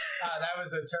 That was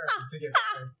the term to get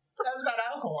married. That was about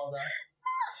alcohol, though.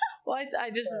 Well, I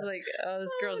just was like, oh,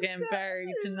 this girl's getting buried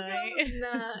tonight.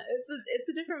 Nah, it's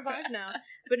a different vibe now.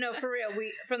 But no, for real,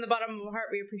 we from the bottom of our heart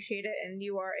we appreciate it, and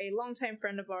you are a longtime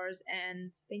friend of ours,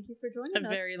 and thank you for joining A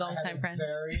us. very long I had time a friend.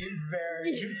 Very,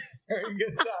 very, very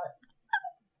good time.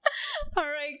 All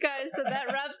right, guys. So that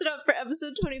wraps it up for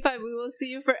episode 25. We will see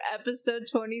you for episode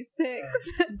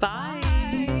 26.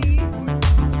 Bye.